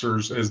police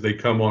officers as they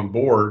come on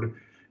board?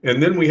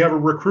 And then we have a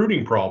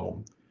recruiting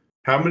problem.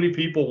 How many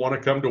people want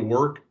to come to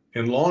work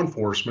in law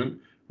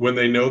enforcement when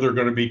they know they're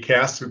going to be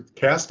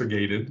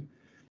castigated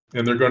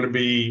and they're going to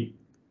be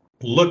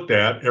looked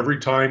at every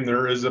time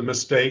there is a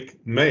mistake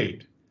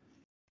made?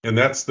 And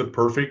that's the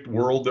perfect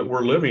world that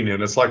we're living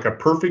in. It's like a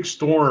perfect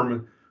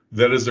storm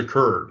that has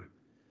occurred.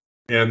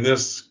 And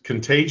this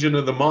contagion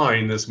of the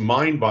mind, this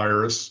mind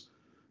virus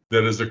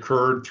that has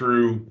occurred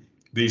through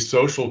these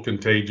social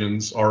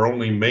contagions, are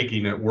only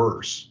making it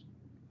worse.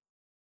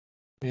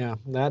 Yeah,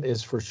 that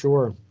is for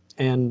sure.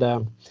 And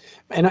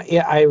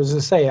yeah, I was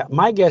going to say,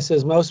 my guess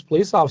is most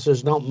police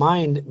officers don't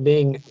mind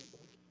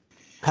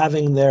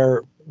having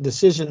their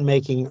decision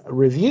making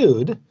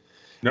reviewed.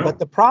 No. But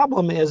the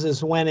problem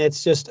is when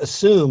it's just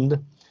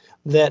assumed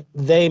that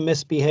they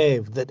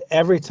misbehave, that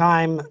every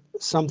time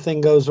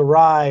something goes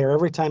awry or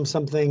every time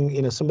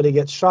somebody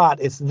gets shot,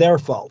 it's their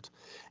fault.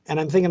 And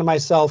I'm thinking to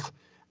myself,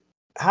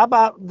 how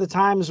about the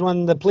times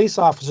when the police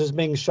officer is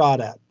being shot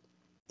at?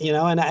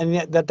 And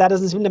that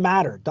doesn't seem to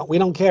matter. We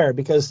don't care,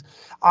 because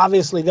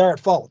obviously they're at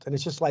fault. And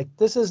it's just like,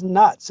 this is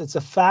nuts. It's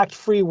a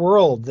fact-free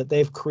world that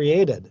they've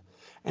created,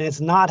 and it's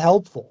not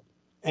helpful.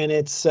 And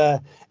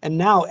and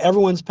now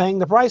everyone's paying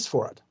the price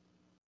for it.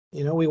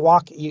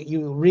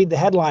 You read the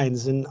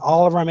headlines in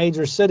all of our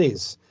major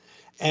cities,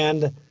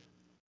 and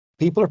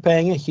people are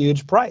paying a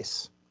huge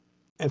price.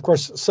 And of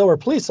course, so are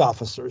police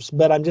officers.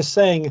 But I'm just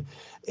saying,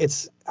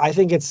 I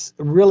think it's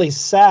really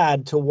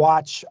sad to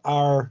watch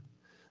our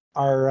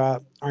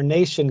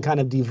nation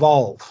kind of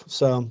devolve.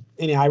 So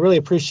anyhow, I really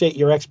appreciate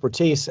your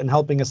expertise in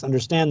helping us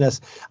understand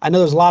this. I know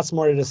there's lots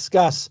more to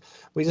discuss.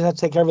 We just have to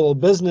take care of a little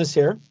business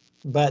here.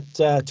 But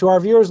to our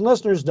viewers and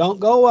listeners, don't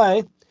go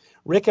away.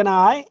 Rick and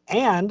I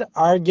and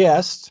our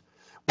guest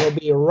will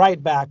be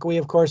right back. We,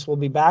 of course, will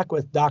be back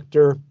with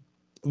Dr.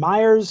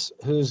 Myers,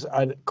 who's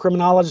a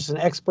criminologist and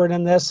expert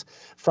in this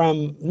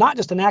from not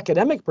just an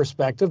academic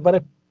perspective,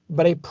 but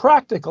a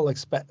practical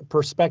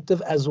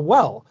perspective as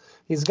well.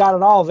 He's got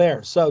it all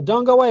there. So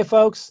don't go away,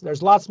 folks.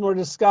 There's lots more to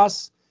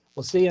discuss.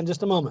 We'll see you in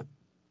just a moment.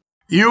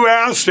 You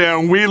asked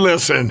and we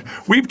listened.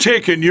 We've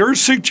taken your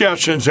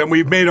suggestions and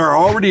we've made our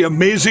already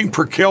amazing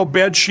Percale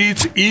bed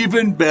sheets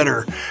even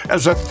better.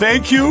 As a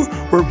thank you,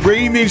 we're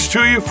bringing these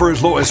to you for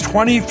as low as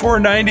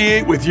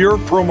 $24.98 with your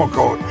promo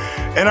code.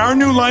 And our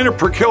new line of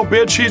Percale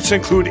bed sheets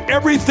include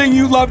everything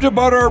you loved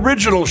about our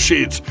original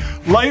sheets.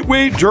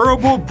 Lightweight,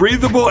 durable,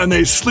 breathable, and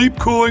they sleep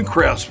cool and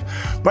crisp.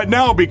 But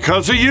now,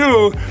 because of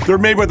you, they're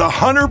made with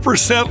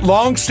 100%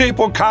 long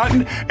staple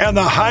cotton and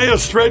the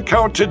highest thread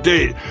count to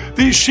date.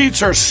 These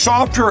sheets are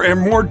softer and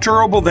more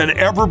durable than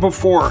ever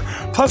before.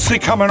 Plus, they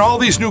come in all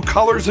these new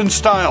colors and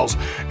styles.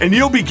 And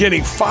you'll be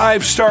getting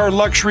 5-star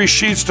luxury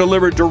sheets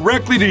delivered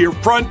directly to your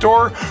front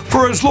door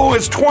for as low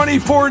as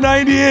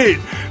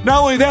 $24.98.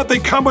 Not only that, they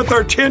come with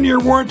our 10-year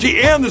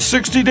warranty and the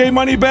 60-day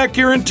money-back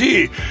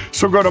guarantee.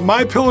 So go to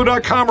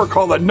mypillow.com or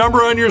call the number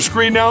on your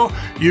screen now.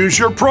 Use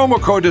your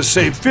promo code to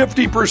save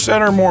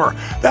 50% or more.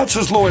 That's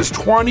as low as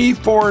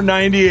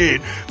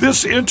 $24.98.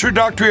 This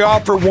introductory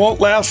offer won't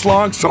last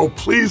long, so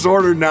please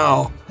order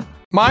now.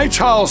 My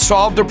Towels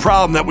solved a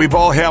problem that we've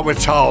all had with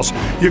towels.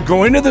 You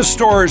go into the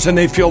stores and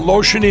they feel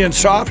lotiony and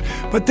soft,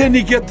 but then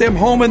you get them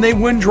home and they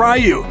wind dry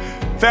you.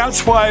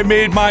 That's why I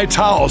made My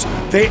Towels.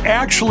 They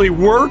actually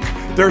work,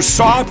 they're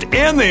soft,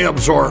 and they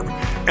absorb.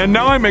 And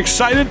now I'm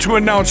excited to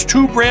announce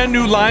 2 brand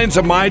new lines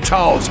of My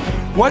Towels.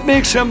 What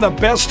makes them the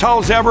best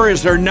towels ever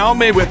is they're now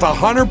made with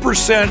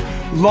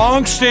 100%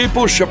 long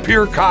staple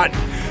Shapir cotton.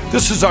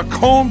 This is a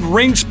combed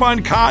ring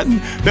spun cotton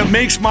that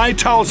makes My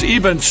Towels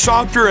even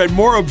softer and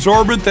more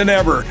absorbent than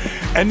ever.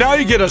 And now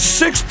you get a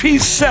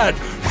 6-piece set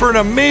for an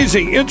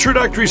amazing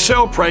introductory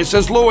sale price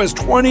as low as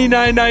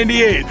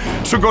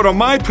 $29.98. So go to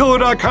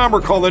mypillow.com or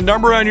call the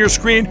number on your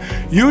screen.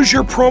 Use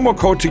your promo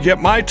code to get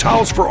My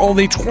Towels for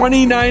only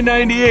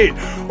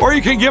 $29.98. Or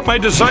you can get my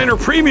designer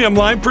premium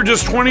line for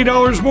just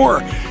 $20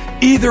 more.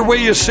 Either way,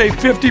 you save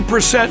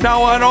 50%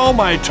 now on all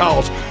My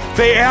Towels.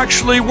 They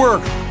actually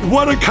work.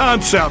 What a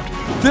concept.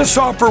 This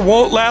offer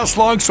won't last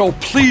long, so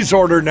please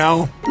order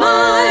now.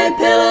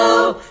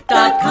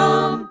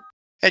 mypillow.com.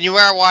 And you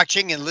are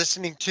watching and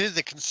listening to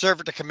the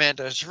Conservative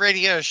Commandos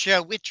radio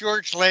show with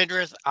George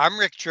Landreth. I'm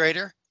Rick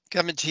Trader,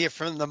 coming to you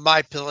from the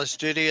My Pillow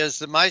studios,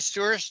 the My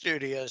Store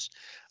studios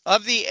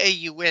of the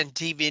AUN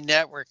TV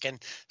network.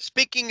 And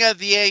speaking of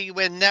the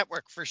AUN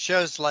network, for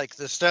shows like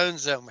The Stone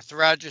Zone with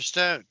Roger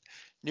Stone,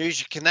 News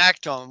You Can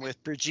Act On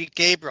with Brigitte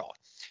Gabriel,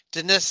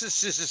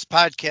 Denis's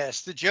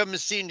podcast, The Joe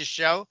Messina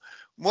Show,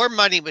 More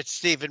Money with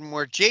Stephen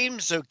Moore,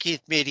 James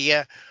O'Keefe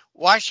Media,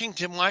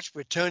 Washington Watch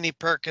with Tony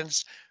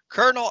Perkins,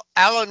 Colonel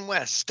Alan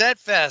West,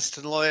 Steadfast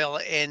and Loyal,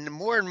 and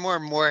more and more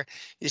and more.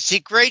 You see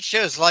great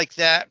shows like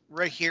that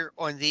right here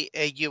on the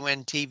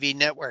AUN TV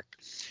network.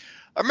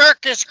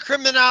 America's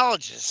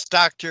criminologist,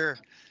 Dr.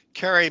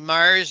 Kerry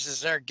Myers,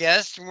 is our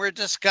guest, and we're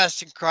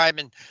discussing crime.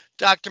 And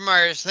Dr.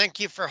 Myers, thank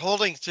you for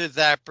holding through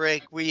that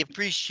break. We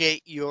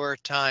appreciate your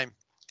time.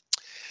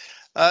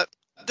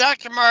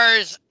 Dr.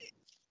 Myers,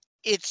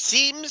 it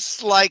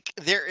seems like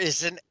there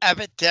is an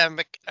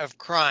epidemic of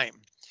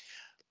crime.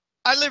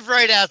 I live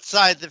right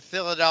outside the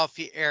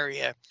Philadelphia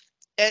area.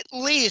 At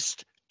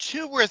least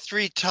 2 or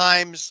 3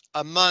 times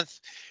a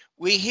month,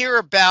 we hear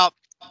about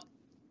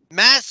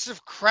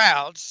massive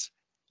crowds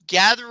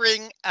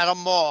gathering at a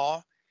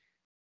mall,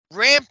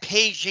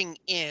 rampaging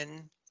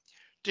in,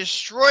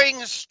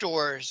 destroying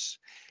stores,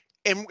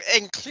 and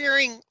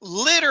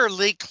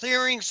literally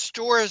clearing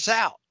stores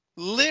out.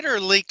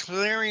 Literally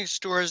clearing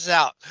stores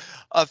out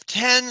of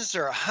tens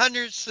or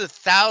hundreds of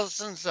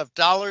thousands of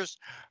dollars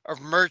of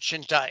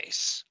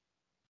merchandise.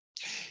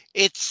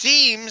 It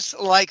seems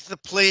like the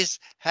police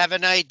have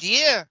an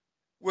idea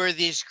where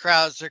these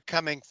crowds are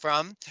coming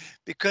from,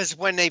 because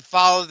when they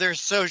follow their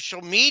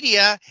social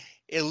media,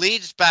 it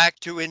leads back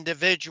to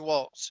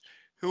individuals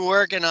who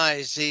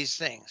organize these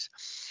things.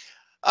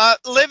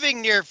 Living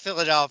near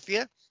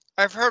Philadelphia,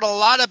 I've heard a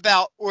lot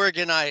about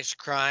organized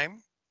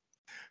crime,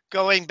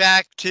 going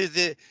back to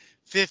the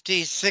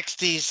 50s,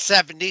 60s,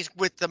 70s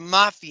with the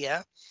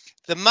mafia.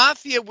 The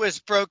mafia was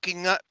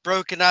broken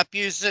up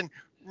using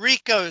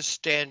RICO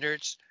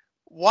standards.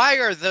 Why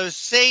are those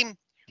same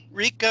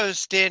RICO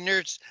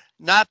standards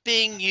not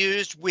being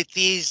used with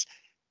these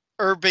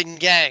urban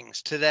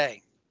gangs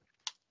today?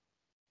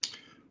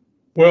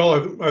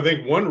 Well, I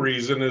think one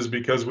reason is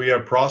because we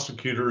have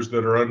prosecutors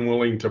that are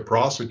unwilling to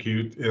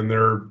prosecute, and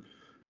they're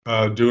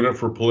doing it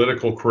for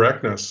political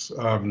correctness.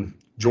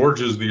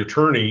 George is the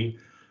attorney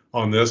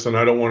on this, and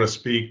I don't want to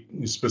speak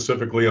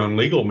specifically on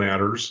legal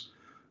matters,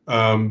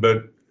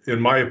 but in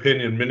my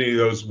opinion, many of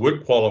those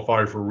would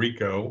qualify for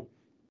RICO.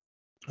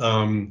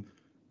 But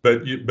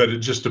it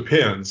just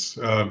depends.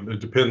 It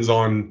depends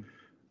on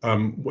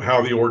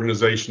how the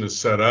organization is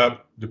set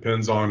up,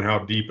 depends on how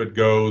deep it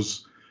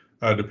goes,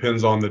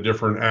 depends on the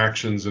different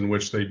actions in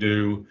which they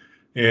do.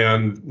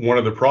 And one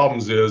of the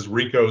problems is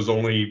RICO is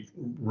only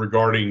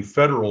regarding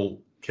federal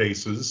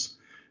cases,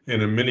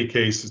 and in many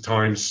cases,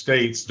 times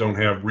states don't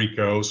have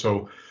RICO.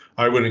 So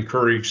I would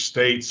encourage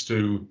states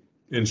to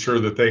ensure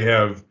that they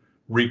have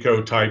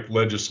RICO type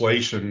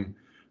legislation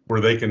where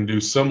they can do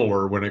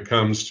similar when it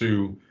comes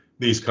to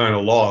these kind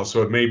of laws.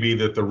 So it may be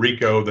that the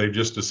RICO, they've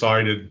just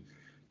decided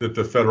that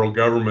the federal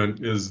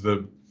government is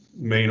the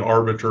main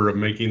arbiter of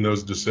making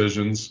those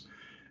decisions.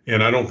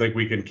 And I don't think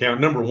we can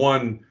count. Number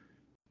one,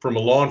 from a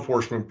law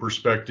enforcement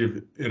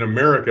perspective, in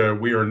America,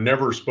 we are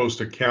never supposed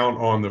to count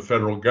on the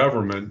federal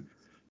government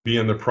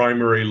being the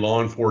primary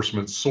law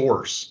enforcement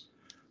source.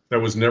 That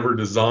was never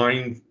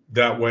designed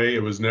that way.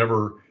 It was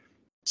never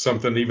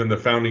something even the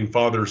founding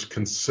fathers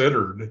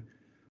considered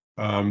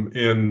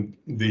in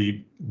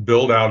the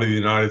build out of the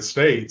United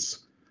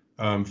States.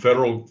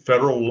 Federal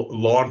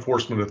law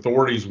enforcement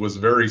authorities was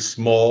very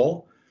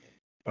small,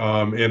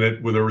 and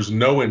there was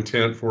no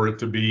intent for it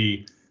to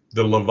be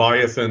the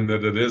Leviathan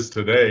that it is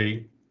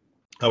today.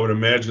 I would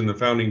imagine the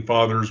founding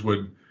fathers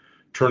would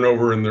turn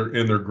over in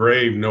their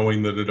grave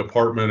knowing that the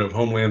Department of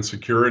Homeland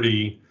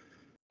Security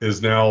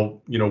is now,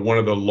 one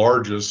of the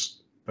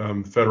largest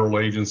federal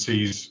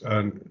agencies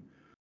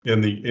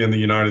in the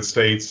United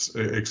States,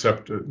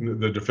 except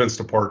the Defense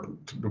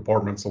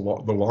Department's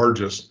the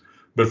largest.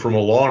 But from a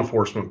law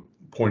enforcement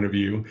point of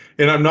view,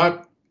 and I'm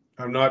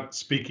not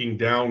speaking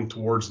down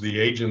towards the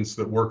agents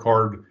that work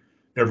hard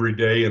every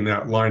day in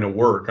that line of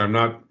work. I'm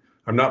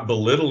not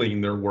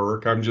belittling their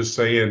work. I'm just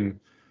saying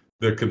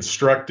the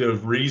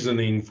constructive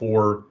reasoning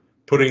for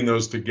putting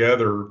those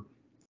together,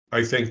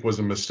 I think, was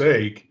a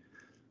mistake.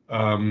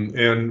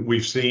 And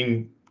we've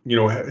seen,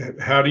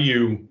 how do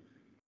you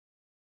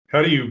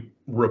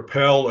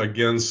repel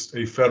against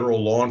a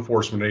federal law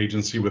enforcement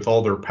agency with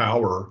all their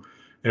power?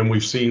 And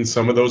we've seen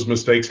some of those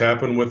mistakes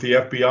happen with the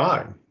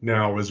FBI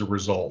now as a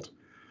result,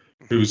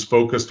 who's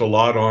focused a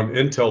lot on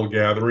intel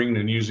gathering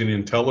and using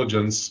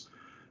intelligence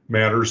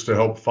matters to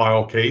help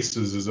file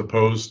cases, as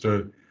opposed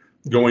to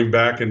going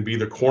back and be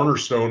the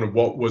cornerstone of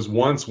what was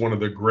once one of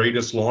the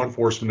greatest law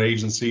enforcement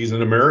agencies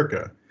in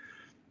America.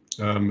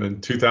 In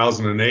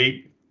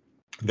 2008,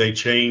 they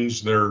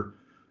changed their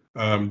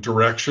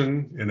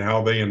direction in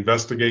how they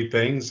investigate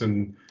things,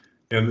 and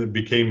it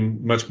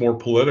became much more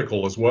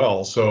political as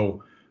well.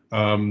 So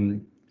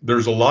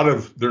there's a lot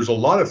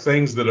of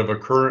things that have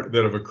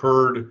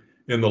occurred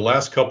in the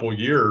last couple of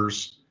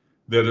years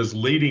that is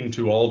leading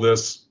to all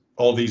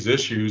these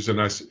issues. And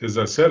as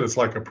I said, it's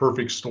like a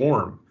perfect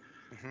storm.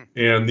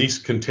 And these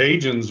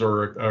contagions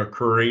are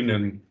occurring.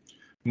 And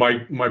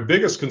my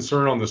biggest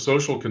concern on the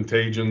social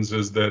contagions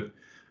is that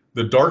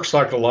the dark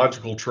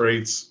psychological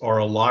traits are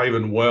alive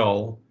and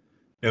well,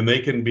 and they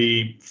can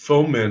be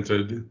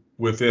fomented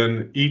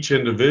within each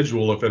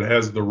individual if it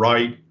has the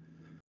right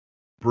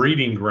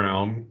breeding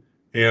ground.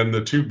 And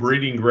the two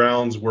breeding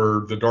grounds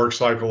where the dark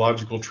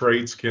psychological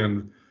traits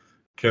can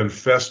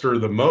fester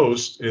the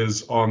most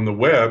is on the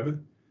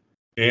web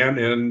and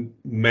in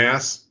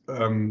mass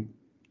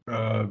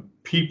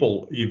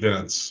people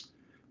events,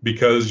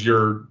 because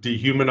you're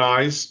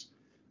dehumanized.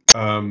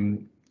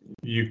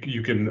 You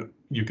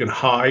can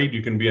hide,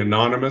 you can be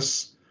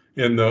anonymous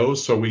in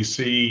those. So we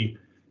see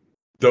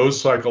those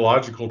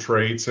psychological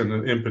traits, and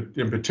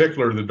in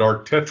particular the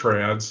dark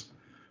tetrads,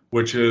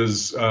 which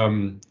is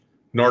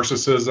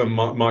narcissism,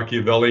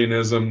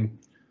 Machiavellianism,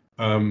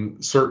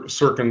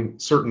 certain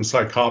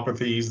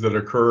psychopathies that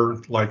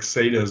occur, like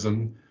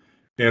sadism.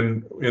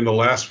 And in the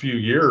last few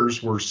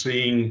years, we're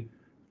seeing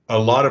a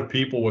lot of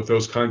people with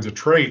those kinds of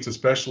traits,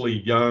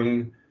 especially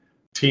young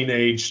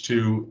teenage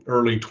to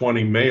early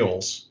 20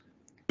 males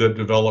that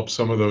develop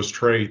some of those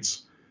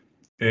traits.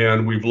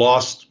 And we've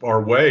lost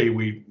our way.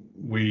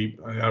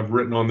 I've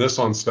written on this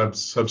on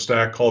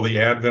Substack, called The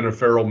Advent of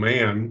Feral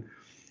Man,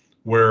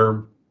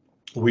 where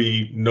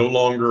we no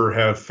longer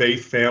have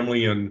faith,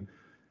 family, and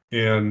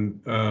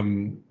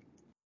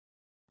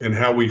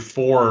how we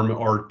form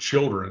our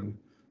children.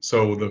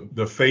 So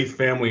the faith,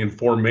 family, and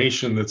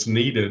formation that's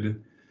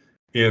needed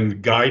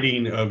in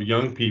guiding of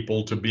young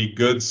people to be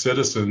good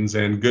citizens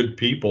and good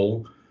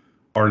people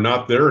are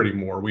not there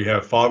anymore. We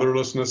have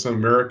fatherlessness in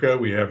America.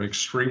 We have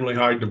extremely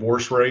high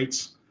divorce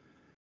rates,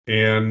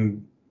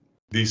 and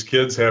these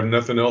kids have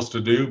nothing else to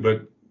do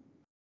but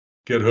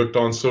get hooked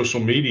on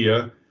social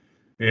media,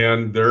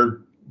 and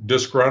they're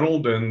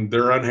disgruntled and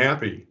they're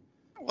unhappy.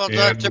 Well,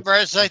 Dr.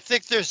 Barnes, I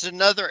think there's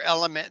another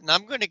element, and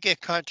I'm going to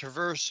get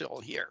controversial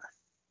here,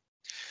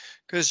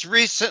 because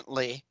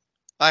recently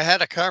I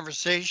had a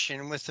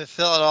conversation with a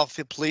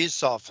Philadelphia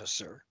police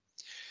officer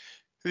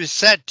who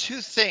said two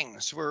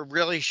things were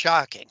really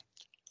shocking.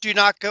 Do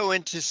not go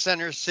into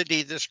Center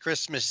City this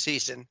Christmas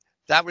season.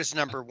 That was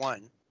number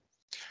one.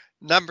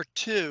 Number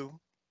two,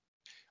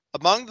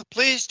 among the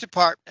police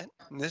department,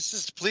 and this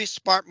is the police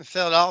department of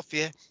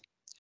Philadelphia,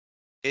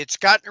 it's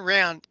gotten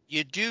around,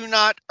 you do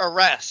not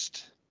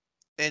arrest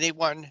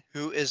anyone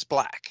who is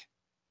black.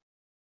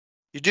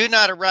 You do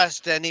not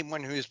arrest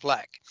anyone who is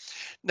black.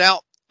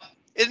 Now,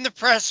 in the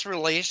press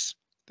release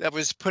that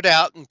was put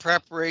out in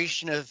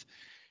preparation of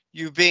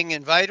you being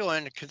invited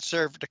on to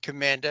conservative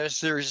commandos,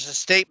 there is a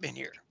statement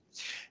here.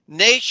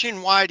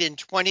 Nationwide in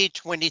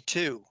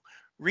 2022,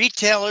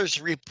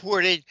 retailers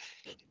reported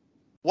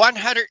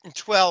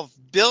 $112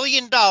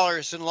 billion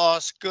in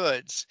lost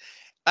goods,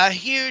 a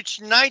huge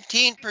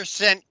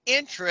 19%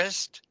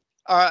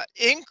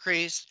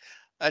 increase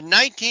a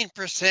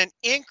 19%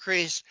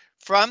 increase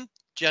from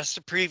just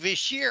the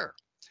previous year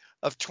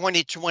of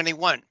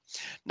 2021.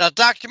 Now,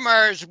 Dr.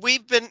 Myers,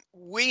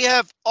 we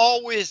have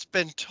always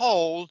been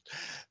told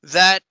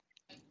that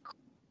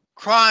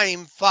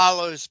crime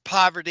follows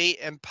poverty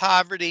and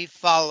poverty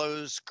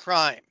follows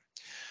crime.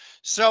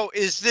 So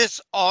is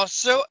this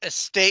also a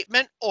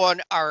statement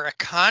on our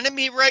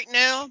economy right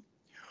now?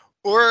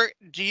 Or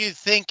do you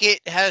think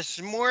it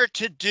has more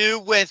to do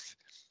with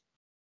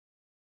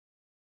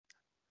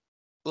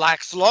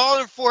lax law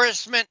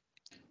enforcement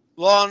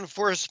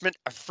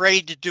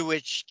afraid to do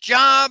its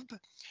job?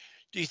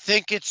 Do you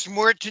think it's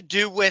more to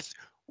do with,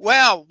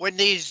 well, when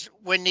these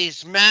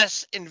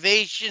mass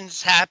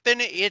invasions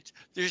happen,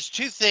 there's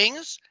two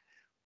things: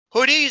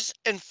 hoodies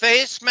and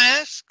face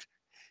masks.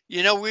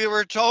 You know, we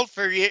were told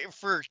for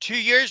 2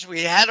 years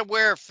we had to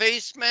wear a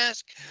face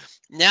mask.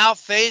 Now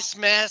face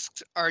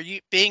masks are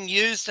being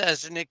used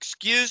as an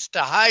excuse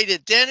to hide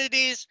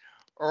identities,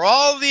 or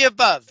all the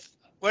above.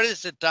 What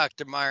is it,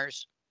 Dr.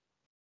 Myers?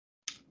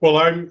 Well,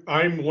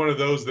 I'm one of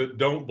those that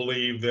don't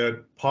believe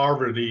that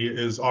poverty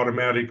is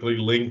automatically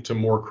linked to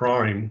more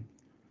crime.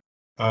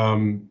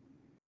 I've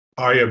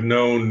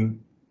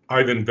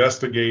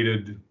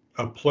investigated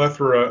a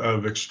plethora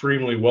of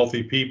extremely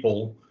wealthy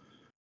people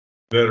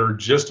that are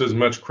just as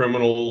much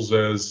criminals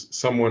as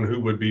someone who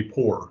would be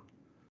poor.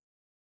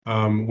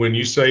 When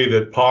you say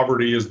that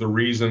poverty is the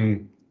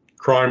reason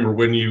crime, or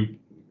when you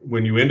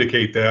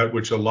indicate that,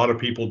 which a lot of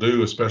people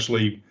do,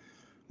 especially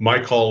my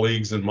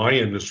colleagues in my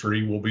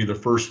industry, will be the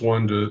first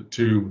one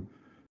to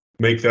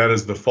make that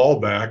as the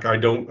fallback.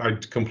 I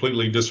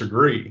completely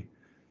disagree.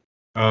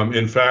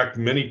 In fact,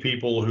 many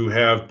people who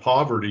have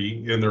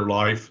poverty in their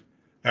life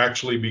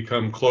actually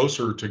become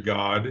closer to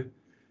God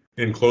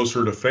and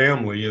closer to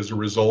family as a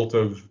result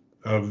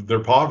of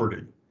their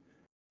poverty.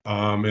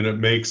 And it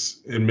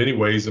makes, in many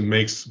ways, it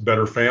makes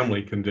better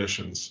family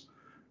conditions.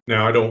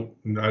 Now, I don't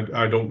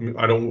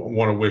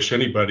want to wish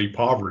anybody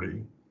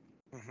poverty.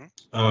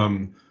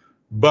 Mm-hmm.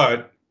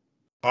 But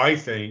I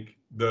think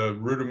the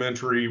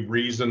rudimentary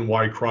reason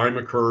why crime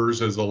occurs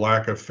is a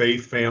lack of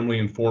faith, family,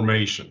 and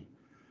formation.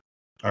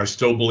 I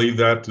still believe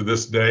that to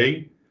this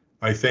day.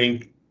 I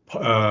think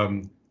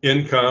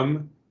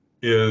income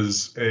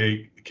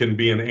can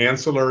be an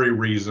ancillary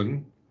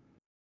reason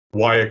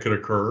why it could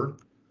occur.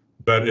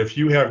 But if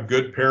you have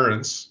good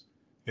parents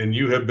and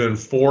you have been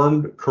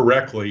formed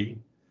correctly,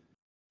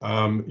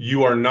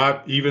 you are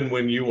not, even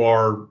when you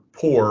are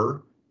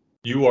poor,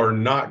 you are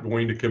not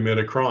going to commit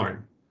a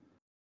crime.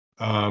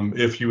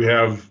 If you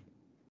have,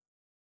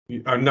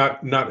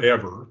 not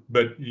ever,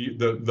 but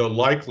the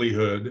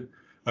likelihood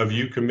of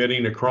you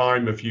committing a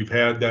crime, if you've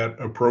had that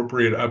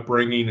appropriate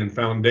upbringing and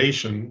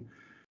foundation,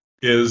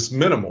 is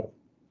minimal.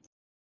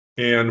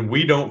 And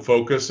we don't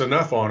focus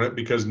enough on it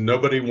because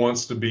nobody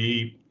wants to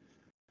be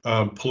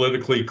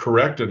politically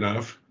correct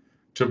enough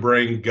to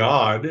bring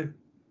God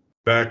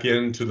back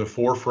into the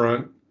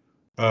forefront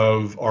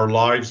of our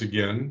lives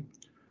again.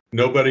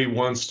 Nobody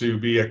wants to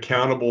be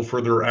accountable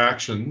for their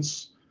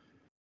actions.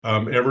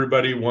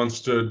 Everybody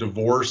wants to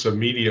divorce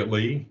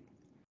immediately,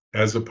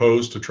 as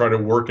opposed to try to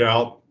work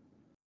out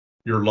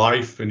your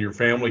life and your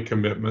family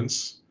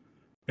commitments.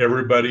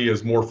 Everybody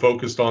is more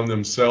focused on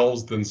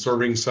themselves than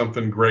serving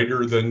something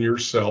greater than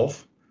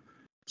yourself.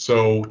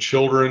 So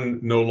children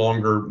no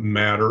longer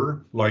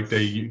matter like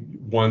they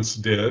once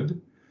did.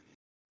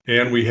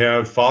 And we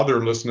have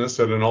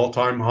fatherlessness at an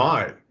all-time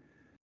high.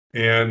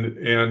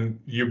 And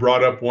you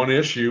brought up one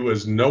issue,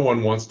 as no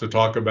one wants to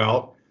talk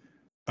about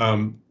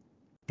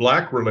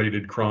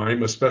Black-related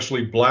crime,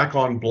 especially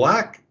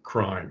Black-on-Black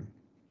crime,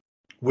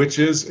 which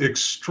is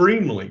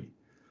extremely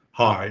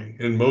high.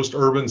 In most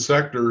urban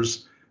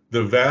sectors,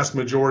 the vast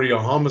majority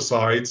of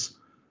homicides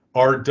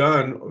are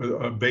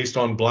done based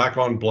on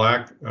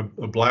Black-on-Black,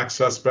 a Black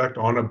suspect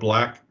on a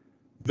Black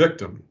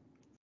victim.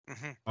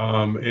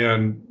 Mm-hmm.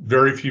 And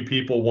very few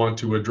people want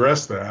to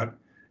address that.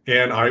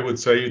 And I would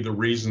say the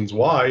reasons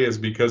why is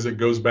because it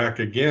goes back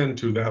again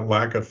to that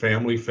lack of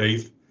family,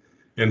 faith,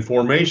 and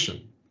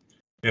formation.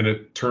 And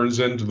it turns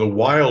into the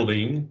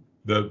wilding,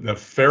 the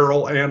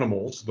feral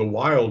animals, the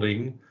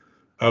wilding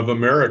of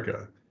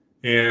America.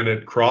 And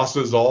it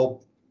crosses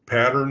all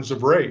patterns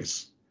of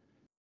race.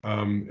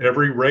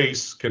 Every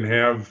race can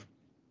have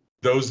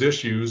those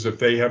issues if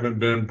they haven't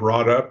been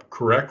brought up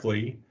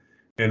correctly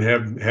and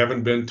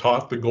haven't been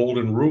taught the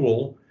golden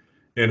rule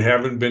and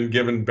haven't been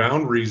given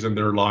boundaries in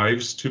their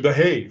lives to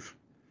behave.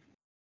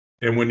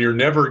 And when you're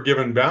never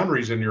given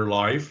boundaries in your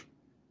life,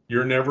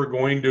 you're never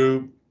going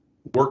to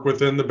work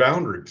within the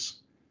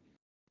boundaries.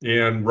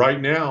 And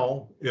right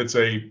now, it's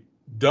a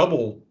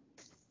double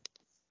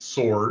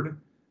sword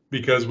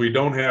because we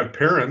don't have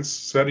parents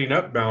setting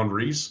up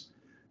boundaries,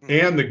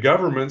 and the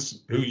governments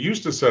who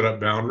used to set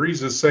up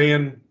boundaries is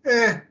saying,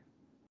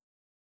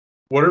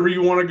 whatever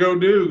you want to go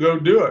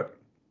do it.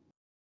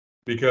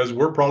 Because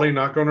we're probably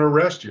not going to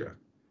arrest you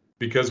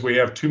because we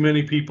have too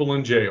many people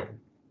in jail.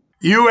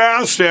 You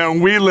asked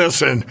and we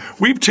listened.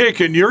 We've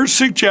taken your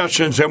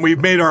suggestions and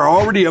we've made our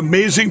already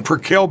amazing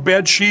Percale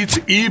bed sheets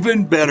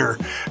even better.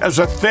 As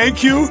a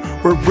thank you,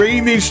 we're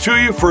bringing these to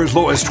you for as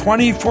low as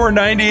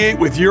 $24.98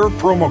 with your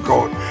promo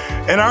code.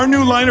 And our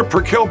new line of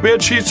Percale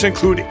bed sheets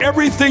include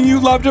everything you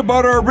loved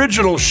about our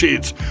original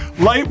sheets.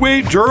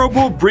 Lightweight,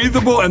 durable,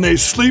 breathable, and they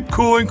sleep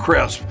cool and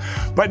crisp.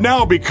 But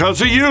now,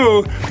 because of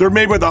you, they're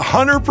made with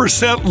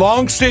 100%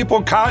 long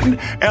staple cotton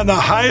and the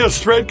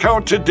highest thread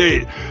count to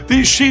date.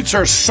 These sheets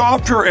are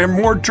softer and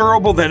more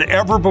durable than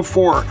ever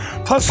before.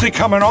 Plus, they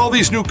come in all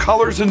these new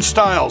colors and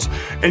styles.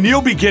 And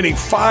you'll be getting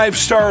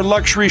 5-star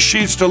luxury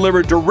sheets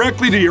delivered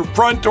directly to your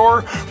front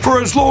door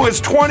for as low as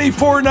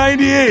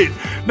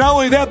 $24.98. Not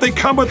only that, they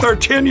come with our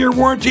 10-year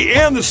warranty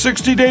and the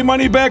 60-day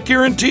money-back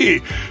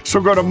guarantee.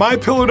 So go to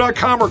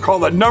mypillow.com or call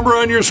the number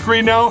on your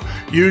screen now.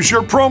 Use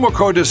your promo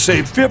code to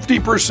save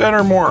 50%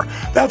 or more.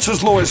 That's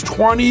as low as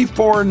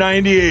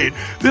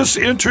 $24.98. This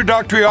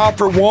introductory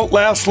offer won't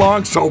last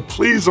long, so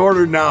please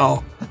order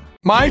now.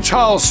 My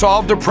Towels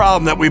solved a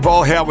problem that we've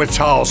all had with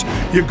towels.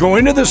 You go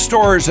into the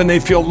stores and they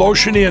feel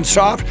lotiony and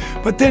soft,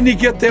 but then you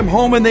get them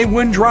home and they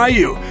wind dry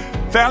you.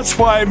 That's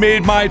why I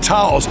made My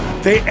Towels.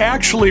 They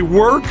actually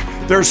work,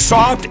 they're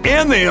soft,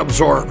 and they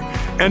absorb.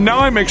 And now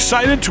I'm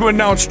excited to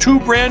announce 2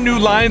 brand new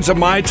lines of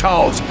My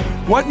Towels.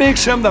 What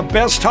makes them the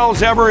best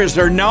towels ever is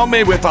they're now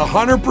made with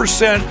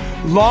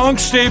 100% long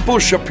staple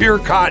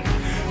Shapir cotton.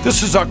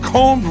 This is a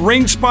combed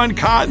ring spun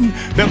cotton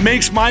that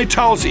makes My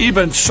Towels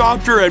even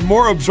softer and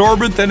more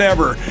absorbent than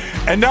ever.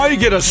 And now you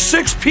get a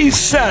 6-piece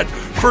set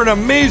for an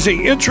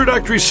amazing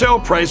introductory sale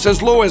price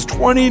as low as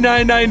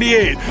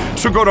 $29.98.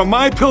 So go to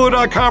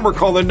mypillow.com or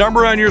call the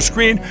number on your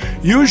screen.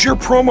 Use your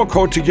promo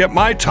code to get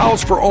My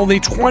Towels for only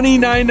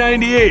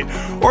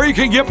 $29.98. Or you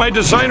can get my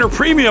designer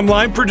premium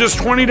line for just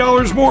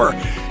 $20 more.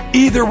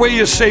 Either way,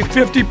 you save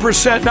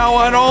 50% now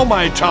on all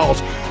My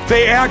Towels.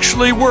 They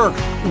actually work.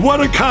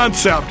 What a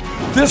concept.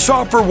 This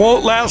offer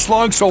won't last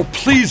long, so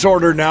please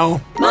order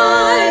now.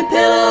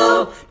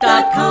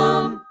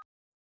 MyPillow.com.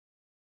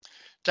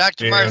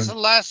 Dr. Myers, the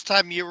last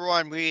time you were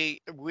on,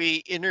 we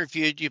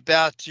interviewed you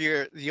about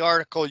the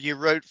article you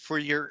wrote for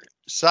your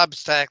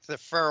Substack, The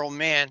Feral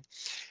Man.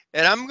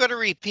 And I'm going to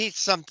repeat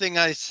something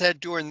I said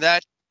during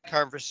that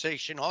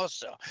conversation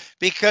also,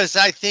 because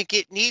I think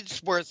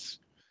it's worth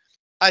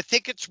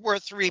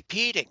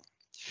repeating.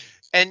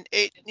 And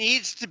it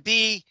needs to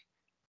be,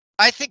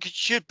 I think it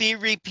should be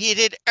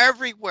repeated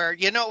everywhere.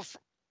 You know,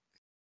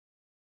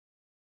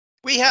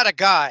 we had a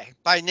guy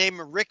by name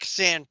of Rick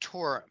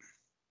Santorum,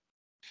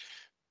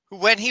 who,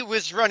 when he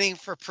was running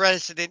for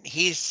president,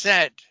 he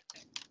said,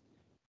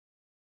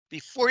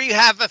 before you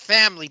have a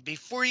family,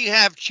 before you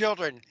have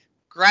children,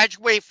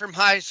 graduate from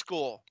high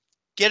school,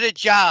 get a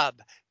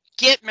job,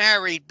 get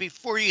married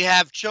before you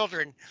have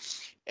children.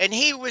 And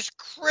he was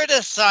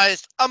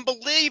criticized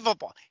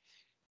unbelievable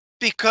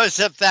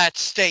because of that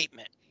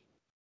statement.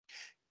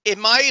 In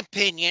my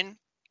opinion,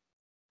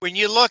 when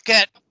you look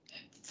at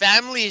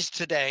families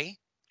today,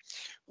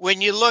 when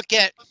you look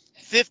at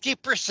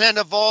 50%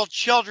 of all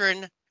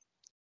children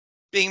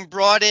being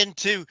brought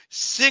into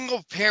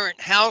single-parent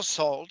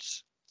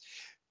households,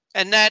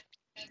 and that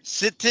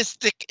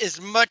statistic is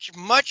much,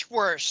 much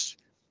worse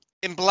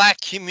in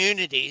Black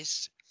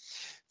communities,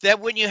 that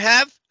when you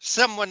have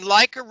someone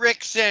like a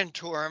Rick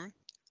Santorum,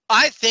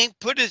 I think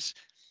put his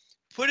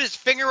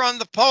finger on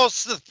the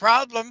pulse of the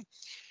problem,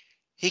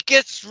 he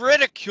gets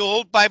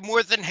ridiculed by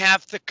more than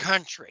half the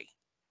country.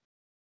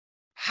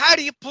 How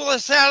do you pull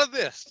us out of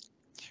this?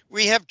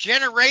 We have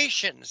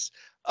generations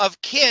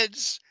of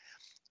kids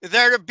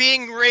that are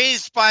being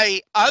raised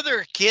by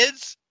other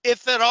kids,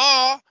 if at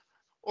all,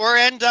 or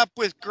end up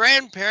with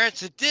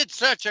grandparents that did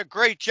such a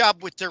great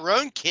job with their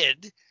own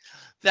kid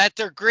that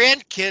their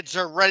grandkids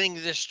are running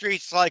the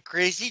streets like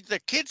crazy. The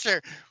kids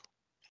are,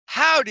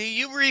 how do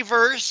you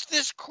reverse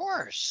this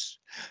course?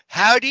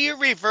 How do you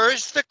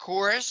reverse the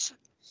course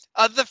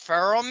of the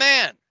feral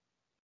man?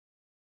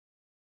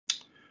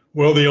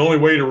 Well, the only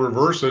way to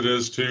reverse it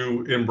is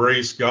to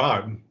embrace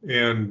God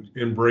and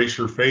embrace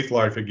your faith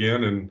life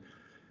again,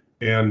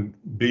 and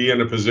be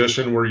in a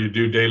position where you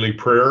do daily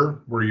prayer,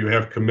 where you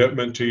have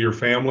commitment to your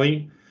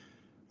family.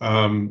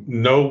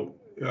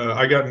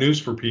 I got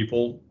news for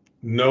people.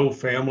 No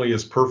family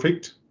is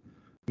perfect.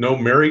 No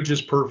marriage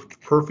is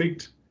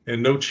perfect,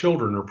 and no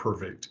children are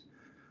perfect.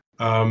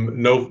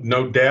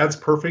 No dad's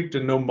perfect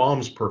and no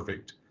mom's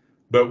perfect.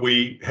 But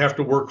we have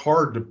to work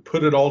hard to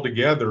put it all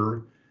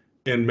together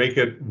and make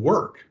it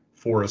work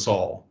for us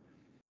all.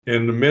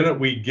 And the minute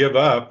we give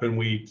up and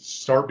we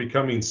start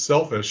becoming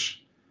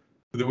selfish,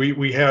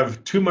 we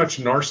have too much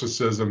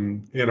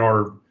narcissism in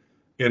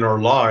our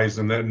lives,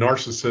 and that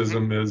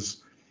narcissism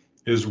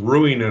is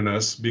ruining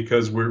us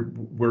because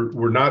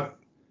we're not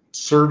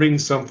serving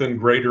something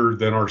greater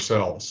than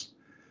ourselves.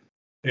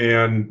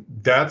 And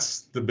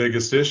that's the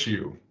biggest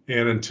issue.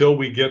 And until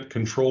we get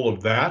control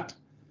of that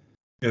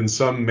in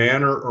some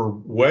manner or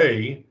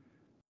way,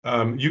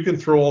 you can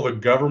throw all the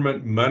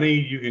government money,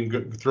 you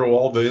can throw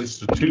all the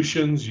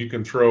institutions, you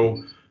can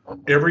throw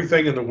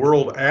everything in the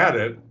world at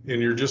it,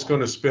 and you're just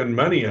going to spend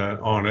money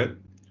on it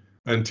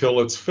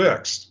until it's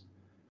fixed.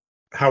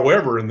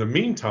 However, in the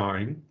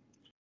meantime,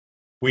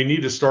 we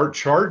need to start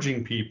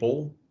charging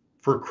people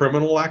for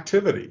criminal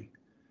activity.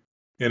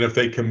 And if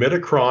they commit a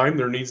crime,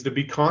 there needs to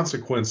be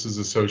consequences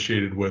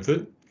associated with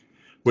it,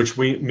 which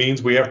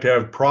means we have to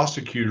have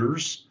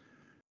prosecutors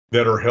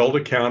that are held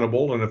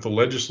accountable. And if the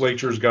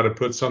legislature's got to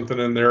put something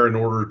in there in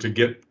order to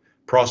get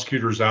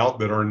prosecutors out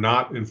that are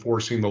not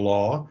enforcing the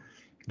law,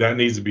 that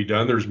needs to be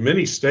done. There's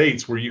many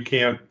states where you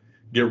can't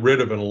get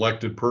rid of an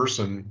elected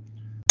person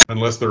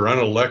unless they're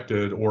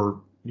unelected,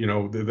 or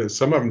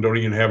some of them don't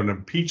even have an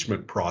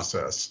impeachment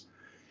process.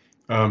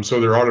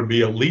 So there ought to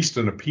be at least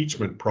an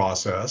impeachment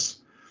process.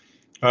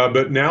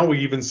 But now we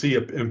even see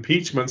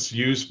impeachments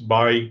used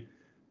by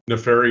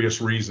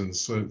nefarious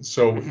reasons.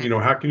 So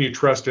how can you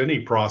trust any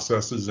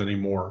processes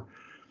anymore?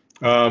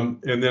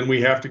 And then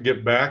we have to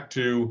get back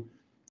to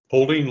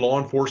holding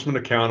law enforcement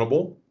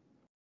accountable,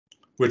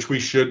 which we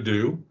should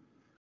do.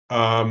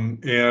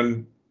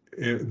 And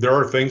there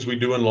are things we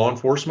do in law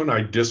enforcement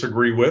I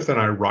disagree with, and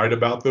I write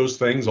about those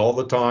things all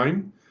the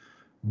time.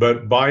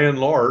 But by and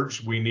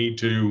large, we need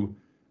to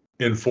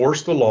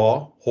enforce the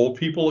law, hold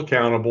people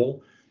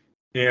accountable,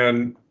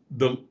 and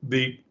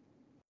the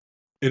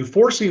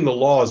enforcing the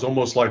law is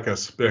almost like a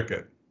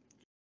spigot.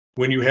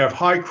 When you have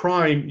high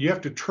crime, you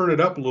have to turn it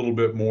up a little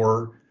bit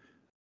more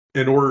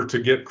in order to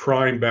get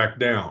crime back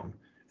down.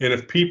 And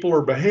if people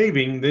are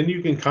behaving, then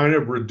you can kind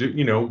of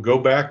go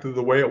back to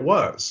the way it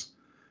was.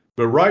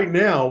 But right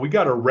now, we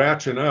got to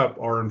ratchet up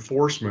our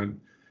enforcement,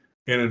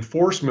 and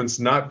enforcement's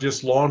not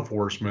just law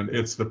enforcement.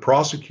 It's the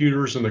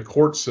prosecutors and the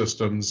court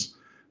systems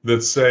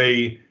that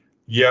say,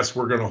 yes,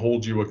 we're going to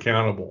hold you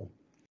accountable.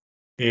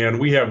 And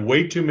we have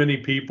way too many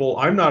people.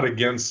 I'm not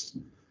against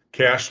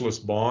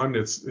cashless bond.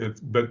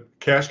 But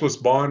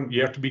cashless bond,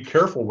 you have to be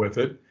careful with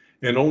it.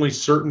 And only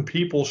certain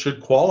people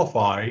should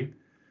qualify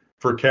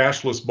for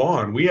cashless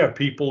bond. We have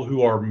people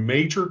who are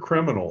major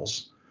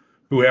criminals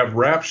who have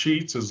rap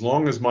sheets as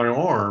long as my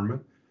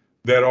arm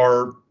that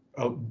are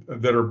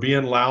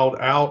being allowed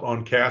out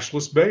on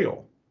cashless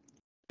bail.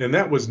 And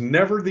that was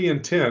never the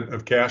intent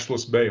of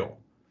cashless bail.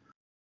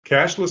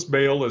 Cashless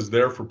bail is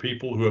there for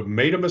people who have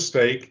made a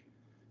mistake,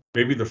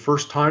 maybe the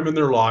first time in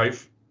their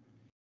life,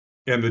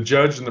 and the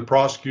judge and the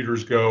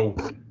prosecutors go,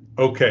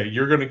 okay,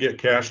 you're going to get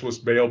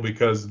cashless bail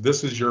because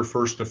this is your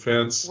first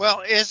offense.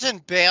 Well,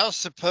 isn't bail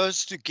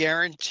supposed to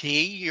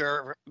guarantee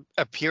your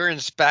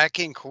appearance back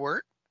in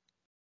court?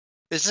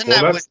 Isn't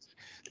that what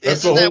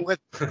that's the whole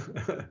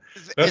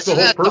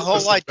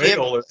purpose of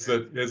bail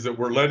is that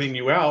we're letting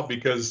you out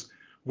because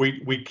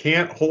we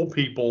can't hold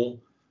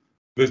people.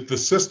 The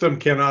system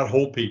cannot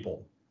hold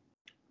people.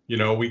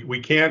 We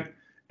can't,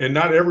 and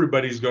not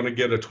everybody's going to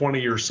get a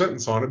 20-year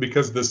sentence on it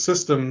because the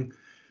system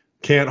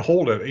can't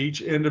hold it. Each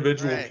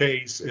individual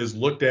case is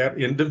looked at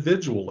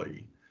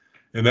individually.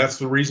 And that's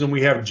the reason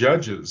we have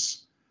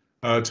judges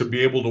to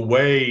be able to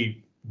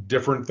weigh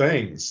different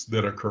things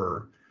that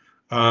occur.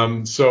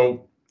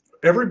 So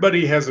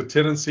everybody has a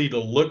tendency to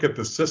look at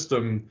the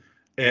system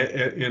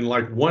in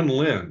like one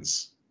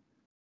lens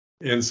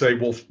and say,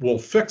 we'll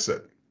fix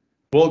it.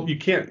 Well, you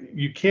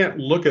can't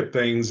look at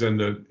things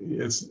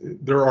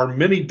there are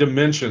many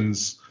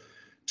dimensions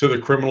to the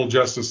criminal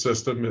justice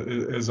system,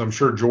 as I'm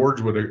sure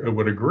George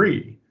would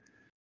agree.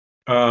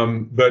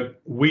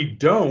 But we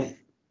don't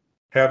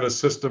have a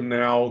system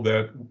now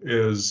that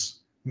is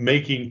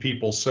making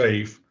people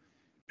safe.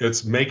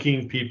 It's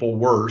making people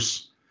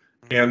worse.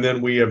 And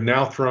then we have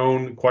now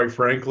thrown, quite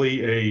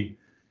frankly, a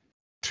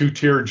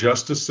two-tier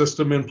justice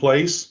system in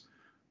place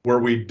where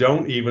we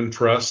don't even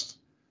trust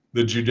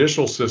the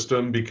judicial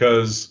system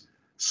because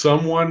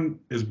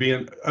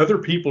other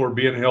people are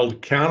being held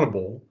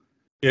accountable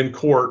in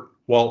court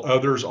while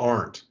others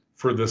aren't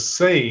for the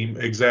same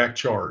exact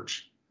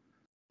charge.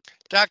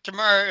 Dr.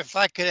 Murray, if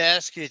I could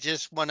ask you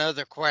just one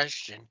other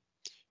question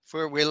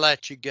before we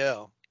let you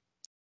go.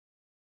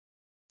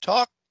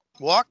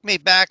 Walk me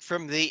back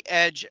from the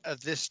edge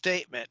of this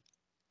statement.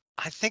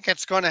 I think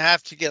it's going to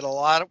have to get a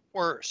lot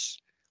worse.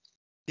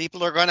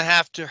 People are going to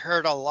have to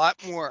hurt a lot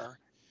more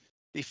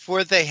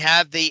before they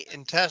have the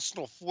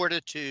intestinal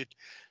fortitude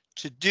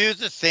to do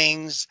the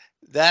things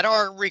that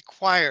are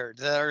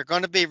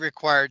going to be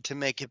required to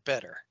make it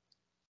better.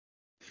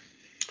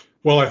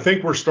 Well, I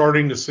think we're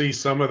starting to see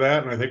some of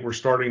that, and I think we're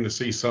starting to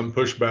see some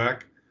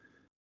pushback.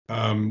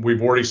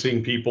 We've already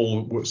seen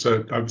people,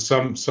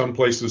 some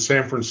places,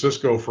 San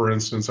Francisco, for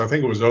instance, I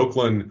think it was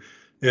Oakland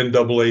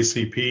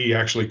NAACP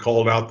actually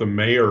called out the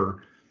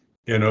mayor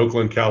in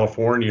Oakland,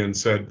 California, and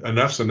said,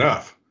 enough's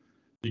enough.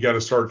 You got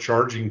to start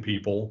charging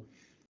people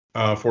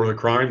for the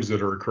crimes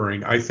that are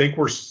occurring. I think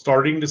we're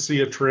starting to see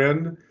a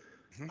trend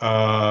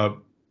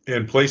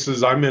in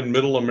places. I'm in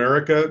Middle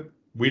America.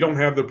 We don't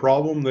have the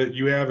problem that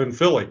you have in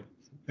Philly,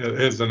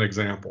 as an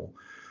example.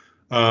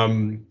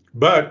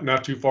 But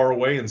not too far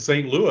away in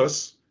St.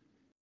 Louis,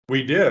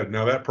 we did.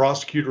 Now that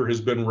prosecutor has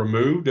been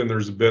removed, and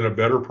there's been a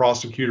better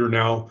prosecutor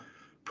now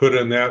put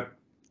in that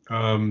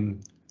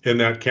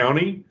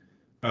county.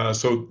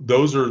 So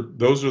those are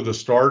the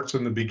starts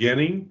in the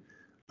beginning.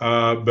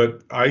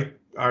 But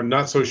I'm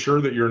not so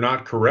sure that you're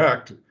not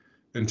correct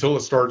until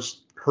it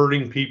starts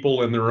hurting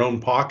people in their own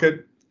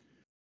pocket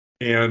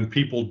and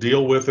people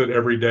deal with it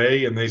every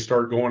day and they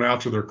start going out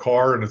to their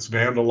car and it's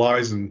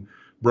vandalized and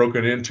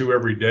broken into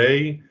every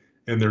day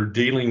and they're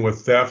dealing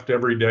with theft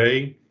every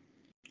day.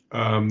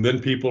 Then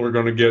people are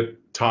going to get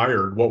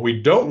tired. What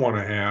we don't want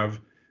to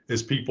have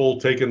is people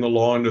taking the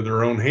law into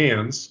their own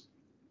hands.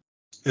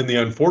 And the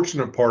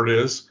unfortunate part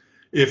is,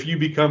 if you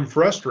become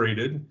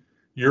frustrated,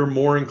 you're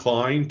more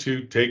inclined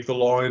to take the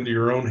law into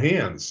your own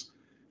hands.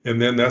 And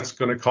then that's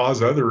going to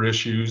cause other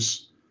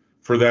issues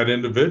for that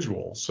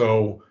individual.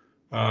 So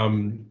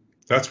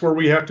that's where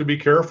we have to be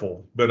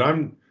careful. But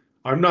I'm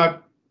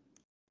not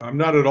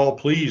at all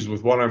pleased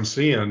with what I'm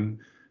seeing,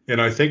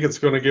 and I think it's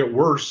going to get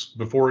worse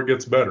before it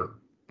gets better.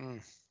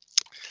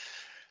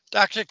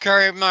 Dr.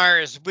 Curry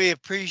Myers, we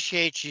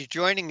appreciate you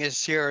joining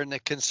us here in the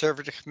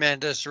Conservative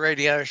Commandos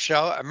radio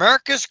show,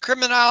 America's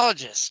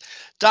Criminologist.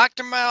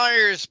 Dr.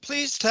 Myers,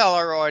 please tell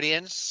our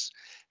audience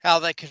how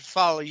they can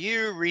follow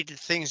you, read the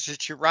things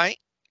that you write,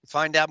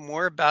 find out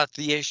more about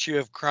the issue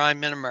of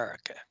crime in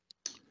America.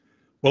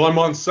 Well, I'm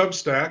on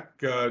Substack,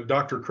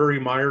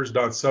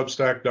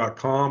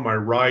 drcurrymyers.substack.com. I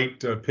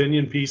write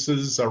opinion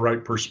pieces, I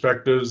write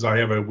perspectives. I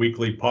have a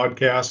weekly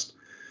podcast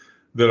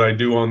that I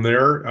do on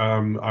there.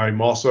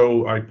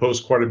 I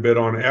post quite a bit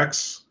on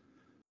X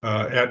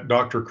at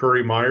Dr.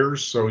 Curry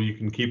Myers, so you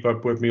can keep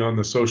up with me on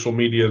the social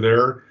media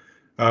there.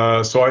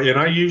 I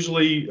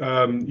usually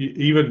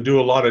even do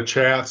a lot of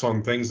chats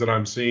on things that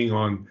I'm seeing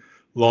on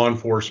law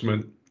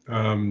enforcement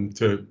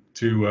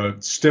to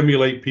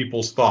stimulate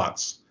people's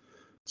thoughts.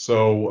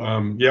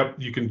 So yep,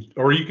 you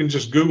can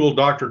just Google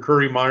Dr.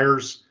 Curry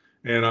Myers,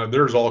 and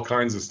there's all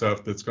kinds of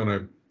stuff that's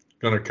gonna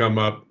come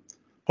up.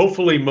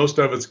 Hopefully, most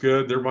of it's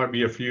good. There might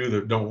be a few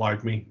that don't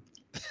like me.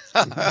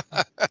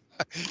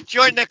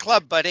 Join the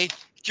club, buddy.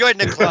 Join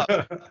the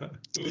club.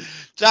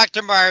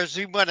 Dr. Myers,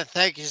 we want to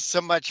thank you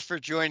so much for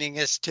joining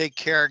us. Take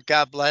care.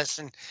 God bless.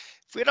 And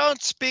if we don't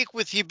speak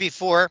with you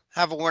before,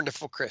 have a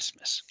wonderful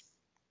Christmas.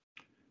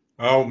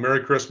 Oh,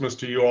 Merry Christmas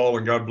to you all,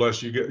 and God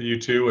bless you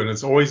too. And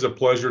it's always a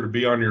pleasure to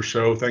be on your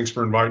show. Thanks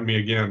for inviting me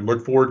again.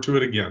 Look forward to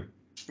it again.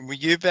 Well,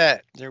 you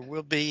bet. There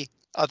will be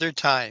other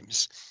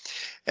times.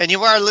 And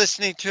you are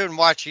listening to and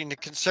watching the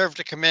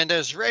Conservative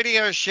Commandos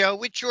radio show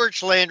with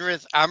George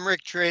Landreth. I'm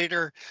Rick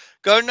Trader.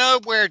 Go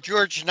nowhere.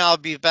 George and I'll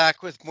be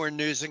back with more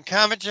news and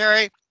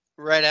commentary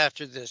right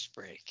after this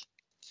break.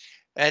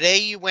 At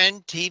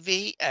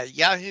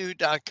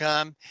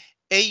AUNTV@yahoo.com,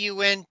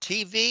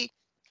 AUNTV,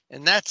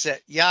 and that's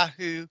at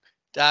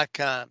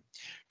yahoo.com.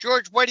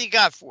 George, what do you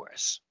got for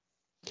us?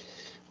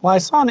 Well, I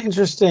saw an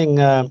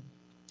interesting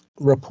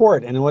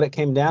report, and what it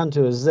came down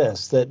to is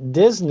this, that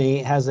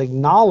Disney has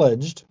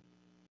acknowledged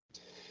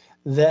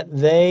that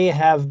they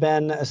have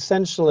been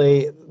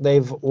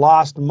they've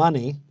lost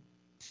money.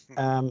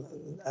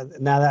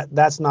 Now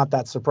that's not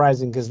that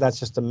surprising because that's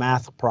just a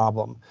math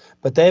problem,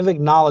 but they've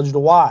acknowledged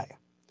why.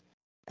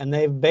 And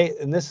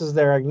and this is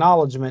their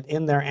acknowledgement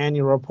in their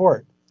annual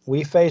report.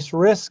 We face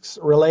risks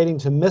relating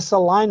to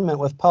misalignment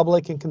with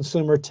public and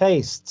consumer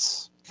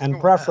tastes and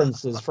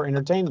preferences for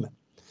entertainment.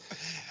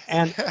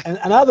 And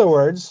in other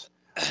words,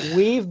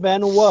 we've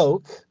been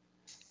woke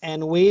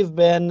and we've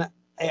been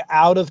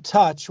out of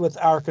touch with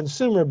our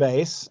consumer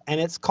base,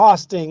 and it's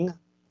costing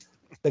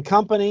the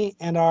company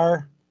and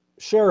our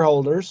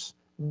shareholders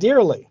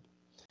dearly.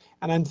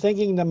 And I'm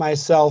thinking to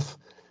myself,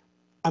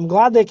 I'm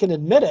glad they can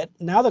admit it.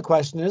 Now the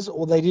question is,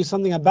 will they do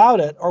something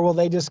about it, or will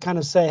they just kind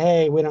of say,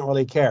 hey, we don't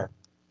really care?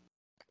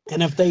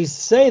 And if they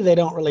say they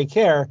don't really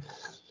care,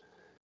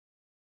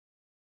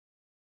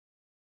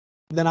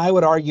 then I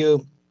would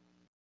argue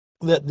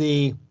that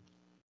the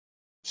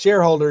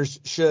shareholders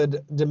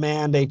should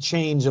demand a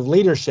change of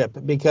leadership,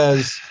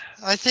 because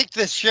I think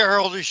the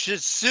shareholders should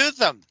sue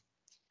them.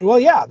 Well,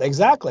 yeah,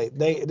 exactly.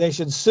 They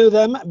should sue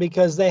them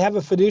because they have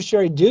a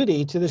fiduciary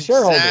duty to the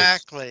shareholders.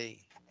 Exactly.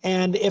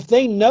 And if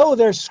they know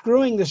they're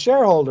screwing the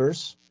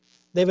shareholders,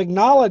 they've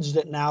acknowledged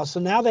it now. So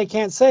now they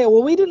can't say,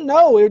 well, we didn't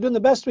know. We were doing the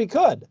best we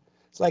could.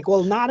 It's like,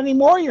 well, not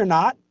anymore. You're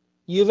not.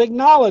 You've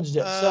acknowledged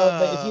it.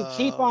 So if you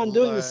keep on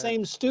doing the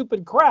same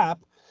stupid crap,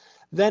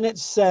 then it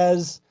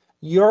says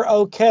you're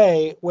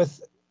okay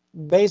with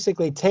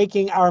basically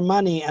taking our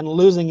money and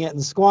losing it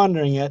and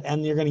squandering it,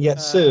 and you're going to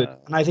get sued.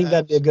 And I think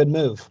that'd be a good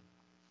move.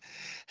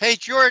 Hey,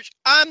 George,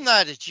 I'm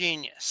not a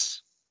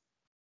genius,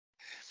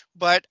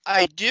 but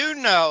I do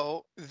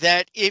know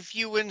that if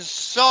you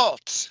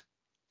insult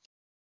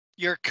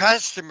your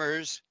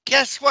customers,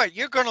 guess what?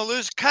 You're going to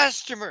lose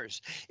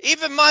customers.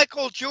 Even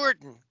Michael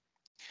Jordan.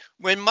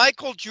 When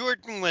Michael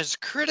Jordan was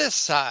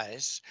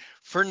criticized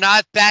for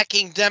not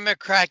backing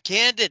Democrat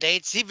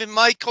candidates, even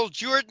Michael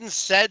Jordan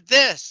said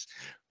this: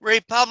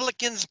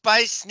 Republicans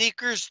buy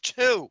sneakers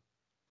too.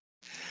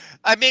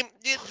 I mean,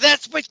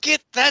 that's what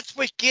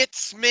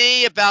gets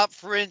me about,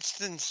 for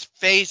instance,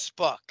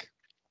 Facebook.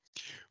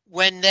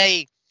 When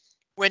they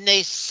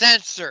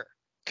censor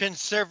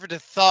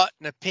conservative thought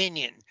and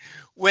opinion,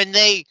 when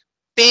they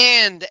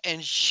banned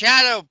and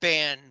shadow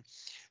ban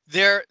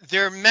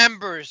their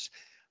members,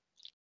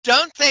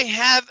 don't they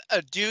have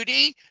a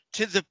duty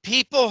to the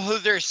people who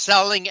they're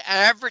selling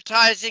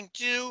advertising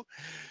to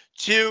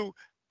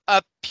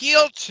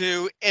appeal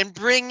to and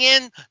bring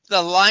in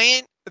the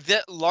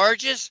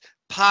largest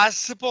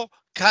possible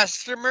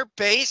customer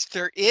base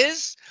there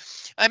is?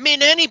 I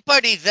mean,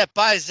 anybody that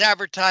buys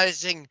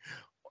advertising,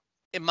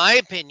 in my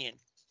opinion,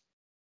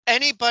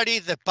 anybody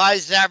that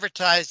buys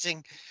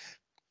advertising,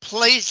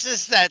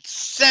 places that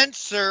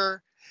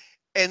censor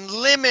and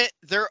limit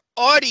their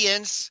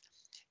audience,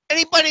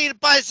 anybody that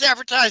buys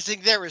advertising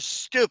there is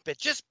stupid,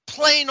 just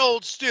plain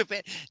old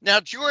stupid. Now,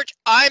 George,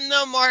 I'm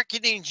no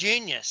marketing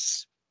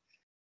genius,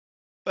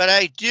 but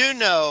I do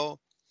know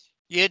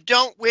you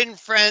don't win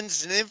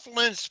friends and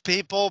influence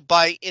people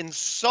by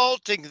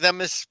insulting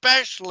them,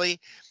 especially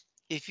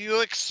if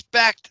you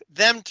expect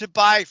them to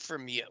buy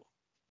from you.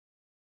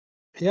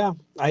 Yeah,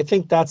 I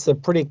think that's a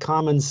pretty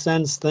common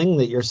sense thing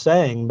that you're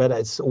saying, but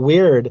it's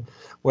weird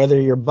whether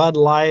you're Bud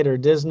Light or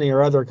Disney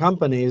or other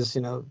companies,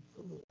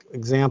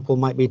 example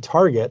might be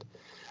Target.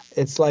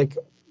 It's like,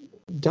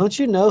 don't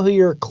you know who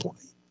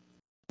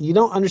you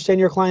don't understand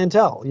your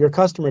clientele, your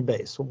customer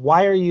base.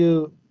 Why are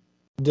you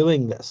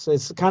doing this?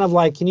 It's kind of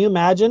like, can you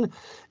imagine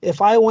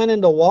if I went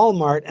into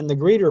Walmart and the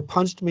greeter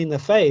punched me in the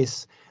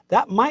face?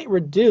 That might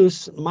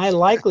reduce my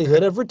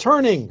likelihood of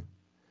returning.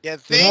 You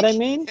You know what I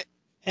mean?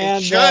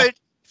 It should,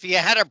 if you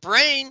had a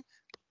brain.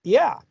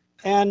 Yeah,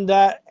 and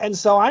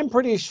so I'm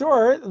pretty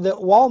sure that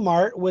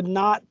Walmart would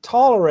not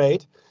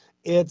tolerate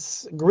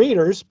its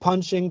greeters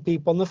punching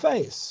people in the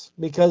face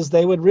because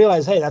they would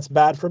realize, hey, that's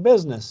bad for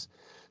business.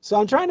 So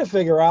I'm trying to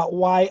figure out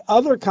why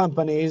other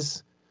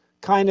companies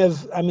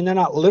they're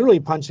not literally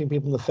punching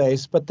people in the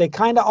face, but they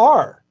kind of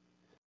are.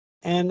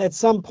 And at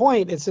some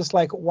point, it's just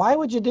like, why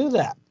would you do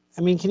that?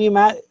 I mean, can you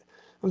imagine?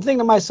 I'm thinking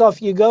to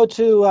myself, you go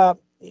to,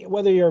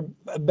 whether you're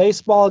a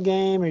baseball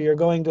game or you're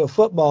going to a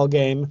football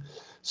game,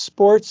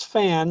 sports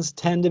fans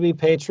tend to be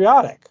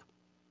patriotic.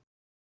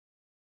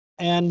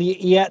 And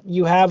yet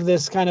you have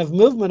this kind of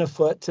movement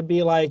afoot to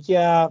be like,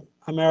 yeah,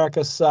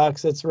 America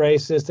sucks, it's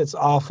racist, it's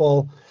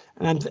awful,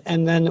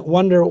 and then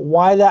wonder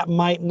why that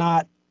might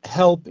not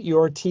help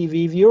your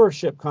TV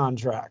viewership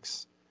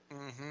contracts.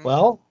 Mm-hmm.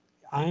 Well,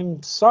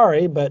 I'm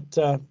sorry, but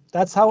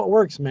that's how it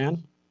works,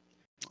 man.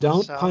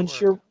 Don't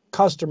punch your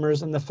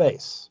customers in the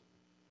face.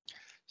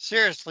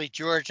 Seriously,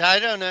 George, I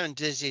don't own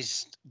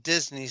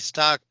Disney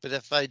stock, but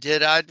if I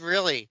did, I'd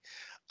really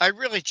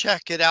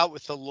check it out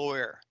with a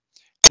lawyer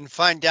and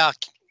find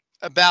out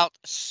about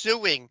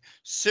suing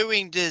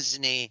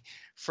Disney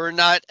for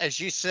not, as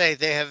you say,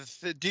 they have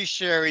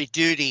fiduciary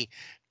duty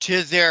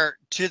to their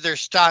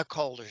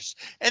stockholders,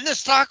 and the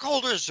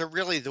stockholders are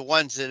really the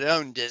ones that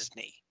own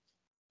Disney.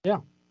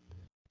 Yeah,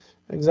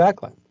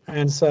 exactly.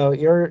 And so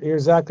you're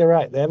exactly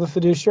right. They have a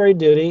fiduciary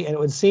duty, and it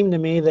would seem to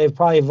me they've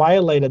probably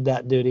violated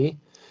that duty.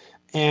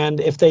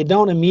 And if they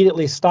don't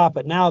immediately stop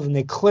it now, then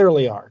they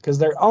clearly are, because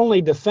their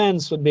only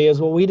defense would be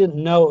well, we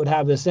didn't know it would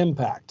have this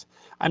impact.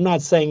 I'm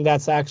not saying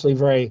that's actually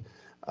very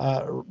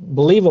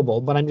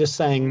believable, but I'm just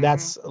saying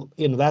that's,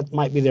 that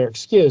might be their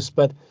excuse.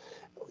 But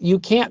you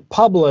can't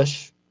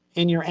publish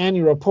in your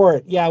annual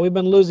report, yeah, we've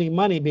been losing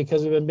money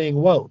because we've been being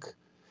woke.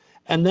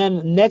 And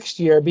then next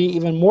year be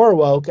even more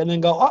woke and then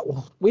go,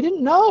 oh, we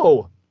didn't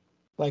know.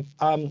 Like,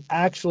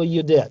 actually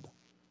you did.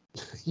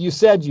 You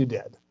said you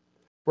did.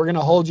 We're going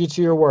to hold you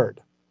to your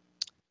word.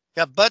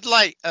 Yeah, Bud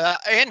Light,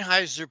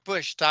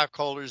 Anheuser-Busch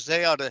stockholders,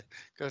 they ought to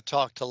go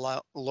talk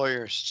to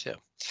lawyers too.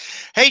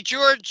 Hey,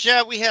 George,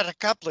 we had a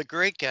couple of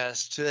great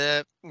guests.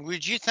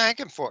 Would you thank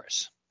them for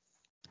us?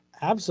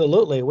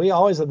 Absolutely. We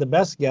always have the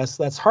best guests.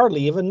 That's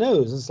hardly even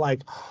news. It's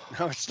like,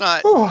 no, it's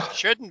not. It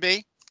shouldn't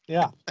be.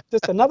 Yeah,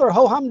 just another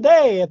ho-hum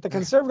day at the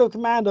Conservative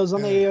Commandos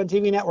on the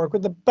TV network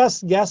with the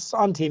best guests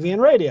on TV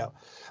and radio.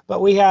 But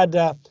we had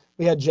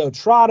Joe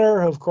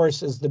Trotter, who of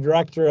course is the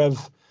director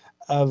of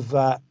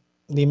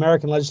the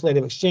American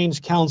Legislative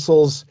Exchange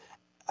Council's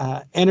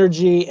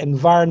Energy,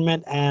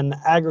 Environment, and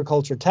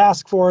Agriculture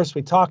Task Force.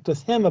 We talked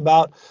with him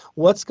about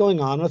what's going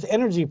on with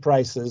energy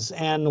prices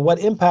and what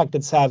impact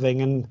it's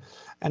having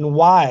and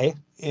why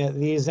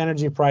these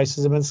energy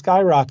prices have been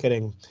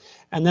skyrocketing.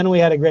 And then we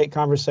had a great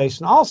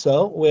conversation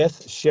also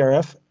with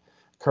Sheriff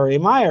Curry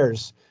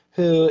Myers,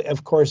 who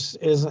of course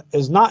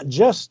is not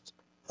just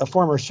a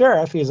former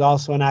sheriff, he's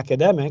also an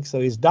academic,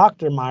 so he's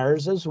Dr.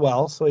 Myers as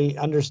well, so he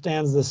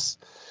understands this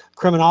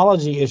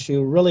criminology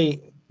issue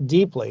really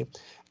deeply.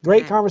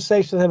 Great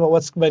conversation with him about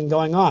what's been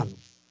going on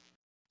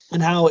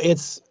and how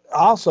it's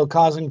also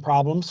causing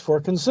problems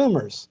for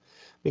consumers,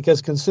 because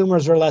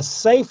consumers are less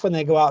safe when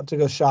they go out to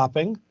go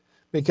shopping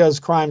because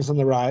crime's on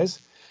the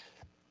rise,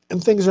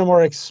 and things are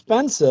more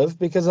expensive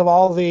because of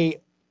all the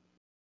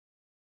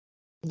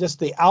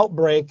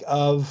outbreak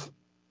of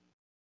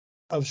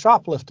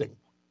shoplifting.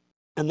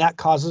 And that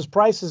causes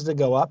prices to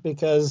go up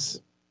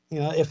because,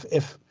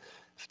 if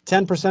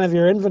 10% of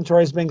your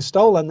inventory is being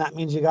stolen, that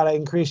means you got to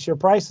increase your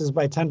prices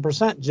by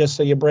 10% just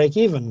so you break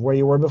even where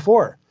you were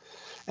before.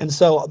 And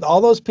so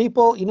all those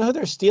people, you know who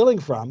they're stealing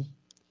from?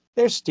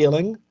 they're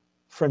stealing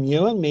from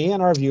you and me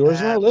and our viewers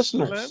and our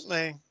listeners.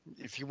 Absolutely.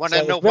 If you want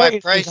So to know it's very why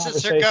interesting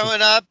prices are conversation.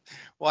 going up,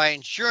 why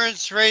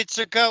insurance rates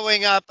are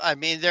going up, I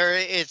mean, there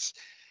is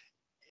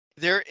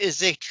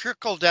a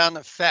trickle down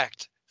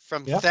effect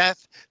from Yep.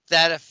 theft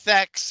that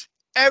affects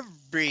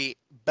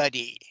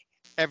everybody.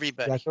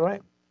 Everybody. Exactly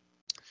right.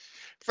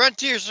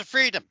 Frontiers of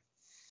Freedom.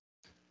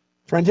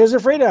 Frontiers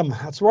of Freedom.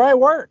 That's where I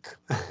work.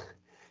 You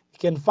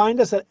can find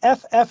us at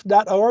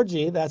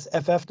ff.org. That's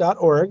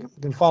ff.org.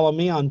 You can follow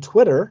me on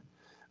Twitter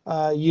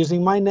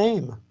using my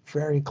name.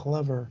 Very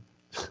clever.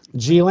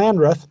 G.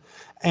 Landreth.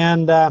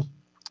 And,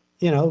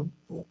 you know,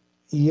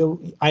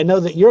 I know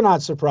that you're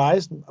not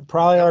surprised.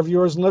 Probably our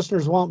viewers and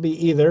listeners won't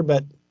be either,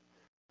 but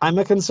I'm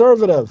a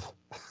conservative.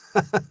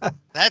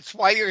 That's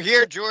why you're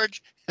here,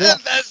 George. Yeah.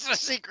 That's the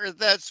secret.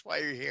 That's why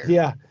you're here.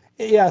 Yeah.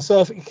 Yeah.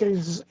 So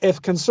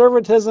if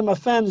conservatism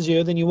offends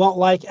you, then you won't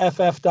like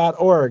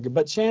ff.org.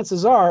 But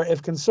chances are,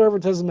 if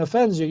conservatism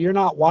offends you, you're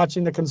not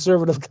watching the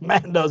conservative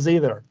commandos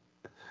either.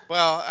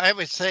 Well, I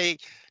would say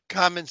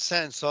common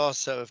sense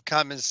also, if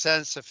common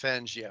sense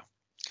offends you.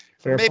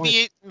 Fair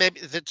Maybe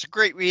that's a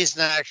great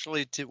reason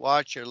actually to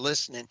watch or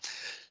listen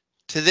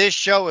to this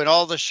show and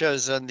all the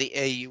shows on the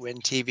AUN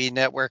TV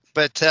network.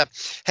 But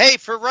hey,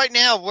 for right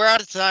now, we're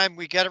out of time.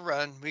 We got to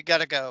run. We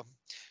got to go.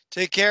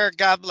 Take care.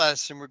 God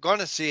bless. And we're going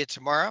to see you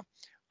tomorrow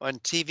on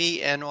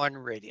TV and on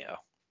radio.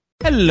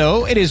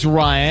 Hello, it is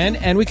Ryan,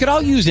 and we could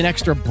all use an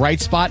extra bright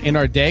spot in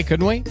our day,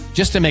 couldn't we?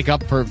 Just to make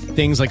up for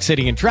things like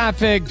sitting in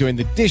traffic, doing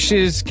the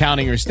dishes,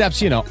 counting your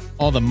steps, you know,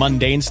 all the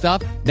mundane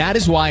stuff. That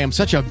is why I'm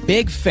such a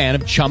big fan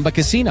of Chumba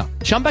Casino.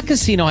 Chumba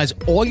Casino has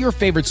all your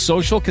favorite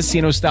social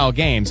casino-style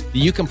games that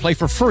you can play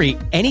for free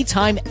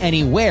anytime,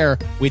 anywhere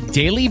with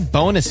daily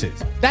bonuses.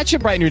 That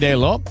should brighten your day a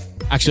little.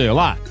 Actually, a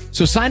lot.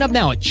 So sign up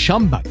now at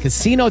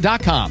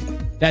ChumbaCasino.com.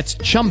 That's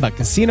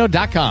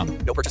ChumbaCasino.com.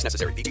 No purchase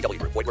necessary. VGW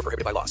Group. Void where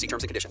prohibited by law. See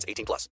terms and conditions. 18+.